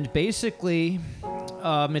 And basically,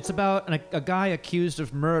 it's about a guy accused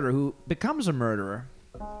of murder who becomes a murderer.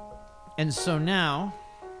 And so now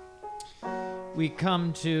we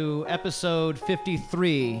come to episode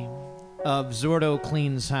 53 of Zurdo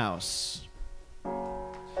Cleans House.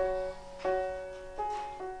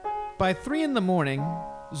 By 3 in the morning,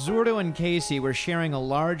 Zurdo and Casey were sharing a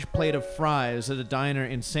large plate of fries at a diner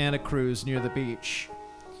in Santa Cruz near the beach.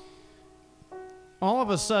 All of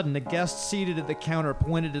a sudden, a guest seated at the counter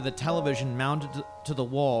pointed to the television mounted to the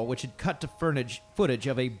wall, which had cut to footage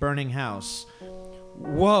of a burning house.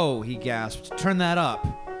 "Whoa," he gasped. "Turn that up."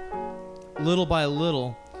 Little by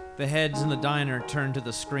little, the heads in the diner turned to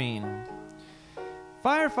the screen.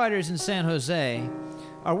 Firefighters in San Jose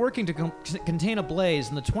are working to contain a blaze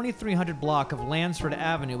in the 2300 block of Lansford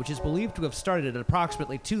Avenue, which is believed to have started at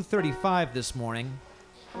approximately 2:35 this morning.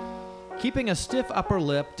 Keeping a stiff upper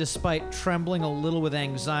lip despite trembling a little with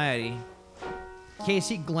anxiety,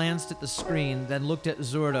 Casey glanced at the screen, then looked at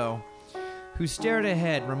Zurdo, who stared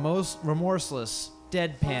ahead, remorseless,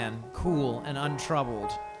 deadpan, cool, and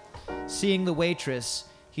untroubled. Seeing the waitress,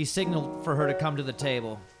 he signaled for her to come to the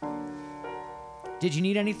table. Did you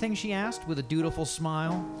need anything, she asked, with a dutiful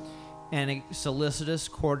smile and a solicitous,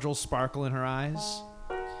 cordial sparkle in her eyes.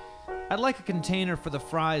 I'd like a container for the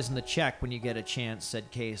fries and the check when you get a chance,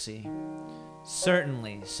 said Casey.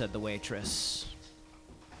 Certainly, said the waitress.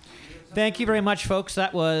 Thank you very much, folks.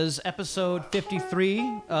 That was episode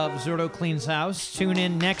 53 of Zurdo Cleans House. Tune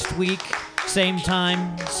in next week, same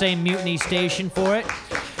time, same Mutiny station for it.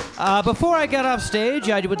 Before I get off stage,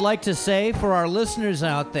 I would like to say for our listeners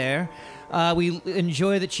out there, we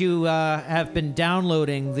enjoy that you have been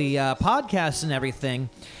downloading the podcasts and everything.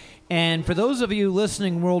 And for those of you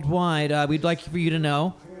listening worldwide, we'd like for you to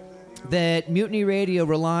know that Mutiny Radio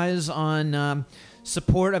relies on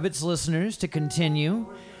support of its listeners to continue.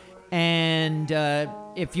 And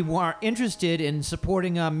if you are interested in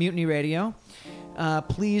supporting Mutiny Radio,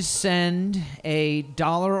 please send $1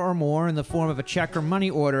 or more in the form of a check or money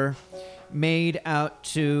order made out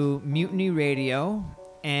to Mutiny Radio.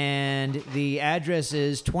 And the address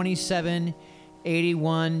is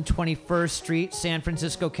 2781 21st Street, San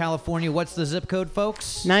Francisco, California. What's the zip code,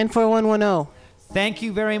 folks? 94110. Thank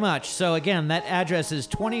you very much. So again, that address is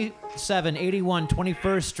 2781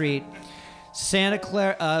 21st Street, San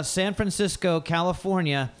Francisco,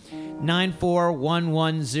 California,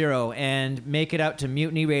 94110, and make it out to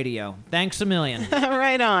Mutiny Radio. Thanks a million.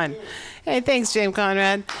 Right on. Hey, thanks, James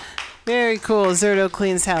Conrad. Very cool. Zurdo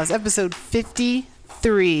Cleans House, episode 53.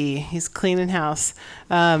 He's cleaning house.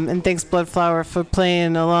 And thanks, Bloodflower, for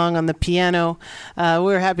playing along on the piano.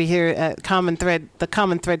 We're happy here at the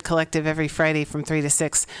Common Thread Collective every Friday from 3 to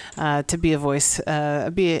 6 to be a voice,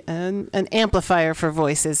 be an amplifier for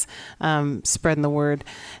voices, spreading the word.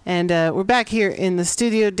 And we're back here in the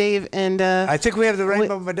studio, Dave. And I think we have the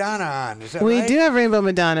Rainbow Madonna on. Is that we right? do have Rainbow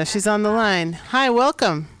Madonna. She's on the line. Hi,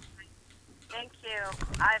 welcome. Thank you.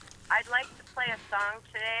 I'd like to play a song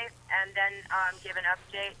today and then give an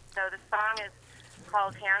update. So the song is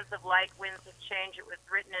called Hands of Light, Winds of Change. It was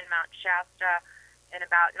written in Mount Shasta in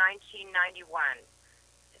about 1991.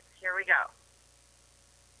 Here we go.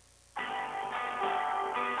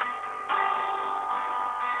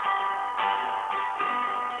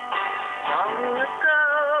 Long ago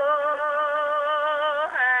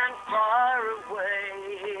and far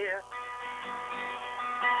away,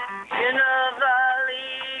 in a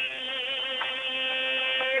valley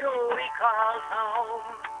we call home,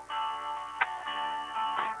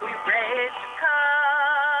 we raised a cup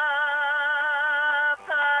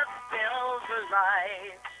of silver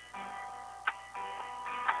light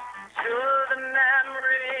to the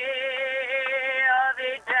memory of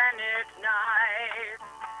Edenic night.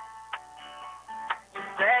 You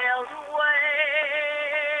sailed away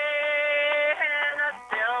in a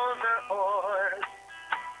silver oars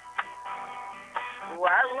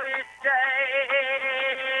while we stayed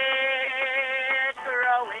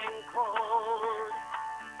growing cold,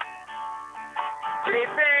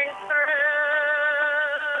 sleeping through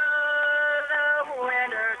the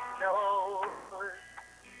winter snows,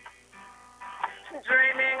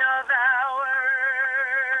 dreaming of our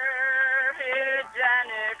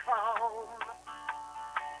Edenic home.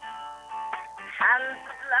 Hands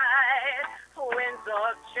of light, winds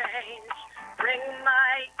of change, bring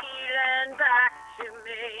my Eden back to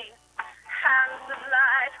me. Hands of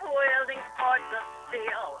light, wielding swords of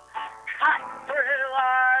steel, cut through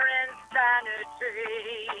our insanity.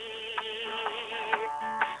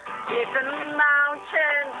 Deep in the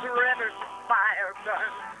mountains, rivers of fire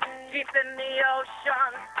burn. Deep in the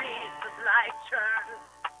ocean, seas of light turn.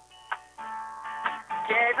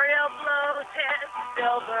 Gabriel blows his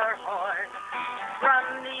silver horn.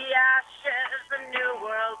 From the ashes, a new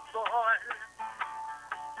world born.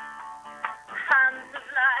 Hands of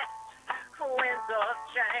light, winds of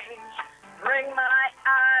change, bring my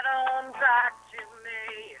idol back to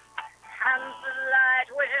me. Hands of light,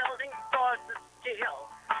 wielding swords of steel,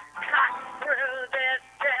 cut through this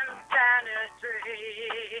insanity.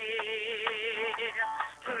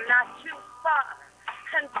 Not too far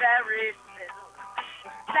and very soon,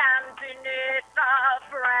 stand beneath a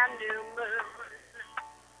brand new moon.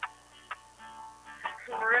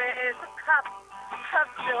 Raise a cup of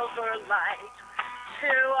silver light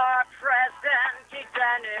to our present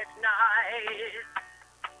Edenic night.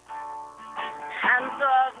 Hands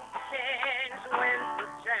of change, winds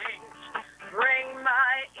of change, bring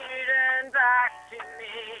my Eden back to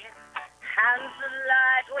me. Hands of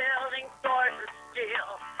light, wielding swords of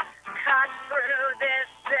steel, cut through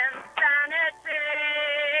this insanity.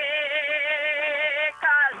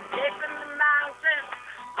 'Cause deep in the mountains,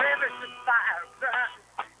 rivers of fire burn.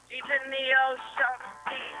 Deep in the ocean,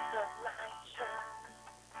 seas of light shine.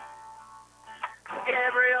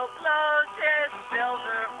 Gabriel blows his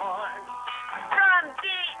silver horn. From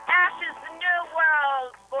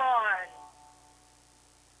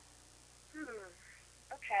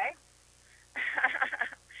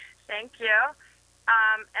Thank you.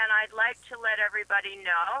 And I'd like to let everybody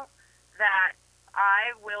know that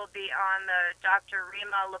I will be on the Dr.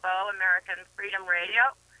 Rima LeBeau American Freedom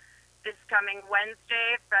Radio this coming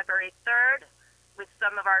Wednesday, February 3rd, with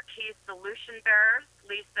some of our key solution bearers,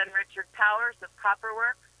 Lisa and Richard Powers of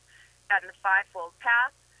Copperworks and the Fivefold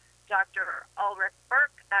Path, Dr. Ulrich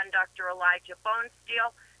Burke and Dr. Elijah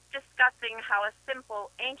Bonesteel, discussing how a simple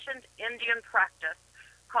ancient Indian practice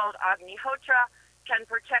called Agnihotra can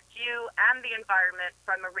protect you and the environment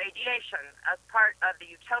from irradiation as part of the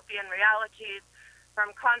Utopian Realities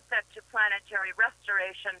from Concept to Planetary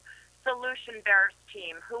Restoration Solution Bearers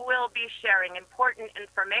team, who will be sharing important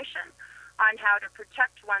information on how to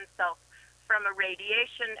protect oneself from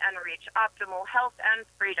irradiation and reach optimal health and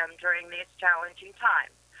freedom during these challenging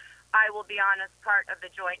times. I will be on as part of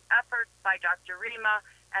the joint efforts by Dr. Rima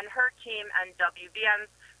and her team and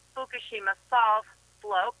WBN's Fukushima Solve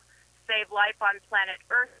Slope Save Life on Planet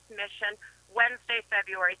Earth mission, Wednesday,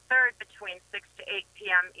 February 3rd, between 6 to 8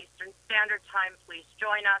 p.m. Eastern Standard Time. Please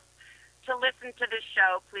join us. To listen to this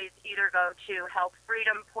show, please either go to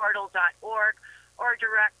healthfreedomportal.org or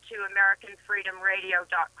direct to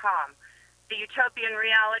AmericanFreedomRadio.com. The Utopian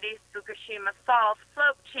Realities Fukushima Solve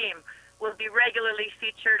Slope team will be regularly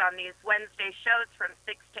featured on these Wednesday shows from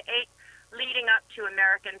 6 to 8, leading up to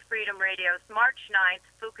American Freedom Radio's March 9th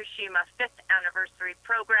Fukushima 5th Anniversary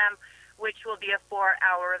program, which will be a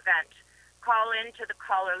 4-hour event. Call in to the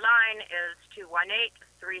caller line is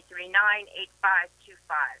 218-339-8525.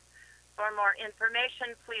 For more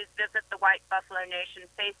information, please visit the White Buffalo Nation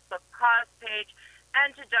Facebook cause page,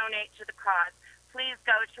 and to donate to the cause, please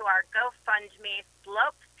go to our GoFundMe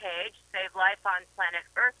Slope page, Save Life on Planet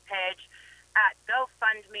Earth page, at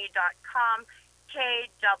gofundme.com,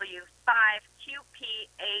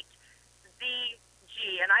 KW5QP8ZG.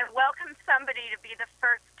 And I welcome somebody to be the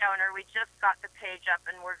first donor. We just got the page up,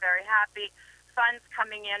 and we're very happy. Funds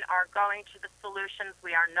coming in are going to the solutions.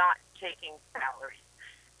 We are not taking salaries.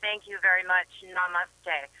 Thank you very much.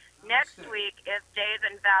 Namaste. Next week, if Dave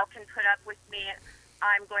and Val can put up with me,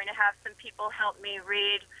 I'm going to have some people help me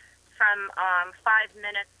read from 5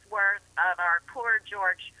 minutes worth of our Poor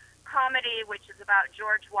George comedy, which is about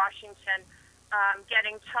George Washington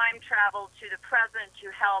getting time travel to the present to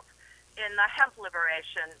help in the hemp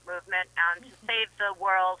liberation movement and to save the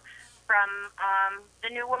world from the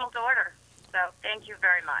New World Order. So thank you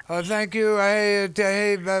very much. Oh, thank you. Hey,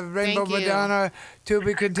 Rainbow Thank you. Madonna, to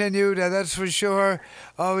be continued. That's for sure.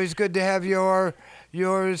 Always good to have your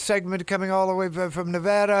segment coming all the way from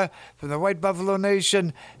Nevada, from the White Buffalo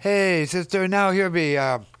Nation. Hey, sister, now here be.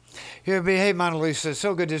 Hey, Mona Lisa,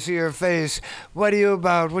 so good to see your face. What are you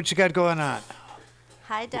about? What you got going on?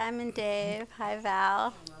 Hi, Diamond Dave. Hi,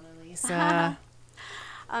 Val. Lisa.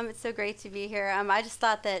 It's so great to be here. I just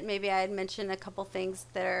thought that maybe I'd mention a couple things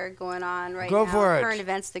that are going on right Go now. for it. Current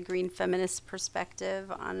events, the green feminist perspective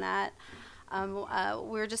on that. We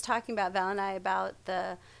were just talking about, Val and I, about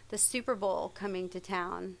the Super Bowl coming to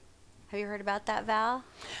town. Have you heard about that, Val?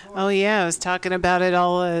 Oh, yeah. I was talking about it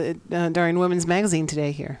all during Women's Magazine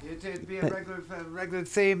today here. It'd be a regular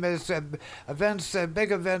theme is events,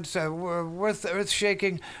 big events, worth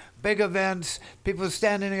earth-shaking, big events, people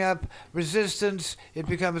standing up, resistance. It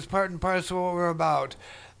becomes part and parcel of what we're about.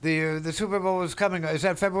 The Super Bowl is coming. Is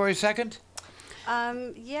that February 2nd?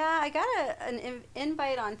 Yeah, I got an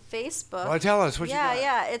invite on Facebook. Well, tell us what you got.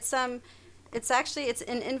 Yeah. It's an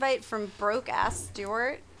invite from Broke Ass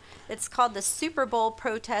Stewart. It's called the Super Bowl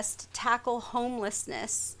Protest Tackle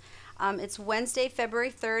Homelessness. It's Wednesday,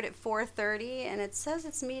 February 3rd at 4:30, and it says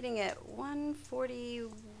it's meeting at 140,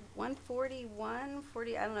 I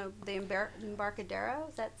don't know, the Embarcadero?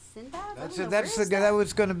 Is that Sinbad? That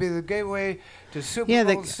was going to be the gateway to Super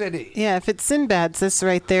Bowl City. Yeah, if it's Sinbad's, that's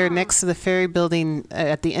right there next to the ferry building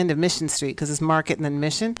at the end of Mission Street, because it's Market and then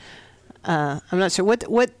Mission. I'm not sure.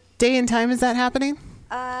 What day and time is that happening?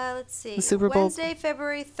 Let's see. The Super Bowl? Wednesday,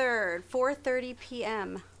 February 3rd, 4:30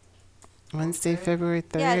 p.m. Wednesday, February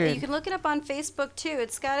 3rd. Yeah, you can look it up on Facebook, too.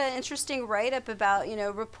 It's got an interesting write-up about,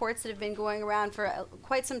 reports that have been going around for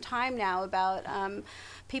quite some time now about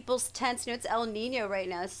people's tents. It's El Nino right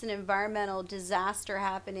now. It's an environmental disaster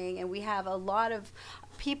happening, and we have a lot of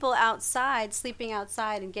people outside, sleeping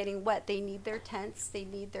outside and getting wet. They need their tents. They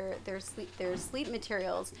need their sleep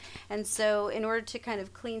materials. And so in order to kind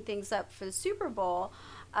of clean things up for the Super Bowl,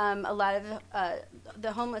 a lot of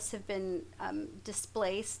the homeless have been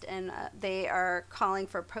displaced, and they are calling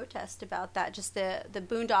for a protest about that. Just the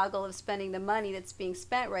boondoggle of spending the money that's being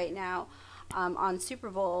spent right now on Super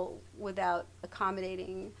Bowl without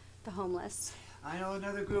accommodating the homeless. I know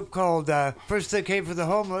another group called First They Came for the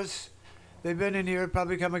Homeless. They've been in here,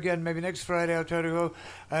 probably come again maybe next Friday. I'll try to go.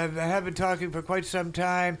 I have been talking for quite some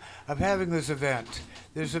time of having this event.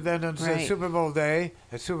 This event on Super Bowl day.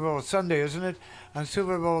 It's Super Bowl Sunday, isn't it? On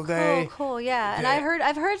Super Bowl day. Cool, yeah. And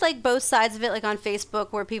I've heard like both sides of it, like on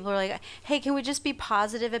Facebook, where people are like, "Hey, can we just be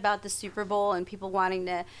positive about the Super Bowl?" and people wanting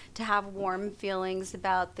to have warm feelings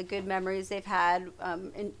about the good memories they've had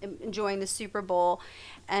enjoying the Super Bowl.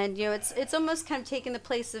 And it's almost kind of taken the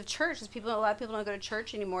place of church. A lot of people don't go to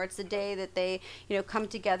church anymore. It's the day that they come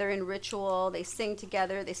together in ritual. They sing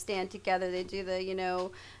together. They stand together. They do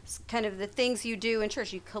the kind of the things you do in church.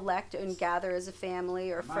 You collect and gather as a family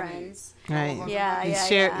or friends. Right. Yeah.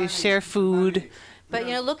 You share food. But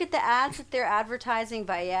look at the ads that they're advertising,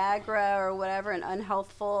 Viagra or whatever, and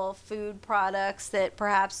unhealthful food products that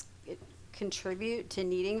perhaps contribute to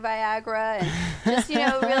needing Viagra, and just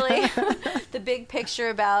really the big picture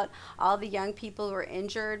about all the young people who are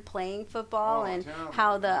injured playing football, and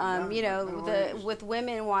how with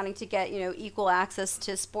women wanting to get equal access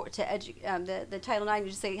to sport, to the Title IX, you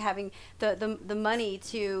just say having the money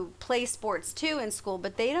to play sports too in school,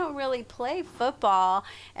 but they don't really play football,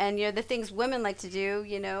 and the things women like to do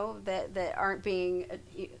that aren't being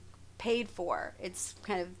paid for. It's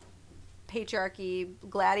kind of patriarchy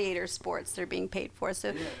gladiator sports they're being paid for.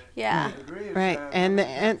 So yeah. Right. And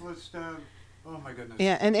oh my goodness.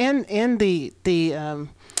 Yeah, and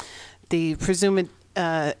the presumed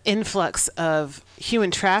influx of human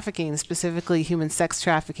trafficking, specifically human sex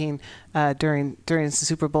trafficking, during the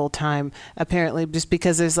Super Bowl time, apparently just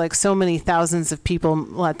because there's like so many thousands of people,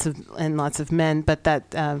 lots of men, but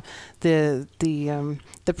that the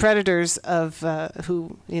predators of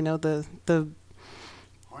who the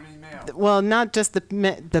well, not just the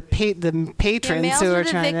patrons who are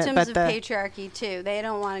trying to, but the victims of patriarchy too. They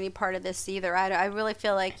don't want any part of this either. I really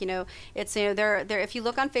feel like it's there. If you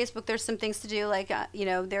look on Facebook, there's some things to do. Like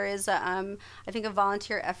there is I think a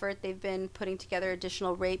volunteer effort. They've been putting together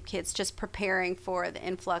additional rape kits, just preparing for the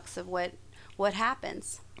influx of what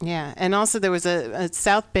happens. Yeah, and also there was a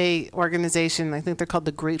South Bay organization, I think they're called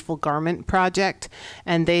the Grateful Garment Project,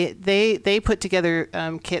 and they put together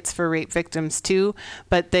kits for rape victims too,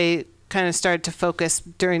 but they kind of started to focus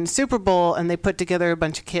during the Super Bowl, and they put together a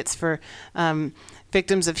bunch of kits for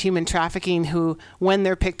victims of human trafficking who, when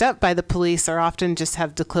they're picked up by the police, are often just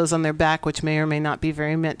have the clothes on their back, which may or may not be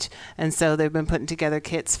very much. And so they've been putting together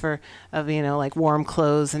kits of like warm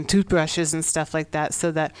clothes and toothbrushes and stuff like that,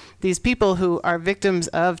 so that these people who are victims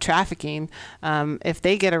of trafficking, if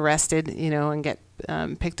they get arrested, and get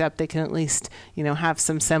picked up, they can at least, have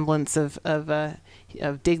some semblance of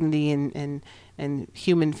dignity and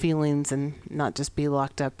human feelings, and not just be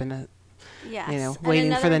locked up in a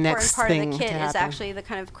waiting for the next thing to happen. Another important part of the kit is actually the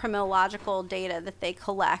kind of criminological data that they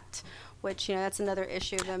collect, which that's another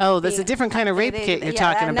issue. That's a different kind of rape kit you're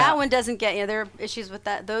talking about. That one doesn't get. There are issues with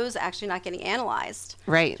that. Those actually not getting analyzed.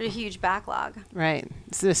 Right. There's a huge backlog. Right.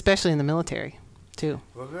 So especially in the military, too.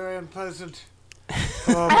 Well, very unpleasant.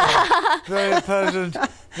 Very unpleasant.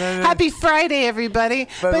 Happy Friday, everybody!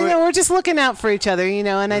 But we're just looking out for each other,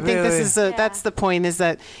 and I think this is that's the point, is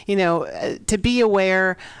that to be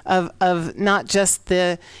aware of not just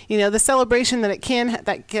the the celebration that it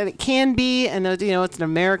can be, and it's an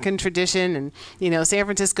American tradition, and San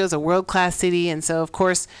Francisco is a world-class city, and so of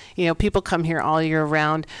course people come here all year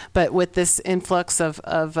round. But with this influx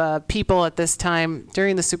of people at this time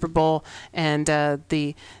during the Super Bowl, and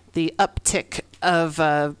the uptick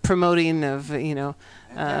of promoting of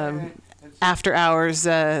after hours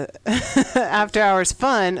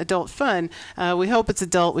fun, adult fun. We hope it's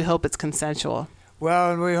adult. We hope it's consensual.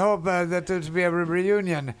 Well, and we hope that there's be a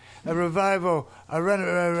reunion, a revival, a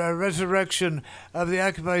resurrection of the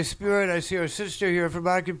Occupy spirit. I see our sister here from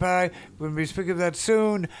Occupy. We'll be speaking of that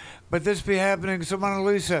soon. But this be happening. So, Mona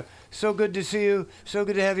Lisa, so good to see you. So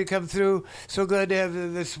good to have you come through. So glad to have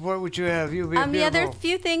the support which you have. You'll be beautiful. There are a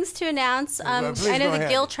few things to announce. I know the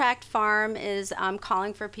Gill Tract Farm is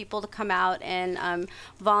calling for people to come out and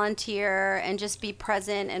volunteer and just be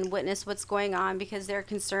present and witness what's going on, because they're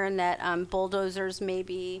concerned that bulldozers may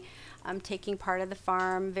be taking part of the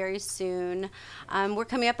farm very soon. We're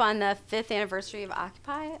coming up on the 5th anniversary of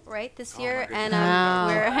Occupy, right, this year, and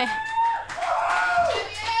we're.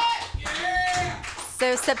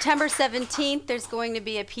 So September 17th, there's going to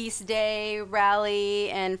be a Peace Day rally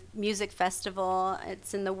and music festival.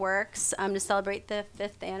 It's in the works to celebrate the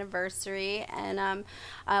 5th anniversary. And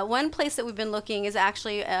one place that we've been looking is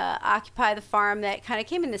actually Occupy the Farm, that kind of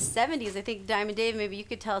came in the 70s. I think, Diamond Dave, maybe you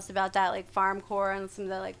could tell us about that, like farmcore and some of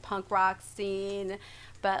the like punk rock scene.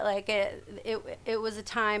 but like it was a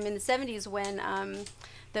time in the 70s when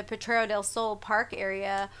the Potrero del Sol Park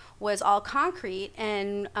area was all concrete,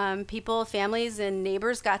 and people, families, and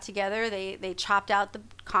neighbors got together. They chopped out the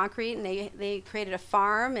concrete, and they created a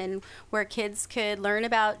farm, and where kids could learn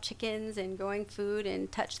about chickens and growing food and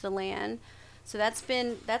touch the land. So that's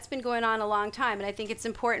been going on a long time, and I think it's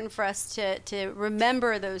important for us to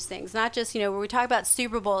remember those things. Not just, when we talk about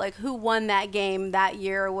Super Bowl, like who won that game that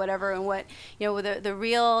year or whatever, and what, the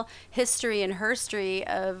real history and herstory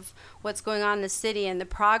of what's going on in the city and the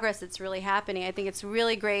progress that's really happening. I think it's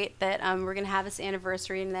really great that we're going to have this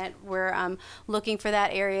anniversary, and that we're looking for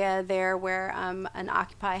that area there where an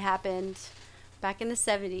Occupy happened back in the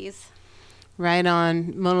 70s. Right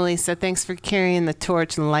on. Mona Lisa, thanks for carrying the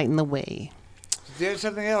torch and lighting the way. There's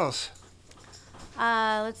something else.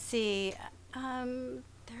 Let's see.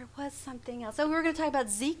 There was something else. Oh, we were going to talk about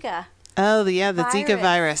Zika. Oh, the Zika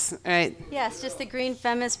virus. Right. Yes, just the green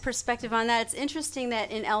feminist perspective on that. It's interesting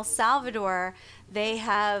that in El Salvador, they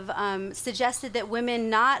have suggested that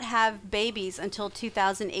women not have babies until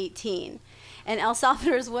 2018. And El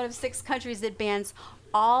Salvador is one of 6 countries that bans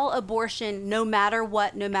all abortion, no matter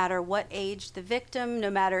what age the victim,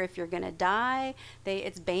 no matter if you're going to die.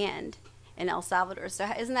 It's banned in El Salvador. So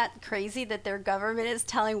isn't that crazy that their government is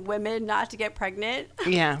telling women not to get pregnant?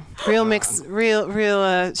 Yeah,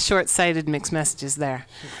 real short-sighted mixed messages there.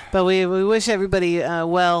 But we wish everybody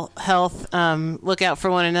health. Look out for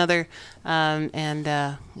one another, and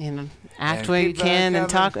act where you can, and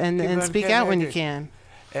talk and speak out when you can.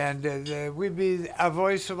 And we'd be a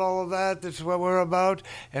voice of all of that. That's what we're about,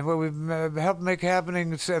 and what we've helped make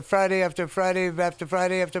happening Friday after Friday after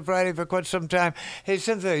Friday after Friday for quite some time. Hey,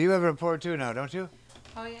 Cynthia, you have a report too now, don't you?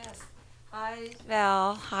 Oh, yes. Hi,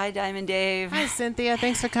 Val. Hi, Diamond Dave. Hi, Cynthia.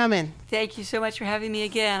 Thanks for coming. Thank you so much for having me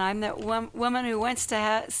again. I'm that woman who wants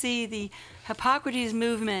to see the Hippocrates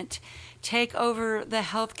movement take over the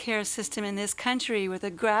healthcare system in this country with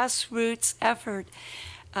a grassroots effort,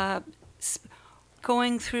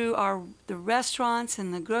 going through the restaurants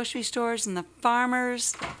and the grocery stores and the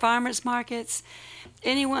farmers markets.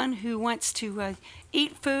 Anyone who wants to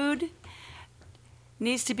eat food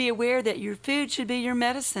needs to be aware that your food should be your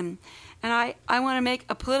medicine. And I want to make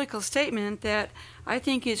a political statement that I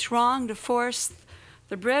think it's wrong to force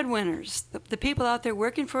the breadwinners, the people out there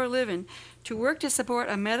working for a living, to work to support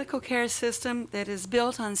a medical care system that is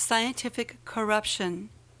built on scientific corruption.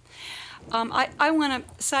 I want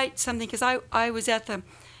to cite something, because I was at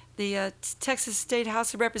the Texas State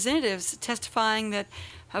House of Representatives testifying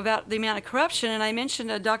about the amount of corruption, and I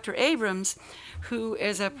mentioned Dr. Abrams, who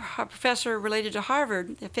is a professor related to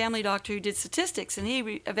Harvard, a family doctor who did statistics, and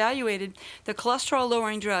he evaluated the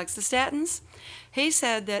cholesterol-lowering drugs, the statins. He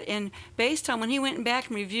said that based on when he went back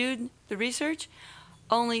and reviewed the research,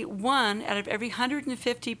 only 1 out of every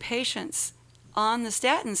 150 patients on the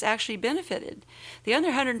statins actually benefited. The other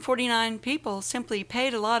 149 people simply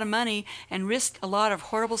paid a lot of money and risked a lot of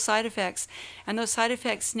horrible side effects, and those side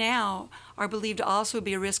effects now are believed to also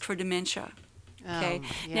be a risk for dementia. Okay.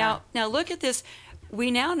 Yeah. Now look at this. We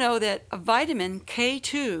now know that a vitamin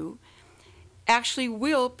K2 actually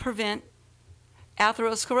will prevent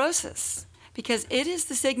atherosclerosis, because it is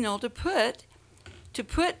the signal to put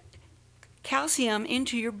calcium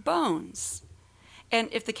into your bones. And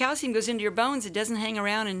if the calcium goes into your bones, it doesn't hang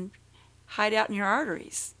around and hide out in your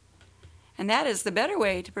arteries. And that is the better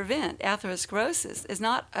way to prevent atherosclerosis. It's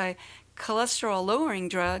not a cholesterol-lowering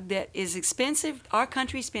drug that is expensive. Our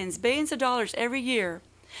country spends billions of dollars every year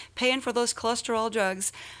paying for those cholesterol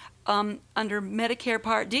drugs under Medicare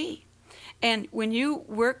Part D. And when you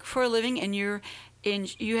work for a living and you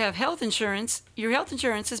have health insurance, your health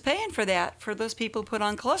insurance is paying for that, for those people who put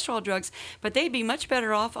on cholesterol drugs. But they'd be much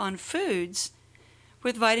better off on foods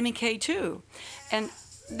with vitamin K2. And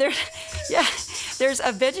there's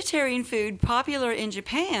a vegetarian food popular in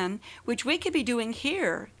Japan, which we could be doing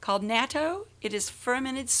here, called natto. It is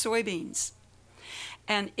fermented soybeans.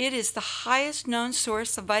 And it is the highest known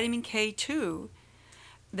source of vitamin K2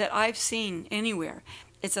 that I've seen anywhere.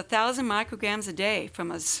 It's 1,000 micrograms a day from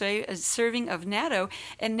a serving of natto.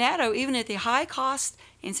 And natto, even at the high cost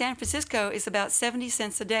in San Francisco, is about 70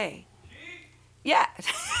 cents a day. Yeah.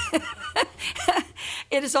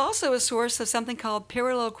 It is also a source of something called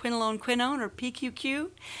pyrroloquinone or PQQ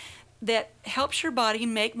that helps your body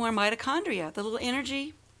make more mitochondria, the little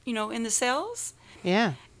energy, in the cells.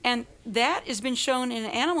 Yeah. And that has been shown in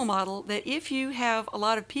an animal model that if you have a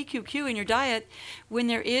lot of PQQ in your diet, when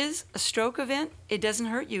there is a stroke event, it doesn't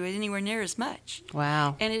hurt you anywhere near as much.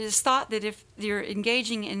 Wow. And it is thought that if you're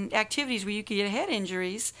engaging in activities where you could get head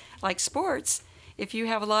injuries, like sports, if you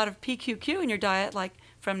have a lot of PQQ in your diet, like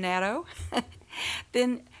from natto,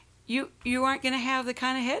 then you aren't going to have the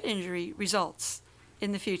kind of head injury results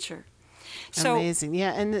in the future. So amazing,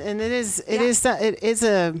 yeah, and it is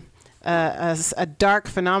a dark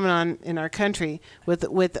phenomenon in our country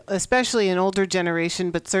with especially an older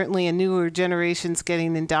generation, but certainly a newer generations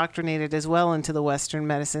getting indoctrinated as well into the Western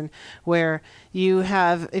medicine, where you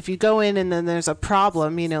have, if you go in and then there's a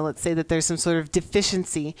problem, let's say that there's some sort of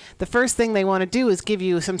deficiency, the first thing they want to do is give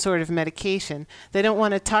you some sort of medication. They don't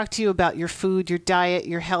want to talk to you about your food, your diet,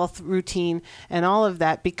 your health routine, and all of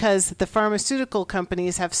that, because the pharmaceutical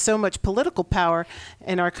companies have so much political power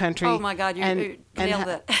in our country. Oh my God, you nailed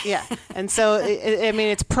it. Yeah, and so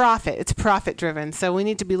it's profit. It's profit driven. So we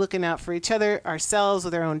need to be looking out for each other, ourselves,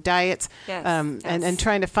 with our own diets, Yes, and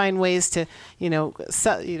trying to find ways to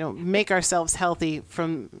make ourselves healthy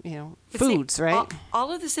from But foods, see, right?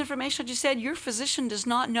 all of this information you said, your physician does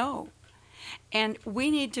not know. And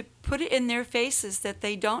we need to put it in their faces that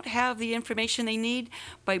they don't have the information they need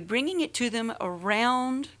by bringing it to them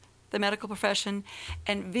around the medical profession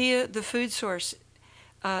and via the food source,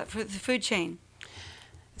 for the food chain.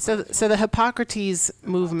 So the Hippocrates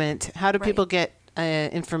movement, how do Right. people get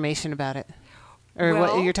information about it? Or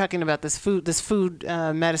Well- what you're talking about, this food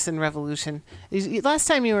medicine revolution. Last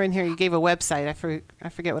time you were in here, you gave a website. I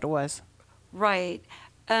forget what it was. Right.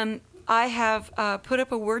 I have put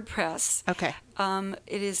up a WordPress. Okay.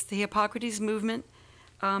 It is the Hippocrates Movement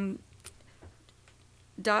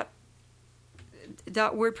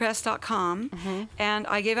 .wordpress.com, and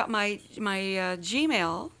I gave out my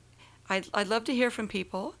Gmail. I'd love to hear from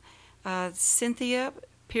people. Cynthia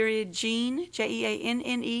Jeanne JEANNE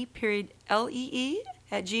LEE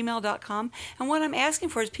at gmail.com. And what I'm asking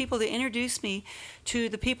for is people to introduce me to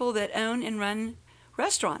the people that own and run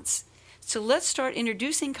restaurants. So let's start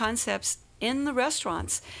introducing concepts in the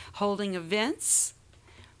restaurants, holding events,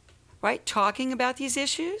 right? Talking about these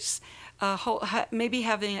issues. Maybe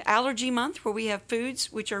having an allergy month where we have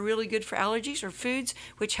foods which are really good for allergies, or foods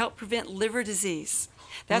which help prevent liver disease.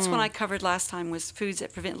 That's what I covered last time, was foods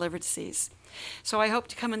that prevent liver disease. So I hope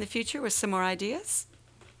to come in the future with some more ideas.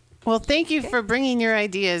 Well, thank you for bringing your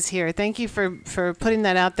ideas here. Thank you for putting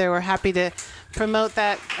that out there. We're happy to promote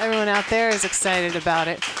that. Everyone out there is excited about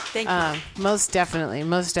it. Thank you. Most definitely.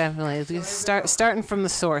 We starting from the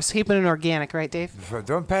source, keeping it organic, right, Dave?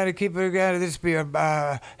 Don't panic, keep it organic. This be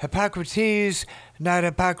Hippocrates, not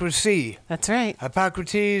hypocrisy. That's right.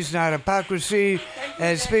 Hippocrates, not hypocrisy.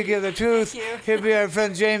 And speaking of the truth, here be our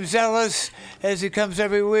friend James Ellis, as he comes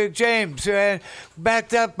every week. James,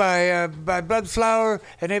 backed up by Blood Flower,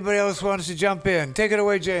 and anybody else wants to jump in. Take it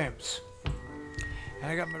away, James.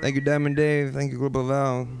 Thank you, Diamond Dave. Thank you, Global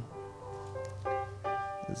Val.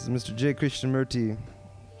 This is Mr. J. Krishnamurti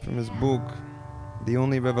from his book, The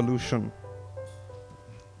Only Revolution.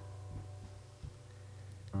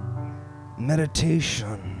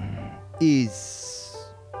 Meditation is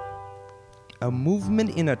a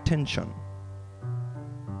movement in attention.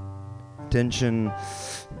 Attention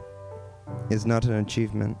is not an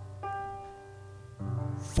achievement,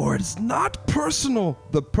 for it's not personal.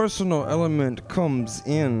 The personal element comes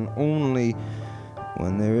in only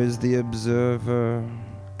when there is the observer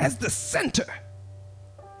as the center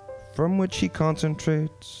from which he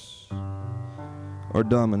concentrates or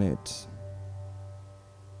dominates.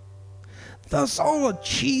 Thus, all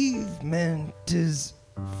achievement is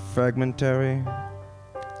fragmentary,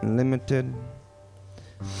 limited.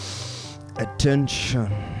 Attention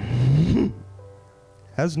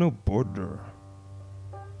has no border,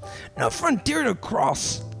 no frontier to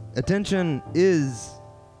cross. Attention is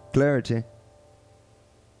clarity,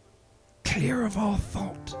 clear of all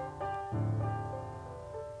thought.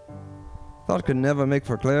 Thought could never make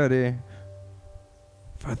for clarity,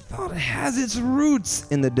 for thought has its roots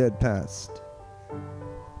in the dead past.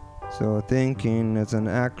 So thinking is an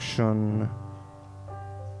action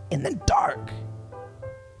in the dark.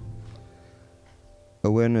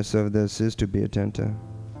 Awareness of this is to be attentive.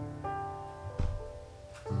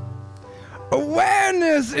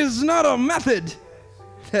 Awareness is not a method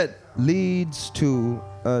that leads to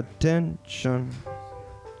attention.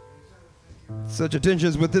 Such attention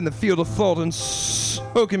is within the field of thought, and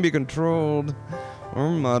so can be controlled or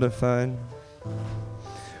modified.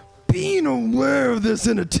 Being aware of this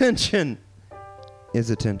inattention is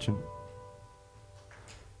attention.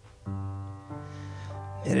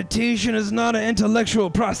 Meditation is not an intellectual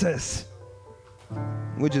process,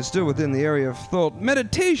 which is still within the area of thought.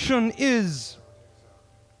 Meditation is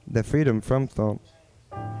the freedom from thought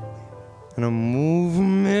and a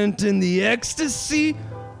movement in the ecstasy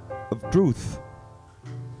of truth.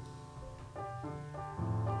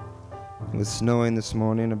 It was snowing this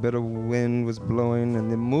morning, a bit of wind was blowing, and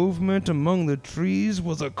the movement among the trees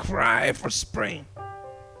was a cry for spring.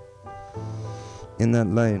 In that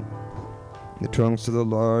light, the trunks of the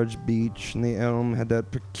large beech and the elm had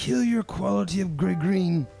that peculiar quality of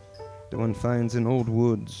gray-green that one finds in old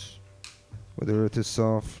woods, where the earth is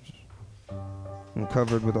soft and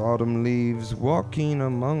covered with autumn leaves. Walking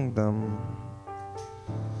among them,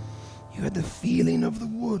 you had the feeling of the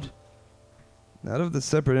wood, not of the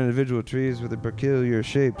separate individual trees with their peculiar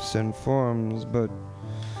shapes and forms, but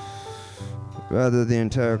rather the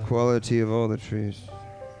entire quality of all the trees.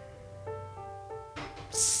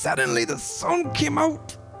 Suddenly the sun came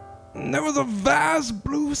out, and there was a vast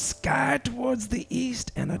blue sky towards the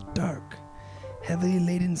east and a dark, heavily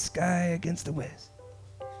laden sky against the west.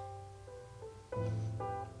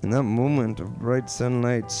 In that moment of bright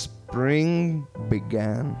sunlight, spring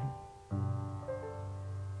began.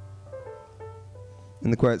 In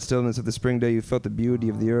the quiet stillness of the spring day, you felt the beauty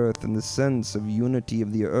of the earth and the sense of unity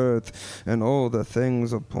of the earth and all the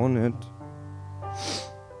things upon it.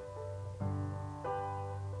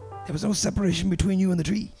 There was no separation between you and the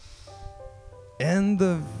tree. And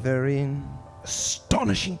the very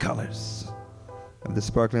astonishing colors of the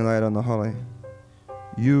sparkling light on the holly.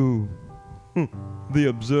 You, the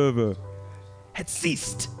observer, had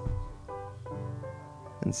ceased.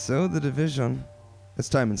 And so the division, as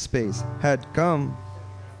time and space, had come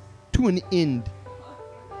to an end.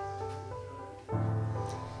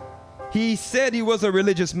 He said he was a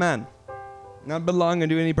religious man, not belonging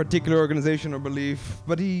to any particular organization or belief,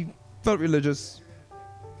 but he felt religious.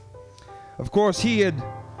 Of course, he had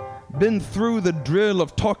been through the drill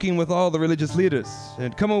of talking with all the religious leaders and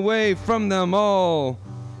had come away from them all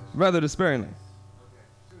rather despairingly,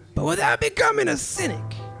 but without becoming a cynic.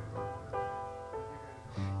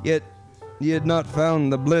 Yet he had not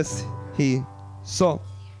found the bliss he sought.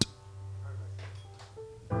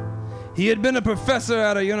 He had been a professor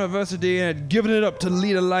at a university and had given it up to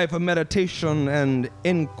lead a life of meditation and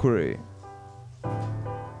inquiry.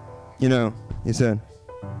 You know, he said,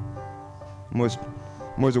 I'm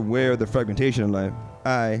always aware of the fragmentation of life.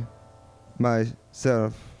 I,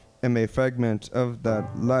 myself, am a fragment of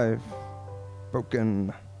that life,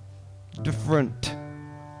 broken, different,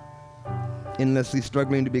 endlessly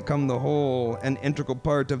struggling to become the whole and integral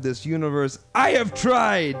part of this universe. I have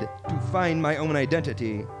tried to find my own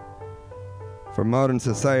identity. For modern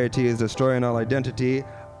society is destroying all identity.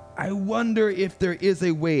 I wonder if there is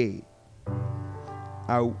a way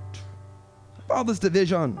out of all this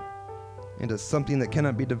division into something that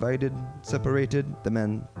cannot be divided, separated, the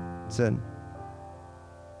man said.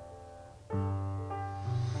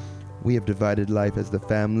 We have divided life as the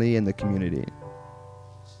family and the community,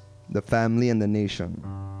 the family and the nation,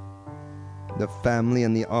 the family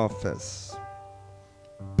and the office,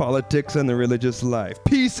 politics and the religious life,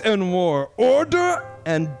 peace and war, order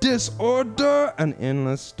and disorder, an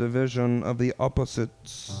endless division of the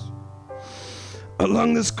opposites.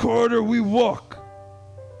 Along this corridor we walk,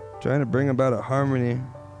 trying to bring about a harmony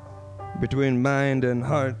between mind and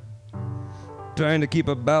heart, trying to keep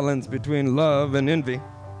a balance between love and envy.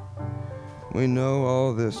 We know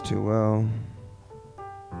all this too well,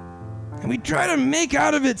 and we try to make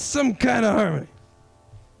out of it some kind of harmony.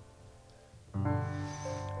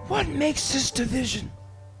 What makes this division?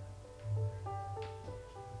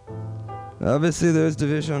 Obviously there's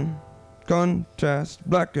division, contrast,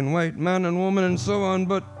 black and white, man and woman, and so on,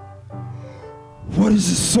 but what is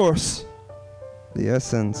the source? The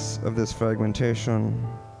essence of this fragmentation.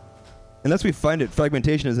 Unless we find it,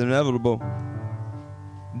 fragmentation is inevitable.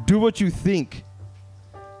 Do what you think.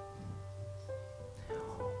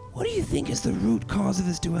 What do you think is the root cause of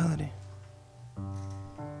this duality?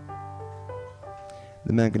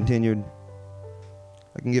 The man continued,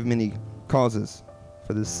 I can give many causes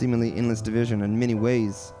for this seemingly endless division and many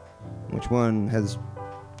ways in which one has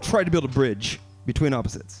tried to build a bridge between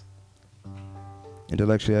opposites.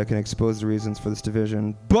 Intellectually, I can expose the reasons for this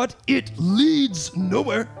division, but it leads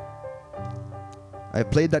nowhere. I have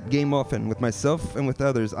played that game often with myself and with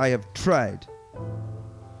others. I have tried,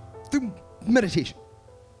 through meditation,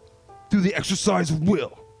 through the exercise of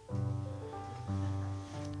will,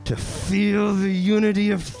 to feel the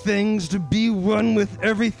unity of things, to be one with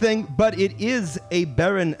everything, but it is a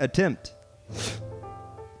barren attempt.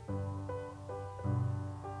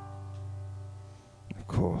 Of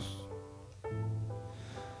course,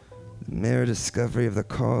 the mere discovery of the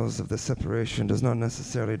cause of the separation does not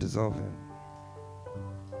necessarily dissolve it.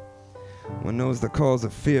 One knows the cause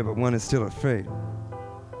of fear, but one is still afraid.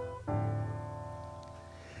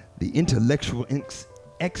 The intellectual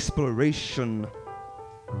exploration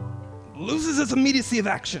loses its immediacy of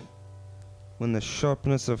action. when the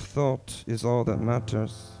sharpness of thought is all that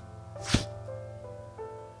matters.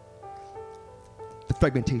 The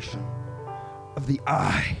fragmentation of the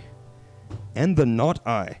I and the not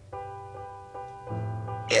I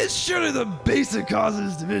is surely the basic cause of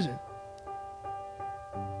this division.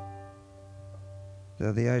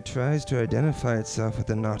 Though the I tries to identify itself with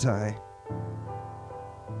the not I,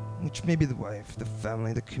 which may be the wife, the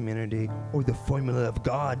family, the community, or the formula of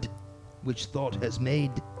God, which thought has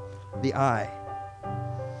made the I,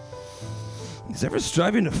 is ever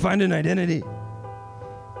striving to find an identity.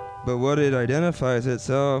 But what it identifies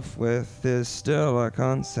itself with is still a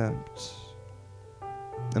concept,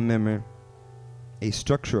 a memory, a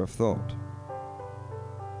structure of thought.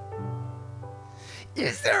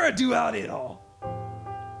 Is there a duality at all?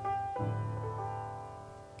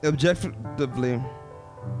 Objectively,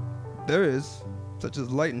 there is, such as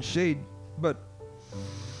light and shade, but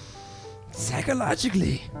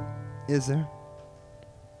psychologically, is there?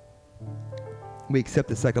 We accept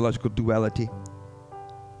the psychological duality.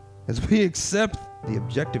 As we accept the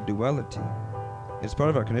objective duality, it's part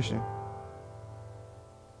of our conditioning.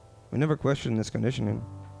 We never question this conditioning.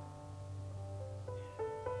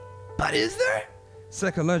 But is there,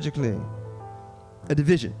 psychologically, a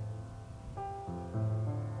division?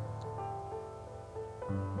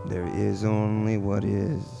 There is only what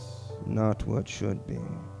is, not what should be.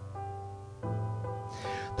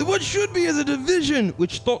 The what should be is a division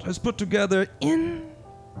which thought has put together in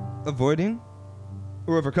avoiding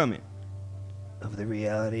or overcoming of the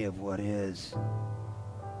reality of what is.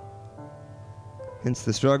 Hence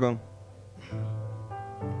the struggle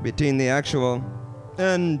between the actual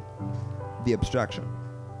and the abstraction.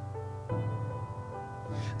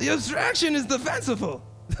 The abstraction is the fanciful,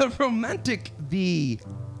 the romantic, the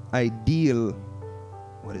ideal.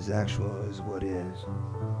 What is actual is what is.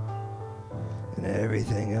 And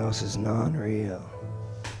everything else is non-real.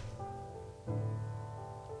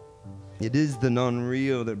 It is the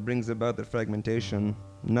non-real that brings about the fragmentation,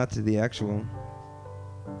 not the actual.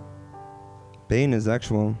 Pain is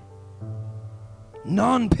actual.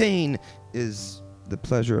 Non-pain is the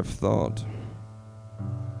pleasure of thought,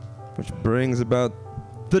 which brings about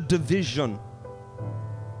the division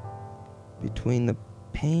between the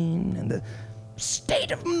pain and the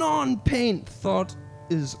state of non-pain. Thought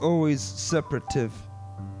is always separative.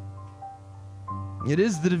 It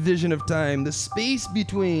is the division of time, the space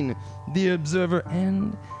between the observer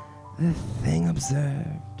and the thing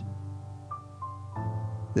observed.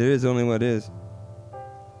 There is only what is.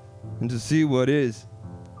 And to see what is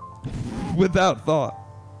without thought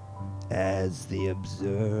as the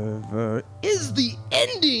observer is the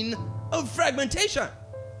ending of fragmentation.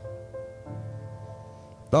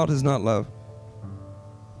 Thought is not love,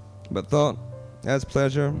 but thought as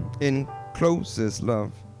pleasure encloses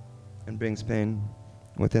love and brings pain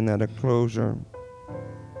within that enclosure.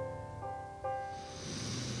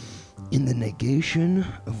 In the negation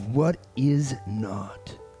of what is not,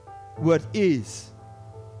 what is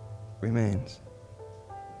remains.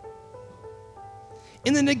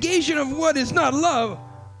 In the negation of what is not love,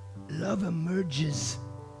 love emerges,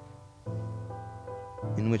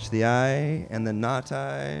 in which the I and the not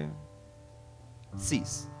I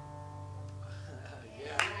cease.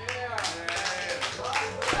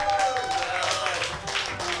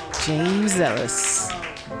 James Ellis.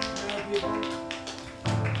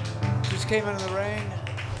 Just came out of the rain,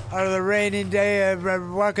 out of the rainy day,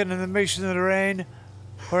 walking in the mission of the rain.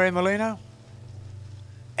 Jorge Molina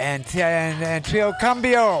and Trio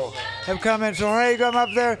Cambio have come in. So Jorge, come up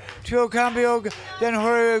there. Trio Cambio, then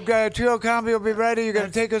Jorge, Trio Cambio will be ready. You're going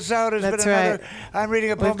to take us out. That's right. I'm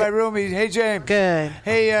reading a poem by Rumi. Hey, James. Good.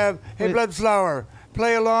 Hey, Bloodflower.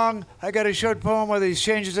 Play along. I got a short poem where these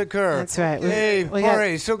changes occur. That's right. Hey,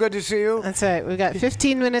 Jorge, so good to see you. That's right. We've got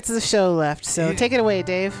 15 minutes of the show left, so take it away,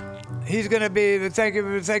 Dave. He's going to be, thank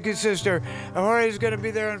you, sister. Jorge's going to be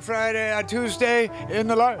there on Tuesday in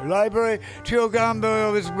the library. Trio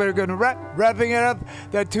Gombo we're going to wrapping it up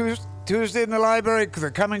that Tuesday in the library, the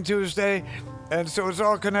coming Tuesday. And so it's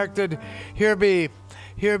all connected. Here be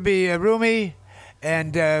Rumi,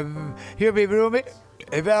 and here be Rumi.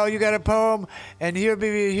 Hey, Val, you got a poem? And here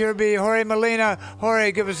be Jorge Molina.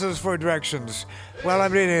 Jorge, give us those 4 directions. While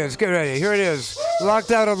I'm reading this, get ready. Here it is.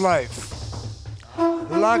 Locked out of life.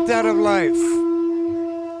 Locked out of life.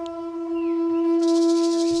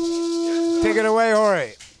 Take it away,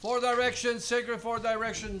 Jorge. 4 directions, sacred 4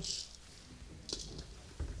 directions.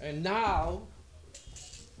 And now,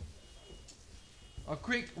 a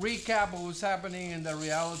quick recap of what's happening in the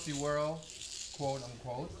reality world, quote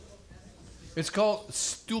unquote. It's called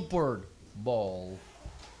stupor ball.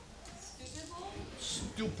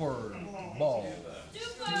 Super Bowl.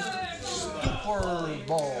 Super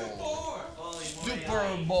Bowl.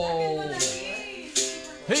 Super Bowl.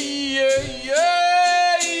 Hey, yeah,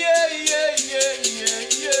 yeah, yeah, yeah, yeah, yeah,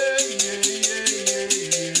 yeah, yeah, yeah,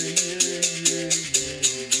 yeah,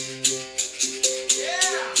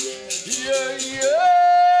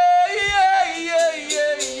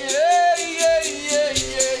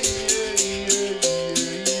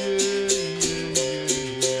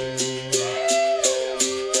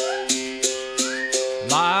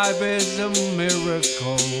 Life is a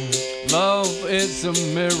miracle. Love is a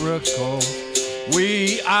miracle.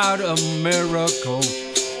 We are a miracle.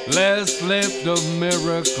 Let's live the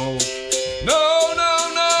miracle. No,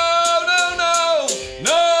 no, no, no, no.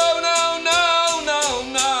 No, no, no, no,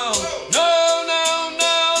 no. No, no,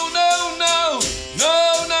 no, no, no. No,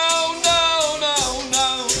 no, no, no,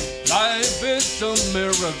 no. Life is a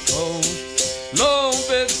miracle. Love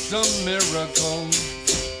is a miracle.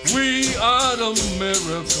 We are the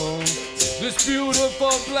miracle. This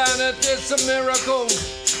beautiful planet is a miracle.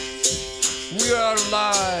 We are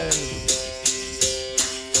alive.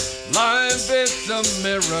 Life is a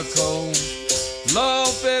miracle.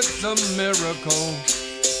 Love is a miracle.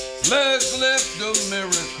 Let's live the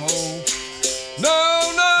miracle.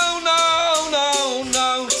 No, no, no, no,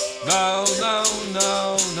 no. No, no,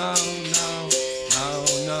 no, no, no. No,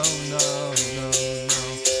 no, no, no, no.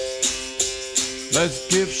 Let's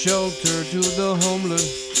give shelter to the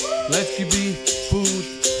homeless. Let's give food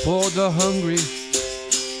for the hungry.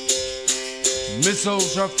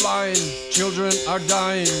 Missiles are flying, children are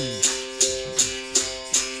dying.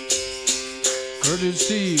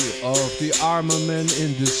 Courtesy of the armament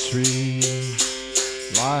industry.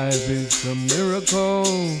 Life is a miracle.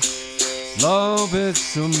 Love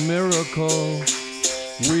is a miracle.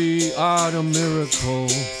 We are the miracle.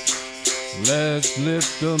 Let's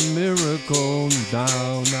lift the miracle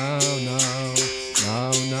down, now, now,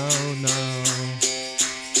 now, now, now.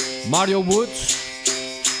 Mario Woods,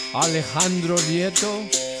 Alejandro Nieto,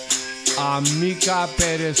 Amica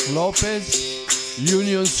Pérez López,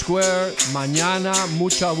 Union Square, mañana,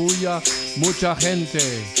 mucha bulla, mucha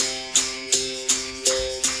gente.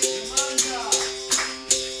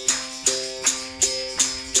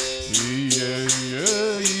 Yeah,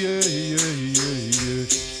 yeah, yeah, yeah, yeah, yeah.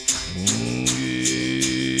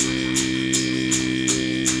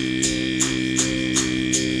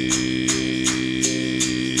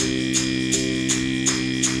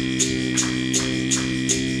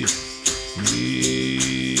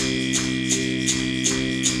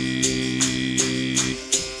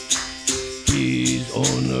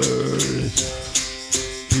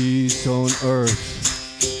 Peace on earth,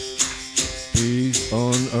 peace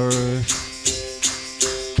on earth,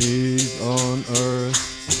 peace on earth,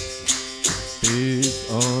 peace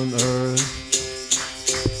on earth,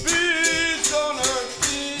 peace on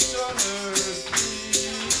earth, peace on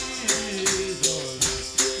earth.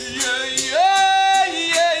 Yeah, yeah,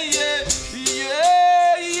 yeah, yeah, yeah,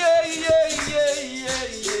 yeah, yeah, yeah, yeah, yeah,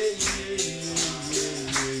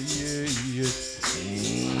 yeah, yeah.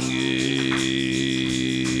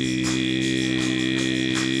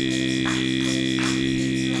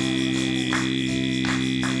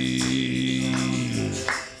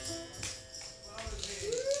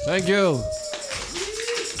 Thank you.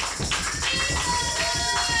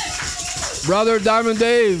 Brother Diamond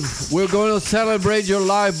Dave, we're going to celebrate your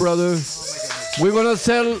life, brother. We're going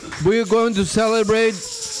to celebrate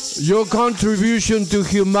your contribution to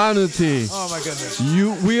humanity. Oh my goodness.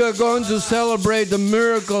 We are going to celebrate the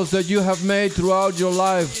miracles that you have made throughout your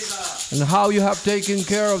life and how you have taken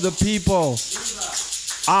care of the people,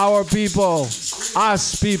 our people,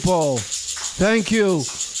 us people. Thank you.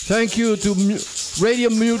 Thank you to Radio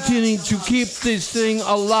Mutiny to keep this thing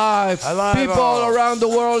alive. People all around the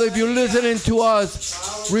world, if you're listening to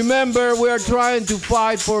us, remember we are trying to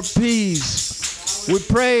fight for peace. We're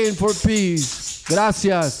praying for peace.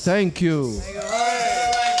 Gracias. Thank you.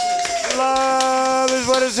 Love is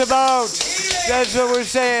what it's about. That's what we're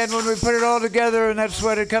saying when we put it all together, and that's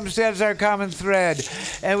what it comes to as our common thread.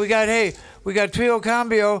 And we got Trio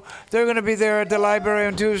Cambio. They're going to be there at the library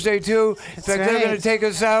on Tuesday, too. In fact, they're going to take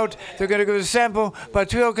us out. They're going to give us a sample. But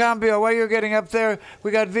Trio Cambio, while you're getting up there,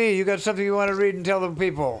 we got V. You got something you want to read and tell the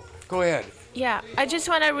people. Go ahead. Yeah, I just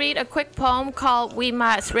want to read a quick poem called We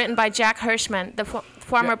Must, written by Jack Hirschman, the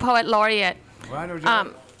former poet laureate.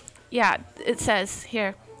 Yeah, it says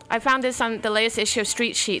here. I found this on the latest issue of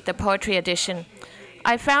Street Sheet, the poetry edition.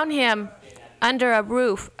 I found him under a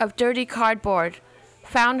roof of dirty cardboard,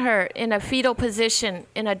 found her in a fetal position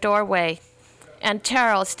in a doorway, and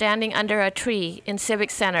Terrell standing under a tree in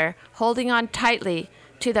Civic Center, holding on tightly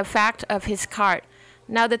to the fact of his cart,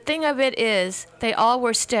 Now the thing of it is, they all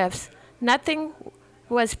were stiffs. Nothing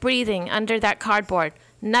was breathing under that cardboard,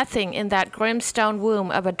 nothing in that grim stone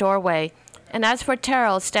womb of a doorway. And as for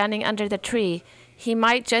Terrell standing under the tree, he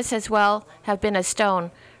might just as well have been a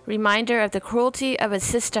stone, reminder of the cruelty of a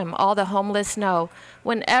system all the homeless know,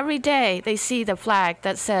 when every day they see the flag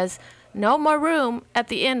that says, "No more room at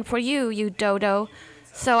the inn for you, you dodo."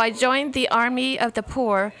 So I joined the army of the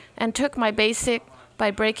poor and took my basic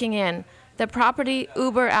by breaking in. The property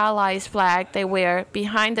Uber Allies flag they wear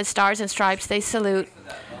behind the stars and stripes they salute.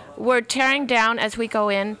 We're tearing down as we go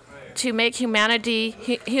in to make humanity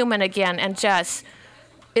human again and just.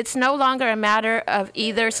 It's no longer a matter of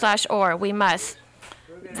either/or. We must.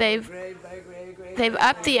 They've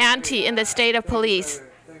upped the ante in the state of police.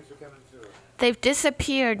 They've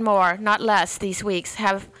disappeared more, not less, these weeks,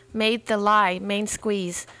 have made the lie main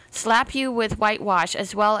squeeze, slap you with whitewash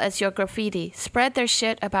as well as your graffiti, spread their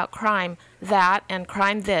shit about crime, that, and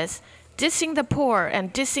crime this, dissing the poor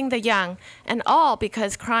and dissing the young, and all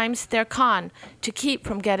because crime's their con to keep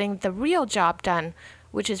from getting the real job done,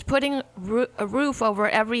 which is putting a roof over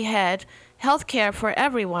every head, health care for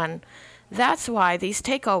everyone. That's why these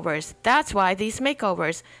takeovers, that's why these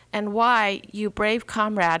makeovers, and why you brave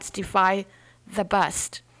comrades defy the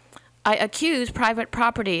bust. I accuse private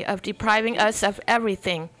property of depriving us of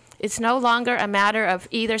everything. It's no longer a matter of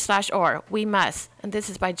either/or. We must. And this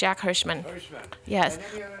is by Jack Hirschman. Yes. And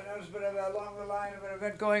then you have an announcement along the line of an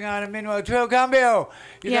event going on, and meanwhile, Trio Cambio,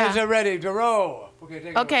 you guys are ready to roll.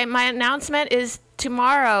 Okay, my announcement is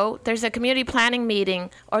tomorrow there's a community planning meeting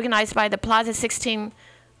organized by the Plaza 16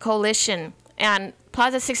 Coalition. And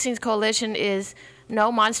Plaza 16's coalition is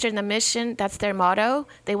no monster in the mission. That's their motto.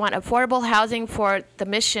 They want affordable housing for the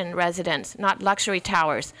mission residents, not luxury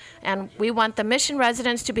towers. And we want the mission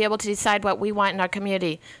residents to be able to decide what we want in our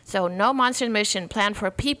community. So no monster in the mission, plan for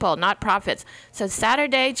people, not profits. So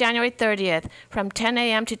Saturday, January 30th, from 10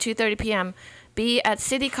 a.m. to 2:30 p.m., be at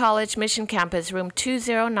City College Mission Campus, room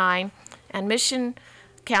 209. And Mission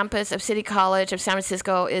Campus of City College of San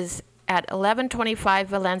Francisco is at 1125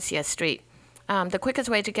 Valencia Street. The quickest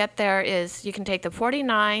way to get there is you can take the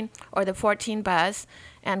 49 or the 14 bus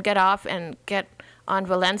and get off and get on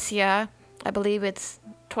Valencia. I believe it's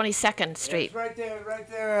 22nd Street. Yes, right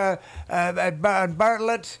there on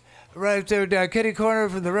Bartlett, right there, kitty corner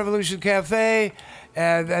from the Revolution Cafe.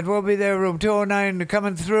 And we'll be there, room 209,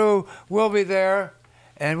 coming through. We'll be there.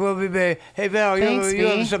 And we'll be. Hey, Val, Thanks, you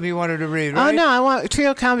have something you wanted to read, right? Oh, no, I want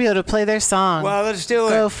Trio Cambio to play their song. Well, let's do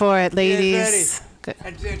it. Go for it, ladies. Get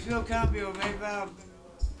ready. And Trio Cambio, hey, Val.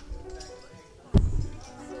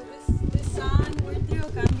 This song, we're Trio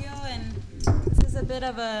Cambio, and this is a bit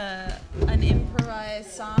of an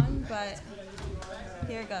improvised song, but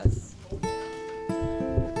here it goes.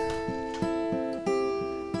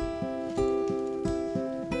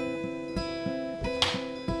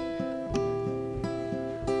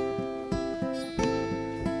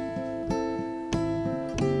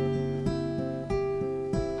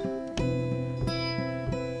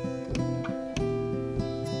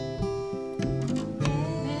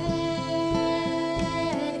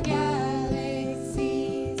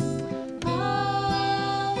 Galaxies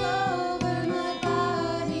all over my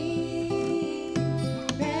body.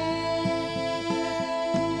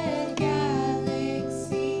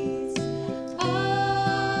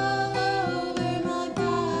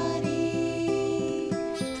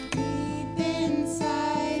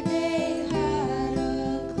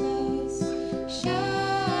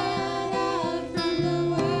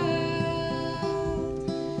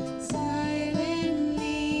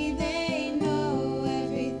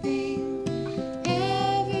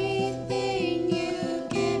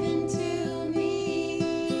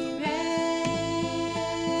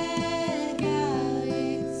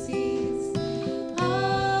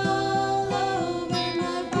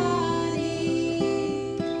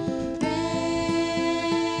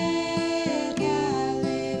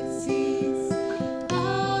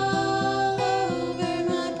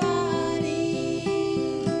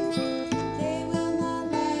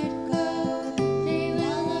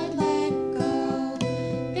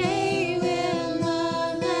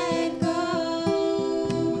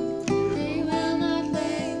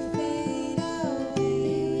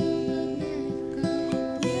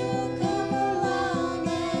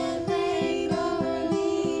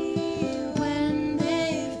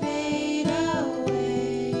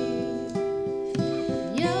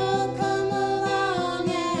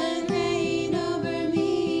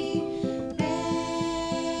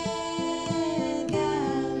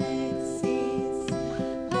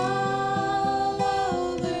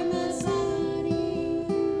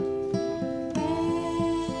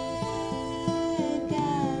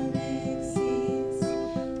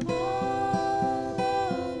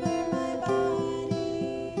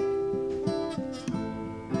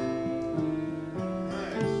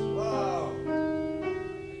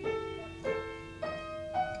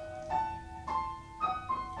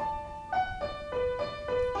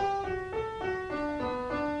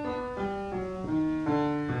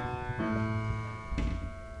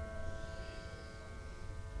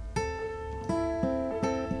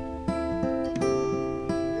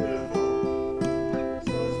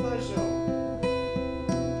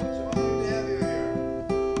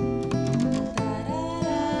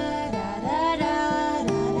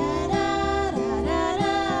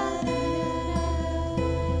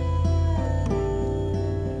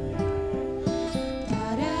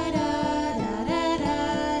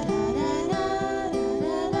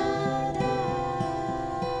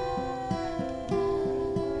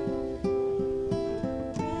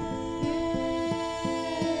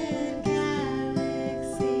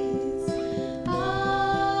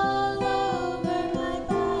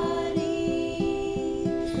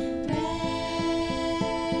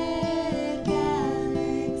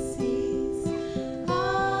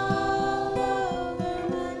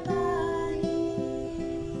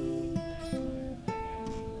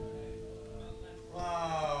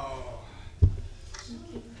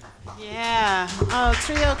 Oh,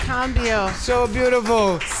 Trio Cambio. So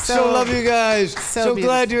beautiful. So love you guys. So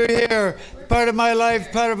glad you're here. Part of my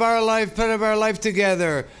life, part of our life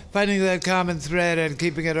together. Finding that common thread and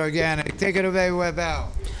keeping it organic. Take it away,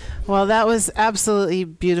 Val. Well, that was absolutely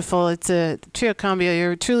beautiful. It's a Trio Cambio.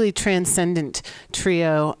 You're a truly transcendent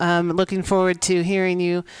trio. Looking forward to hearing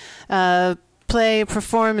you play,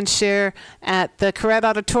 perform, and share at the Correct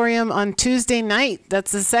Auditorium on Tuesday night.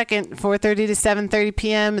 That's the 2nd, 4:30 to 7:30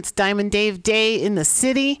 p.m. It's Diamond Dave Day in the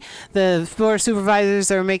city. The floor supervisors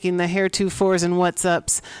are making the heretofores and what's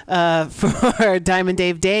ups for Diamond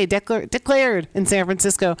Dave Day, declared in San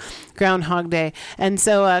Francisco, Groundhog Day. And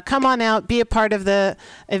so come on out, be a part of the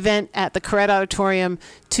event at the Correct Auditorium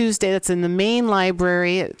Tuesday. That's in the main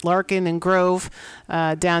library at Larkin and Grove,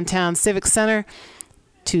 downtown Civic Center.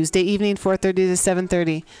 Tuesday evening, 4:30 to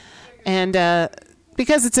 7:30. And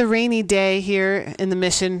because it's a rainy day here in the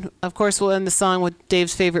Mission, of course, we'll end the song with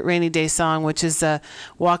Dave's favorite rainy day song, which is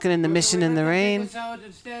Walking in the Mission in the Rain. Take us out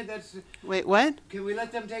instead? Wait, what? Can we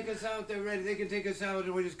let them take us out? They're ready. They can take us out,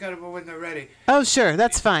 and we just cut them when they're ready. Oh, sure.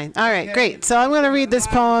 That's fine. All right, great. So I'm going to read this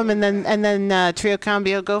poem, and then Trio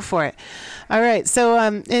Cambio, go for it. All right. So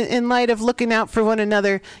in light of looking out for one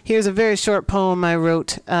another, here's a very short poem I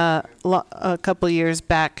wrote a couple years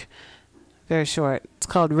back. Very short. It's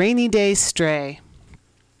called Rainy Day Stray.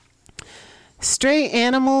 Stray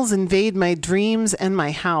animals invade my dreams and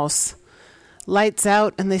my house. Lights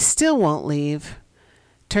out and they still won't leave.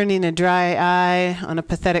 Turning a dry eye on a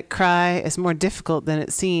pathetic cry is more difficult than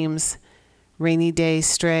it seems. Rainy day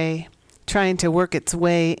stray, trying to work its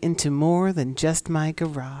way into more than just my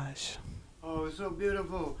garage. Oh, so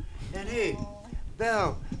beautiful. And hey,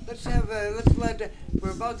 Belle,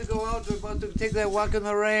 we're about to go out, we're about to take that walk in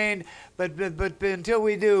the rain, but until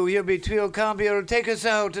we do, you'll be Trio Cambio to take us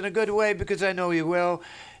out in a good way, because I know you will.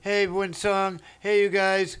 Hey, one song. Hey, you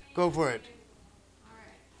guys, go for it.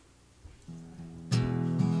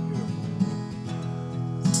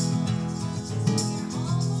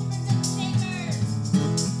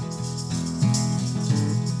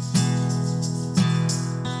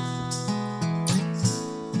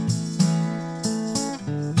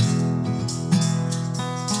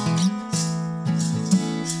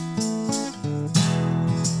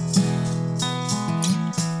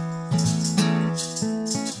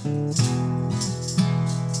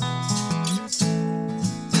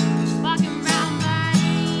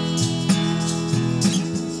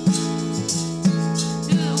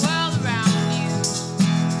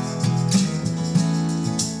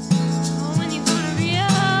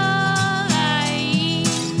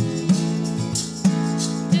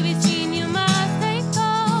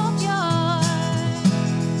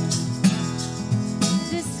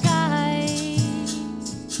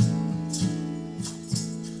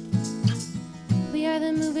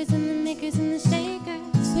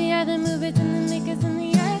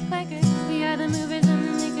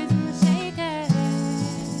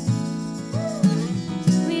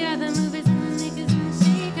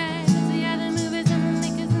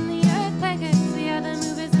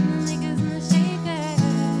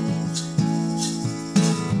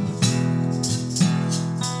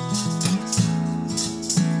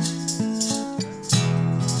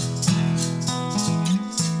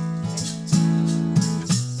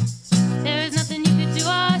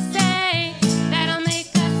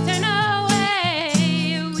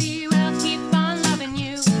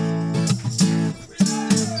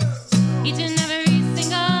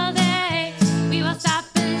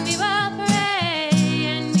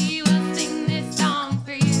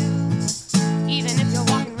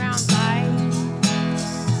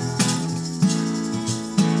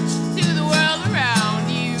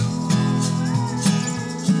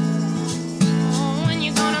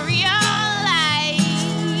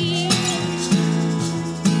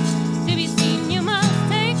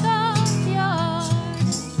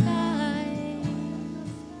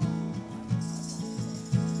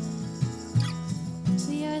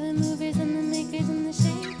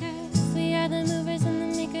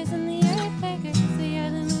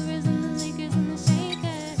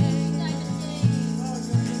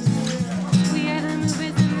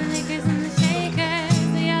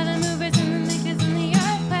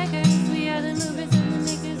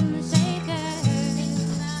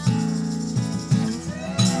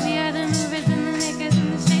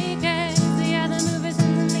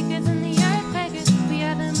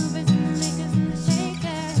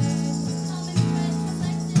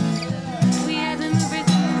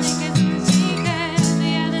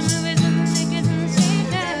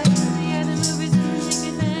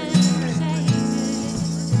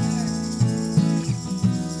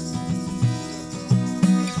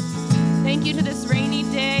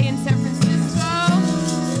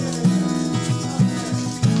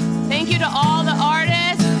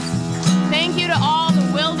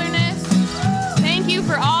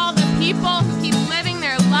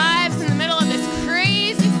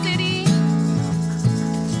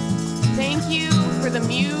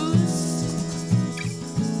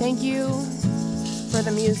 Thank you for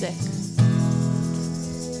the music.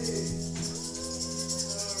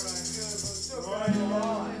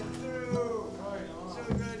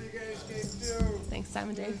 Thanks,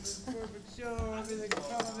 Simon Dave. Perfect show. Everything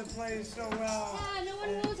fell into place so well. No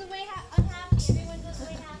one goes away unhappy. Everyone goes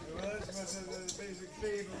away happy. Well, that's the basic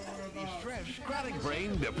theme of what we're about. Stress, chronic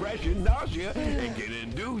brain, depression, nausea. It can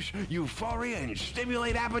induce euphoria and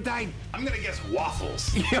stimulate appetite. I'm gonna guess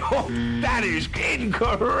waffles. Yo, that is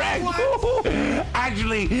incorrect.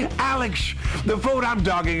 Actually, Alex, the food I'm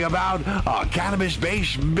talking about are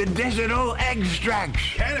cannabis-based medicinal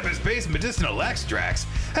extracts. Cannabis-based medicinal extracts?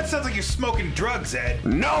 That sounds like you're smoking drugs, Ed.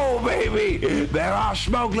 No, baby. There are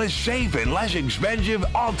smokeless, safe, and less expensive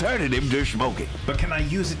alternatives to smoking. But can I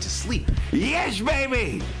use it to sleep? Yes,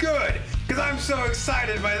 baby. Good, because I'm so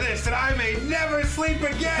excited by this that I may never sleep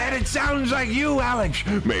again. And it sounds like you, Alex,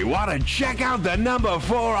 may want to check out the number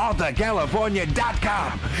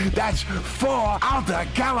 4AltaCalifornia.com. That's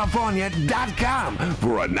 4AltaCalifornia.com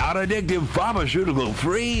for a non-addictive,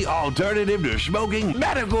 pharmaceutical-free alternative to smoking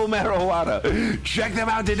medical marijuana. Check them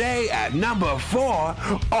out today at number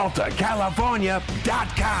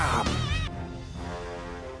 4AltaCalifornia.com.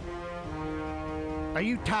 Are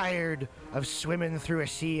you tired of swimming through a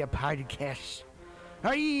sea of podcasts?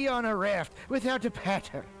 Are ye on a raft without a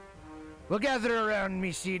paddle? Well, gather around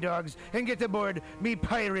me, sea dogs, and get aboard me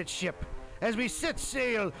pirate ship as we set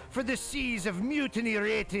sail for the seas of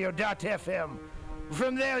MutinyRadio.fm.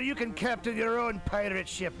 From there, you can captain your own pirate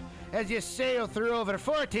ship as you sail through over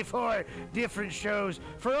 44 different shows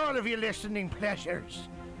for all of your listening pleasures.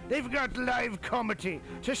 They've got live comedy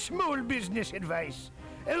to small business advice,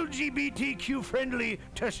 LGBTQ friendly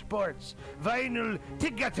to sports, vinyl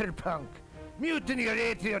to gutter punk.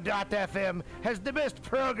 MutinyRadio.fm has the best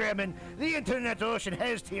programming the internet ocean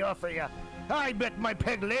has to offer you. I bet my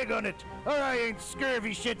peg leg on it, or I ain't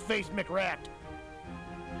scurvy shit-faced McRat.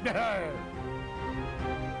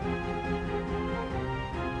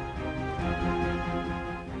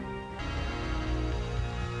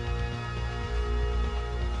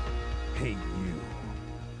 Hey, you.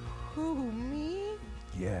 Who, me?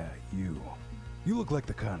 Yeah, you. You look like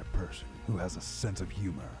the kind of person who has a sense of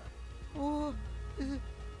humor. Oh,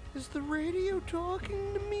 is the radio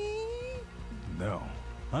talking to me? No,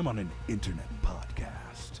 I'm on an internet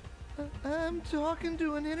podcast. I'm talking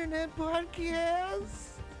to an internet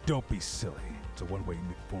podcast? Don't be silly. It's a one-way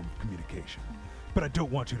form of communication. But I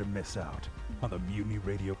don't want you to miss out on the Mutiny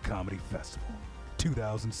Radio Comedy Festival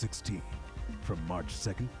 2016 from March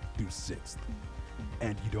 2nd through 6th.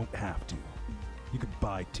 And you don't have to. You can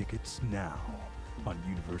buy tickets now on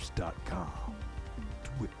universe.com.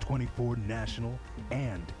 With 24 national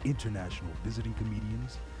and international visiting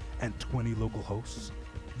comedians and 20 local hosts,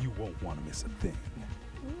 you won't want to miss a thing.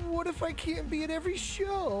 What if I can't be at every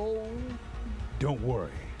show? Don't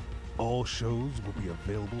worry. All shows will be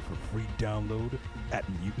available for free download at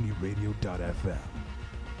MutinyRadio.fm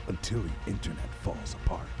until the internet falls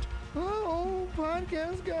apart. Oh,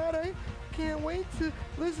 podcast God, I can't wait to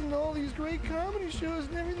listen to all these great comedy shows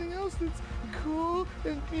and everything else that's cool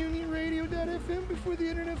at MutinyRadio.fm before the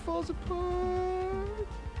internet falls apart.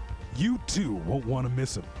 You too won't want to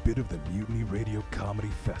miss a bit of the Mutiny Radio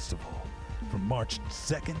Comedy Festival from March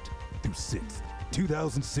 2nd through 6th,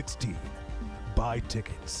 2016. Buy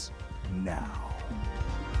tickets now.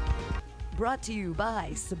 Brought to you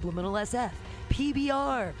by Subliminal SF,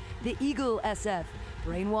 PBR, The Eagle SF,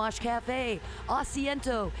 Brainwash Cafe,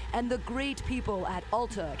 Asiento, and the great people at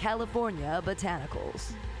Alta California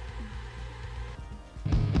Botanicals.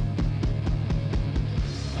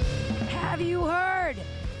 Have you heard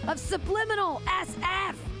of Subliminal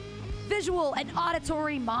SF? Visual and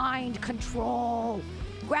auditory mind control.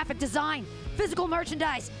 Graphic design, physical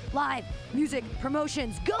merchandise, live music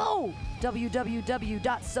promotions. Go!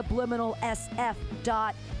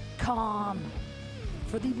 www.subliminalsf.com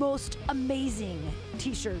for the most amazing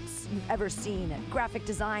t-shirts you've ever seen. Graphic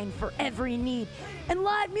design for every need. And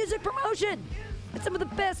live music promotion at some of the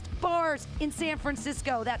best bars in San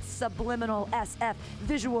Francisco. That's Subliminal SF,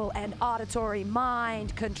 visual and auditory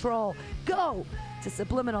mind control. Go to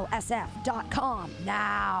subliminalsf.com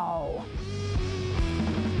now.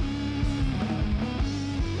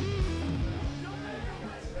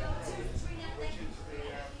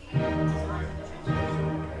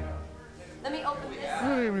 Let me open this.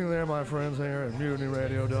 Good evening there, my friends here at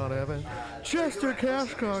MutinyRadio.fm. Chester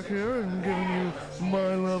Cashcock here, and giving you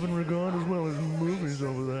my love and regard as well as movies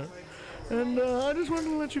over there. And I just wanted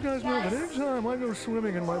to let you guys know that anytime I go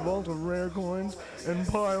swimming in my vault of rare coins and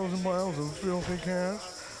piles of filthy cash,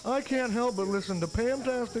 I can't help but listen to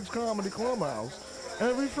Pamtastic's Comedy Clubhouse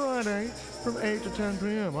every Friday from 8 to 10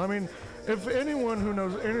 p.m. I mean, if anyone who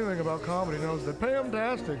knows anything about comedy knows that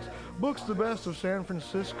Pamtastics books the best of San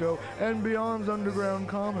Francisco and beyond's underground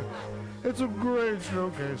comics. It's a great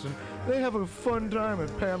showcase, and they have a fun time at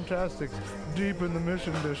Pamtastics deep in the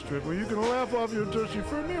Mission District, where you can laugh off your tushy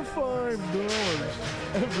for a mere $5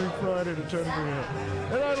 every Friday to 10 p.m.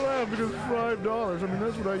 And I laugh because $5, I mean,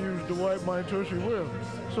 that's what I use to wipe my tushy with.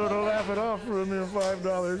 So to laugh it off for a mere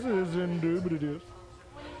 $5 is indubitious.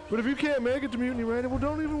 But if you can't make it to Mutiny Radio, well,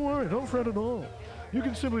 don't even worry. Don't fret at all. You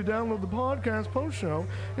can simply download the podcast post-show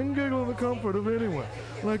and giggle in the comfort of anywhere,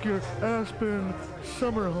 like your Aspen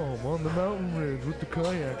summer home on the mountain ridge with the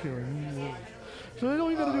kayak here. So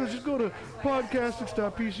all you got to do is just go to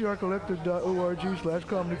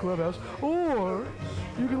podcastics.pcrcollective.org/comedy clubhouse, or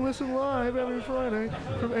you can listen live every Friday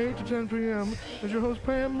from 8 to 10 p.m. as your host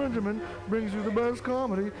Pam Benjamin brings you the best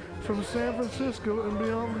comedy from San Francisco and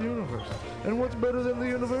beyond the universe. And what's better than the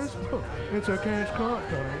universe? Oh, it's a cash caught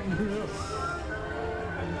time.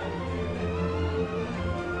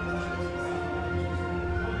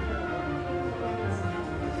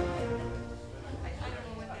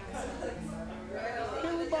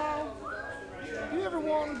 You ever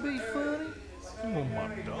want to be funny? Well,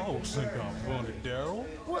 my dogs think I'm funny, Daryl.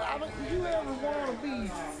 Well, I mean, you ever want to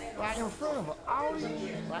be, like, in front of an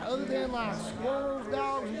audience, like, other than, like, squirrels,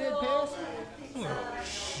 dogs, and dead pets? Oh,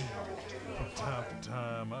 shit. From time to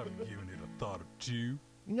time, I've given it a thought or two.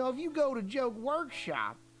 You know, if you go to Joke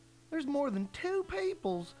Workshop, there's more than 2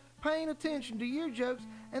 peoples paying attention to your jokes,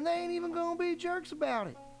 and they ain't even gonna be jerks about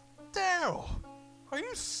it. Daryl, are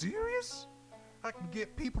you serious? I can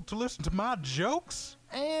get people to listen to my jokes?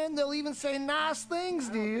 And they'll even say nice things,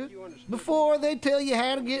 dude, before they tell you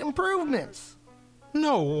how to get improvements.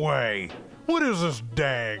 No way. What is this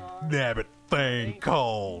dag-nabbit thing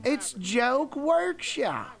called? It's Joke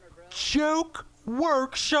Workshop. Joke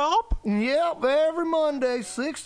Workshop? Yep, every Monday, 6